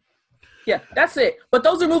else? Yeah, that's it. But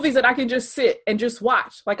those are movies that I can just sit and just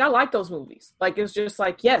watch. Like, I like those movies. Like, it's just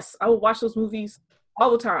like, yes, I will watch those movies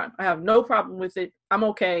all the time. I have no problem with it. I'm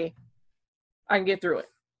okay. I can get through it.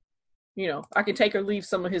 I can take or leave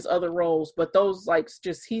some of his other roles, but those, like,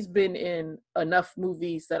 just, he's been in enough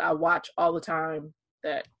movies that I watch all the time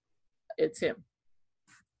that it's him.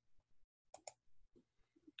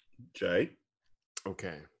 Jay?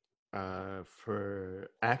 Okay.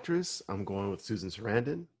 For actress, I'm going with Susan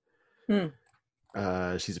Sarandon.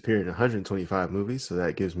 She's appeared in 125 movies, so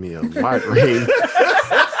that gives me a wide range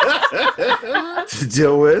to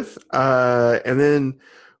deal with. And then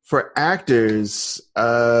for actors,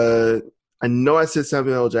 I know I said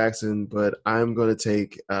Samuel L. Jackson, but I'm going to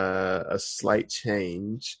take a slight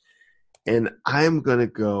change, and I'm going to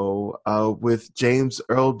go with James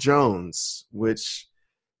Earl Jones, which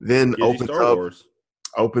then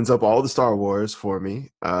opens up all the Star Wars for me.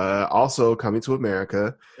 Also Coming to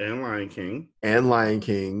America. And Lion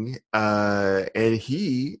King. And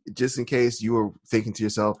he, just in case you were thinking to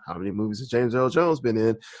yourself, how many movies has James Earl Jones been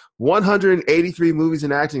in? 183 movies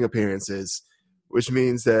and acting appearances, which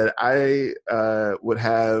means that I would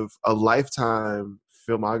have a lifetime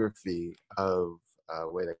filmography of,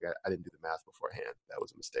 wait, I didn't do the math beforehand. That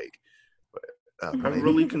was a mistake. But I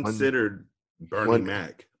really considered Bernie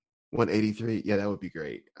Mac. 183, yeah, that would be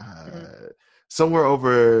great. Somewhere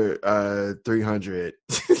over 300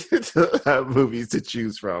 movies to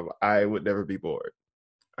choose from. I would never be bored.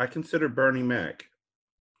 I consider Bernie Mac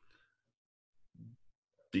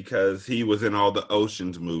because he was in all the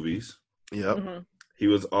Oceans movies. Yep. Mm-hmm. He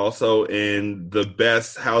was also in The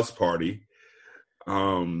Best House Party.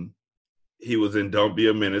 He was in Don't Be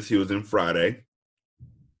a Menace. He was in Friday.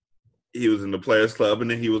 He was in The Players Club,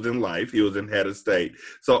 and then he was in Life. He was in Head of State.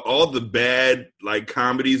 So all the bad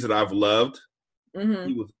comedies that I've loved,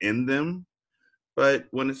 he was in them. But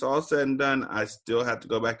when it's all said and done, I still have to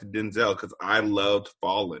go back to Denzel because I loved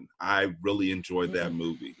Fallen. I really enjoyed that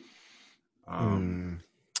movie.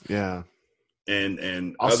 Yeah.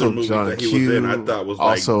 And also other movies John that he Q, was in, I thought was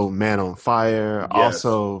also Man on Fire. Yes.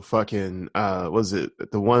 Also fucking was it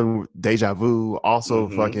the one Deja Vu? Also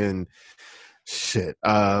fucking shit.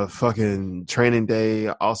 Fucking Training Day.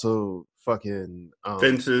 Also fucking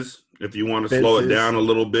Fences. If you want to slow it down a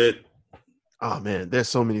little bit. Oh man, there's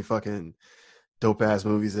so many fucking dope ass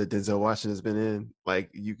movies that Denzel Washington has been in.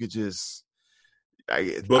 Like you could just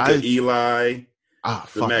Book of Eli.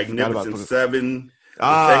 The Magnificent Seven.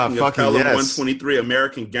 Taking of Pelham 123,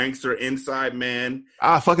 American Gangster, Inside Man.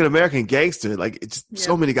 Fucking American Gangster. Like, it's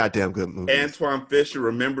so many goddamn good movies. Antoine Fisher,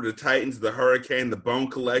 Remember the Titans, The Hurricane, The Bone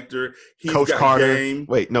Collector. Coach Carter. Game.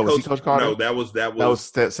 Wait, no, was he Coach Carter? No, that was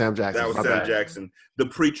Sam Jackson. That was Sam Jackson. The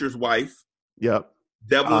Preacher's Wife. Yep.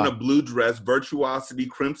 Devil in a Blue Dress, Virtuosity,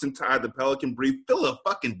 Crimson Tide, The Pelican Brief,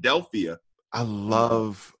 Philadelphia. I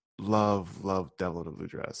love Devil in a Blue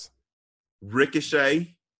Dress.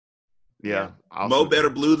 Ricochet. Yeah. Mo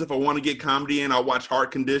Better Blues. If I want to get comedy in, I'll watch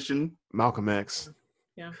Heart Condition. Malcolm X.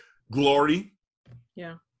 Yeah. Glory.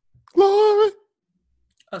 Yeah. Glory.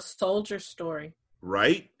 A Soldier Story.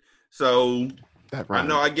 Right? So I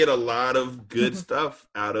know I get a lot of good stuff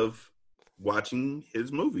out of watching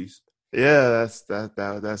his movies. Yeah,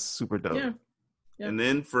 that's super dope. Yeah. Yeah. And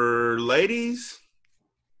then for ladies.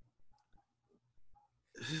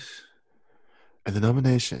 And the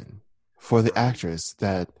nomination for the actress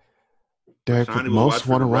that Derek would Shani most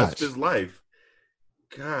want to watch. Rest of his life.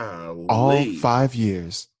 Golly. All 5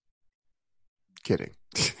 years. Kidding.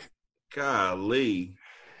 Golly.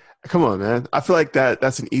 Come on, man. I feel like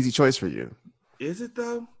that's an easy choice for you. Is it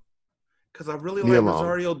though? Because I really Nia like Long.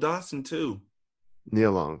 Rosario Dawson too.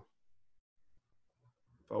 Nia Long.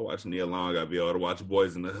 If I watch Nia Long, I'd be able to watch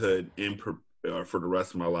Boys in the Hood for the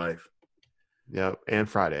rest of my life. Yep, and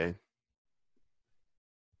Friday.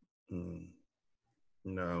 No.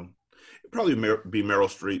 It'd probably be Meryl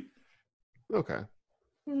Streep. Okay.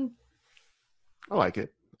 I like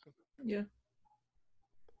it. Yeah.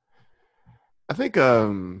 I think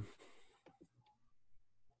yeah,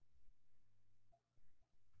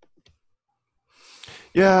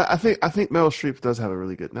 I think Meryl Streep does have a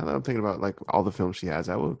really good. Now that I'm thinking about like all the films she has,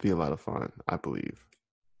 that would be a lot of fun, I believe.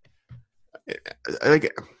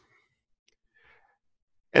 Like,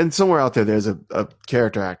 and somewhere out there's a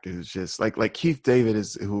character actor who's just like Keith David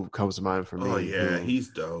is who comes to mind for me. Oh yeah, he's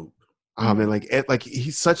dope. I mean, like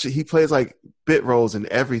he plays like bit roles and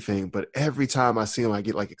everything, but every time I see him, I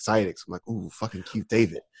get like excited. So I'm like, ooh, fucking Keith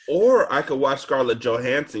David. Or I could watch Scarlett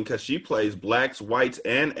Johansson because she plays blacks, whites,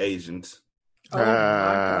 and Asians. Oh my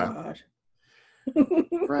god!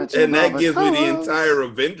 And that gives me the entire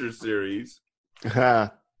Avengers series.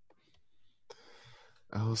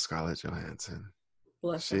 Oh, Scarlett Johansson.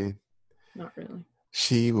 Bless her. Not really.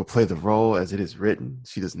 She will play the role as it is written.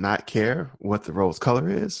 She does not care what the role's color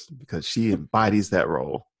is because she embodies that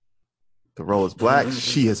role. The role is black,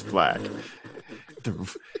 she is black.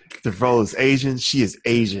 The role is Asian, she is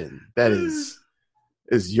Asian. That is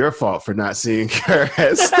your fault for not seeing her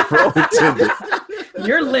as the role intended.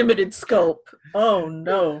 Your limited scope. Oh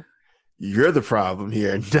no. You're the problem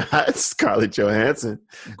here, not Scarlett Johansson.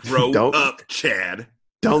 Grow up, Chad.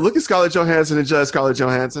 Don't look at Scarlett Johansson and judge Scarlett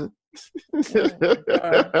Johansson.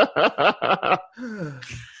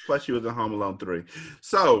 Plus, she was in Home Alone 3.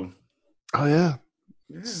 So, oh yeah,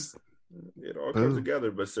 it all comes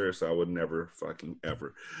together. But seriously, I would never fucking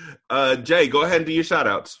ever. Jay, go ahead and do your shout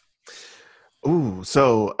outs. Ooh,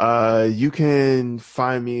 so you can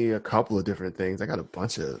find me a couple of different things. I got a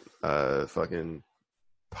bunch of fucking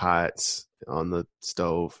pots on the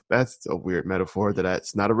stove. That's a weird metaphor.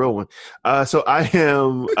 That's not a real one. So I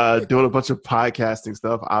am doing a bunch of podcasting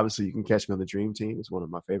stuff. Obviously, you can catch me on the Dream Team. It's one of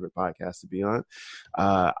my favorite podcasts to be on.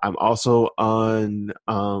 I'm also on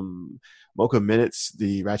Mocha Minutes,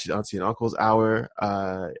 the Ratchet Auntie and Uncles Hour.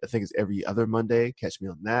 I think it's every other Monday. Catch me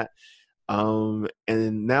on that.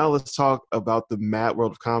 And now let's talk about the mad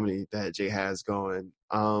world of comedy that Jay has going.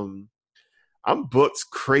 I'm booked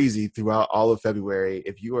crazy throughout all of February.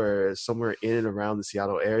 If you are somewhere in and around the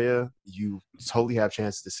Seattle area, you totally have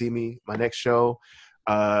chances to see me. My next show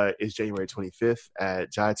is January 25th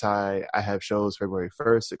at Jai Tai. I have shows February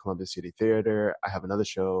 1st at Columbus City Theater. I have another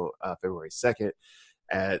show February 2nd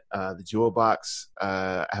at the Jewel Box.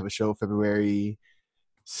 I have a show February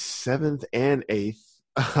 7th and 8th.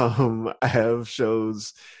 I have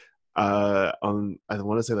shows on, I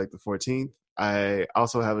want to say like the 14th. I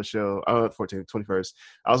also have a show, 14th, 21st.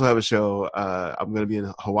 I also have a show, I'm going to be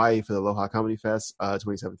in Hawaii for the Aloha Comedy Fest,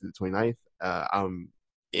 27th through the 29th. I'm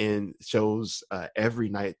in shows every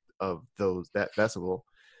night of that festival.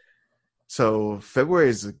 So February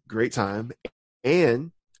is a great time.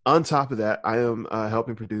 And on top of that, I am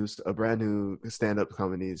helping produce a brand new stand-up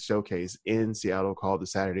comedy showcase in Seattle called the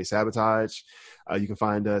Saturday Sabotage. You can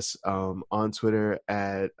find us on Twitter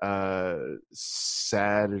at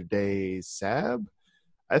Saturday Sab,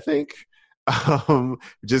 I think.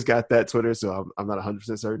 Just got that Twitter, so I'm not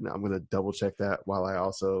 100% certain. I'm going to double check that while I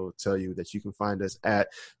also tell you that you can find us at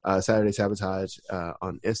Saturday Sabotage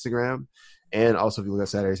on Instagram. And also, if you look at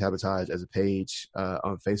Saturday Sabotage as a page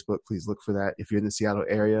on Facebook, please look for that. If you're in the Seattle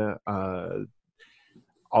area,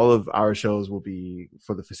 all of our shows will be,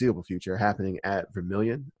 for the foreseeable future, happening at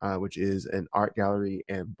Vermilion, which is an art gallery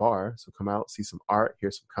and bar. So come out, see some art,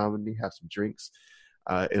 hear some comedy, have some drinks.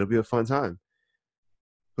 It'll be a fun time.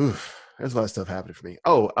 Oof, there's a lot of stuff happening for me.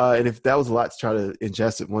 And if that was a lot to try to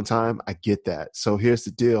ingest at one time, I get that. So here's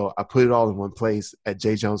the deal. I put it all in one place at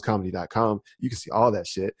jjonescomedy.com. You can see all that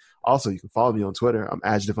shit. Also, you can follow me on Twitter. I'm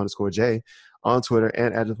adjective_J on Twitter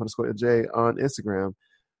and adjective_J on Instagram.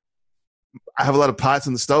 I have a lot of pots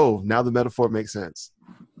in the stove. Now the metaphor makes sense.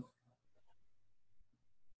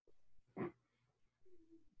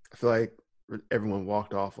 I feel like everyone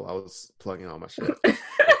walked off while I was plugging all my shit. There's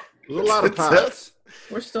a lot of pots.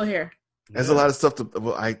 We're still here. There's a lot of stuff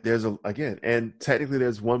and technically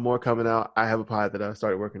there's one more coming out. I have a pod that I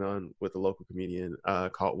started working on with a local comedian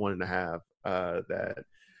called 1.5 that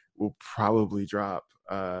will probably drop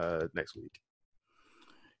next week.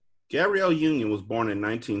 Gabrielle Union was born in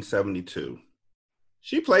 1972.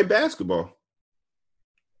 She played basketball.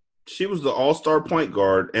 She was the all-star point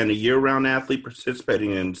guard and a year-round athlete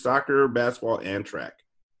participating in soccer, basketball, and track.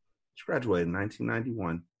 She graduated in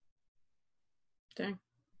 1991. Dang.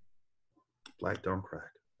 Black don't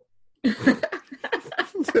crack.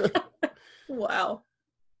 Wow.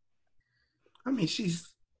 I mean, she's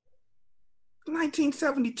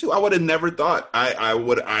 1972. I would have never thought. I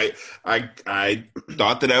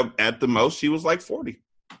thought that at the most she was like 40.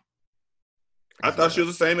 I thought she was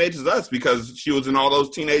the same age as us because she was in all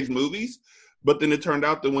those teenage movies. But then it turned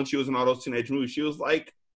out that when she was in all those teenage movies, she was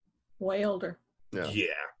like way older. Yeah.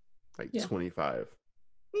 Like 25.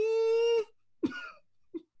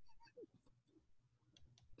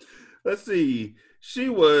 Let's see. She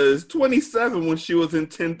was 27 when she was in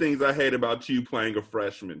 10 Things I Hate About You playing a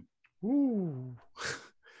freshman. Ooh.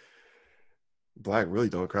 Black really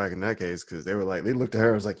don't crack in that case because they looked at her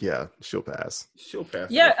and was like, yeah, she'll pass. She'll pass.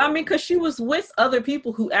 Yeah, I mean, because she was with other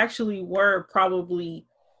people who actually were probably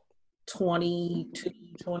 22,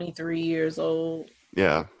 23 years old.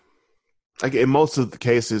 Yeah. Like in most of the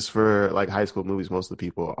cases for like high school movies, most of the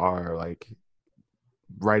people are like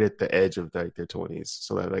right at the edge of like their 20s.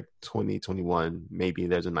 So they're like 20, 21, maybe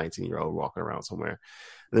there's a 19-year-old walking around somewhere.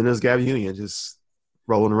 And then there's Gabby Union just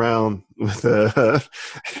rolling around with a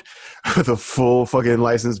full fucking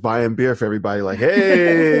license buying beer for everybody. Like,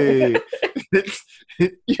 hey,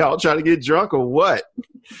 y'all trying to get drunk or what?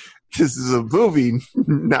 This is a movie,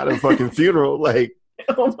 not a fucking funeral. Like,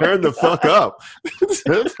 turn the fuck up.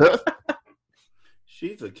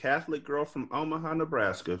 She's a Catholic girl from Omaha,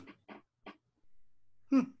 Nebraska.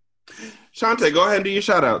 Shantae, go ahead and do your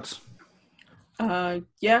shout outs.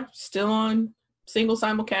 Yeah, still on single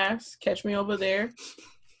simulcast. Catch me over there.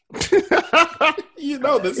 You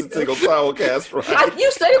know this is single simulcast, right?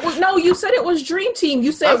 You said it was Dream Team.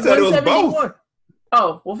 You said I said it was 171. both.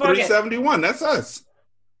 Oh, well, fuck it. 371, that's us.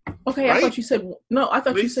 Okay, right? I thought you said no. I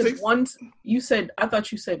thought you said 36? one. I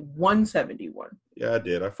thought you said 171. Yeah, I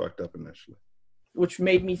did. I fucked up initially. Which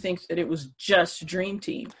made me think that it was just Dream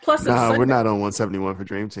Team. Plus, Nah, we're not on 171 for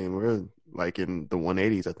Dream Team. We're like in the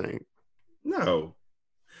 180s, I think. No.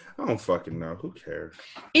 I don't fucking know. Who cares?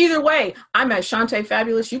 Either way, I'm at Shantae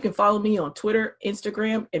Fabulous. You can follow me on Twitter,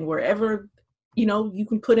 Instagram, and wherever, you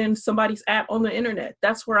can put in somebody's app on the internet.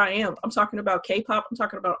 That's where I am. I'm talking about K-pop. I'm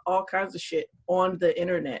talking about all kinds of shit on the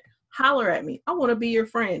internet. Holler at me. I want to be your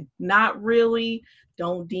friend. Not really.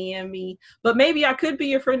 Don't DM me. But maybe I could be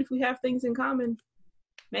your friend if we have things in common.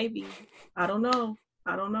 Maybe. I don't know.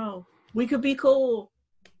 We could be cool.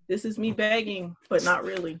 This is me begging, but not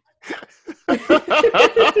really. That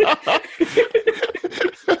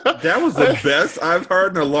was the best I've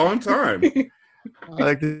heard in a long time.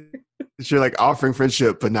 Like you're like offering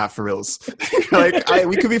friendship, but not for reals. Like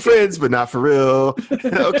we could be friends, but not for real.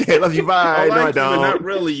 Okay, love you. Bye. No, I don't. But not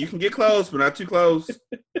really. You can get close, but not too close.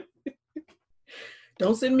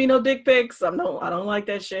 Don't send me no dick pics. I don't like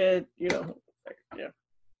that shit. Yeah.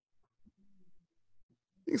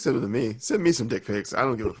 You can send them to me. Send me some dick pics. I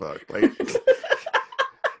don't give a fuck. Like,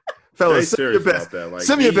 fellas, send me your best. Like,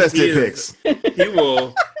 send me your best dick pics.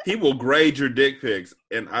 He will grade your dick pics,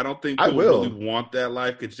 and I don't think people really want that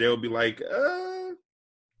life because they'll be like,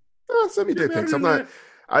 send me dick pics. I'm not.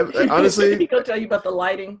 I honestly. He gonna tell you about the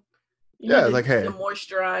lighting. Like, hey, to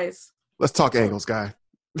moisturize. Let's talk angles, guy.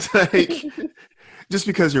 Like, just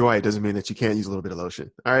because you're white doesn't mean that you can't use a little bit of lotion.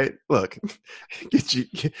 All right, look, get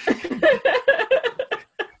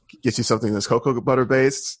you something that's cocoa butter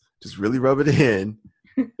based. Just really rub it in.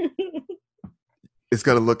 It's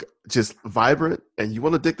gonna look just vibrant, and you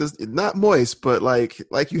want to dick this not moist, but like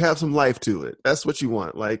you have some life to it. That's what you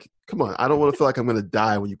want. Like, come on, I don't want to feel like I'm gonna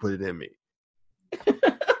die when you put it in me.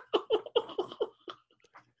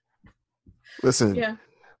 Listen,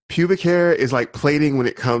 pubic hair is like plating when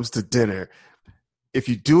it comes to dinner. If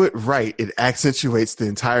you do it right, it accentuates the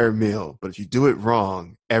entire meal. But if you do it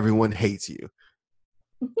wrong, everyone hates you.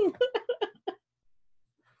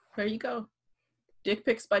 There you go. Dick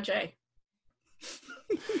pics by Jay.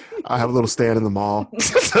 I have a little stand in the mall.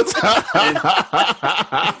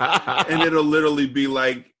 and it'll literally be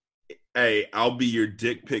like, hey, I'll be your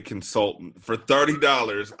dick pic consultant. For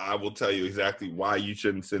 $30, I will tell you exactly why you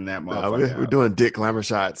shouldn't send that motherfucker. We're doing dick glamour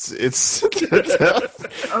shots. It's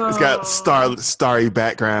got starry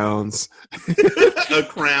backgrounds. A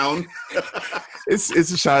crown. It's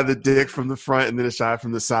a shot of the dick from the front and then a shot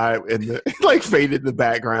from the side and like faded in the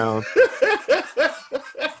background.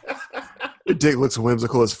 The dick looks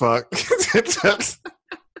whimsical as fuck. The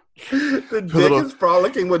dick is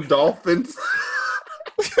frolicking with dolphins.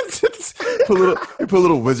 Put a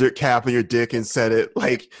little wizard cap on your dick and set it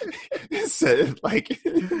like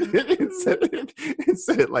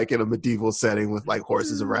in a medieval setting with like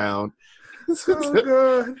horses around.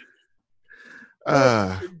 Oh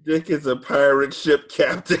god. Dick is a pirate ship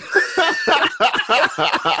captain.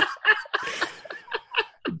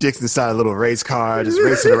 Dick's inside a little race car, just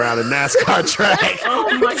racing around a NASCAR track.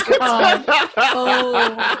 Oh my god! Oh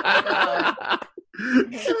my god!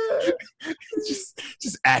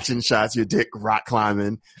 just action shots. Your dick rock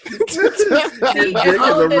climbing. Your dick is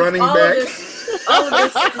a running back. All of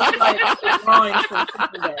this is like drawings from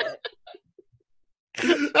Superbad.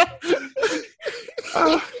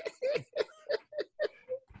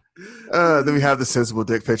 Then we have the sensible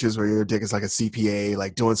dick pictures where your dick is like a CPA,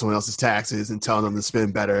 like doing someone else's taxes and telling them to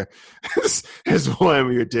spend better. Here's one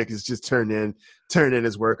where your dick is just turned in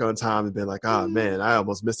his work on time and been like, oh man, I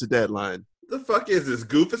almost missed a deadline. The fuck is this,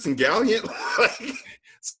 Goofus and Gallant?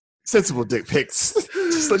 Sensible dick pics.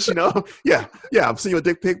 Just let you know. Yeah, I'm seeing a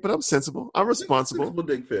dick pic, but I'm sensible. I'm responsible. Sensible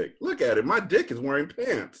dick pic. Look at it. My dick is wearing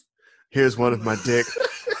pants. Here's one of my dick.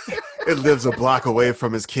 It lives a block away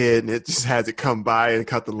from his kid, and it just has it come by and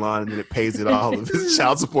cut the lawn, and then it pays it all of his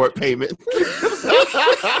child support payment.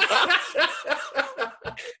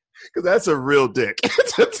 Because that's a real dick.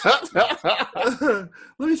 Let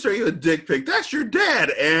me show you a dick pic. That's your dad,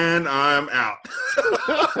 and I'm out.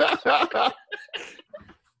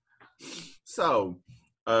 So,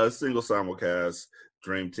 single simulcast,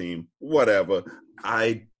 Dream Team, whatever.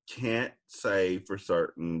 I can't say for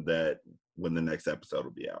certain that when the next episode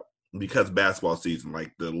will be out. Because basketball season,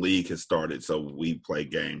 like the league has started, so we play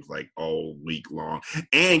games like all week long.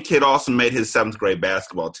 And Kid also made his 7th grade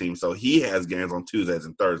basketball team, so he has games on Tuesdays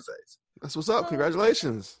and Thursdays. That's what's up.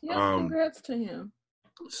 Congratulations. Yeah, congrats to him.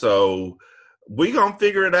 So we gonna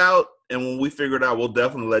figure it out, and when we figure it out, we'll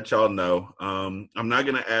definitely let y'all know. I'm not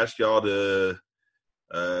gonna ask y'all to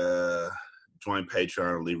join Patreon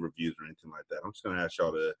or leave reviews or anything like that. I'm just gonna ask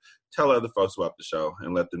y'all to tell other folks about the show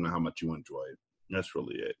and let them know how much you enjoy it. That's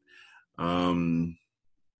really it.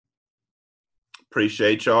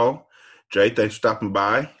 Appreciate y'all. Jay, thanks for stopping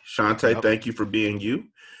by. Shantae, Thank you for being you.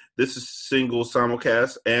 This is Single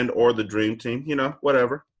Simulcast and or the Dream Team,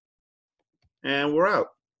 whatever. And we're out.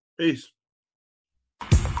 Peace.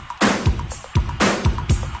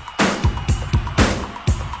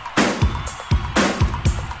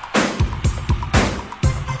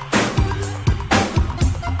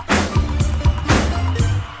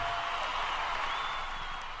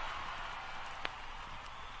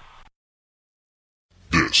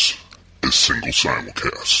 This is Single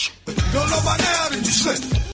Simulcast.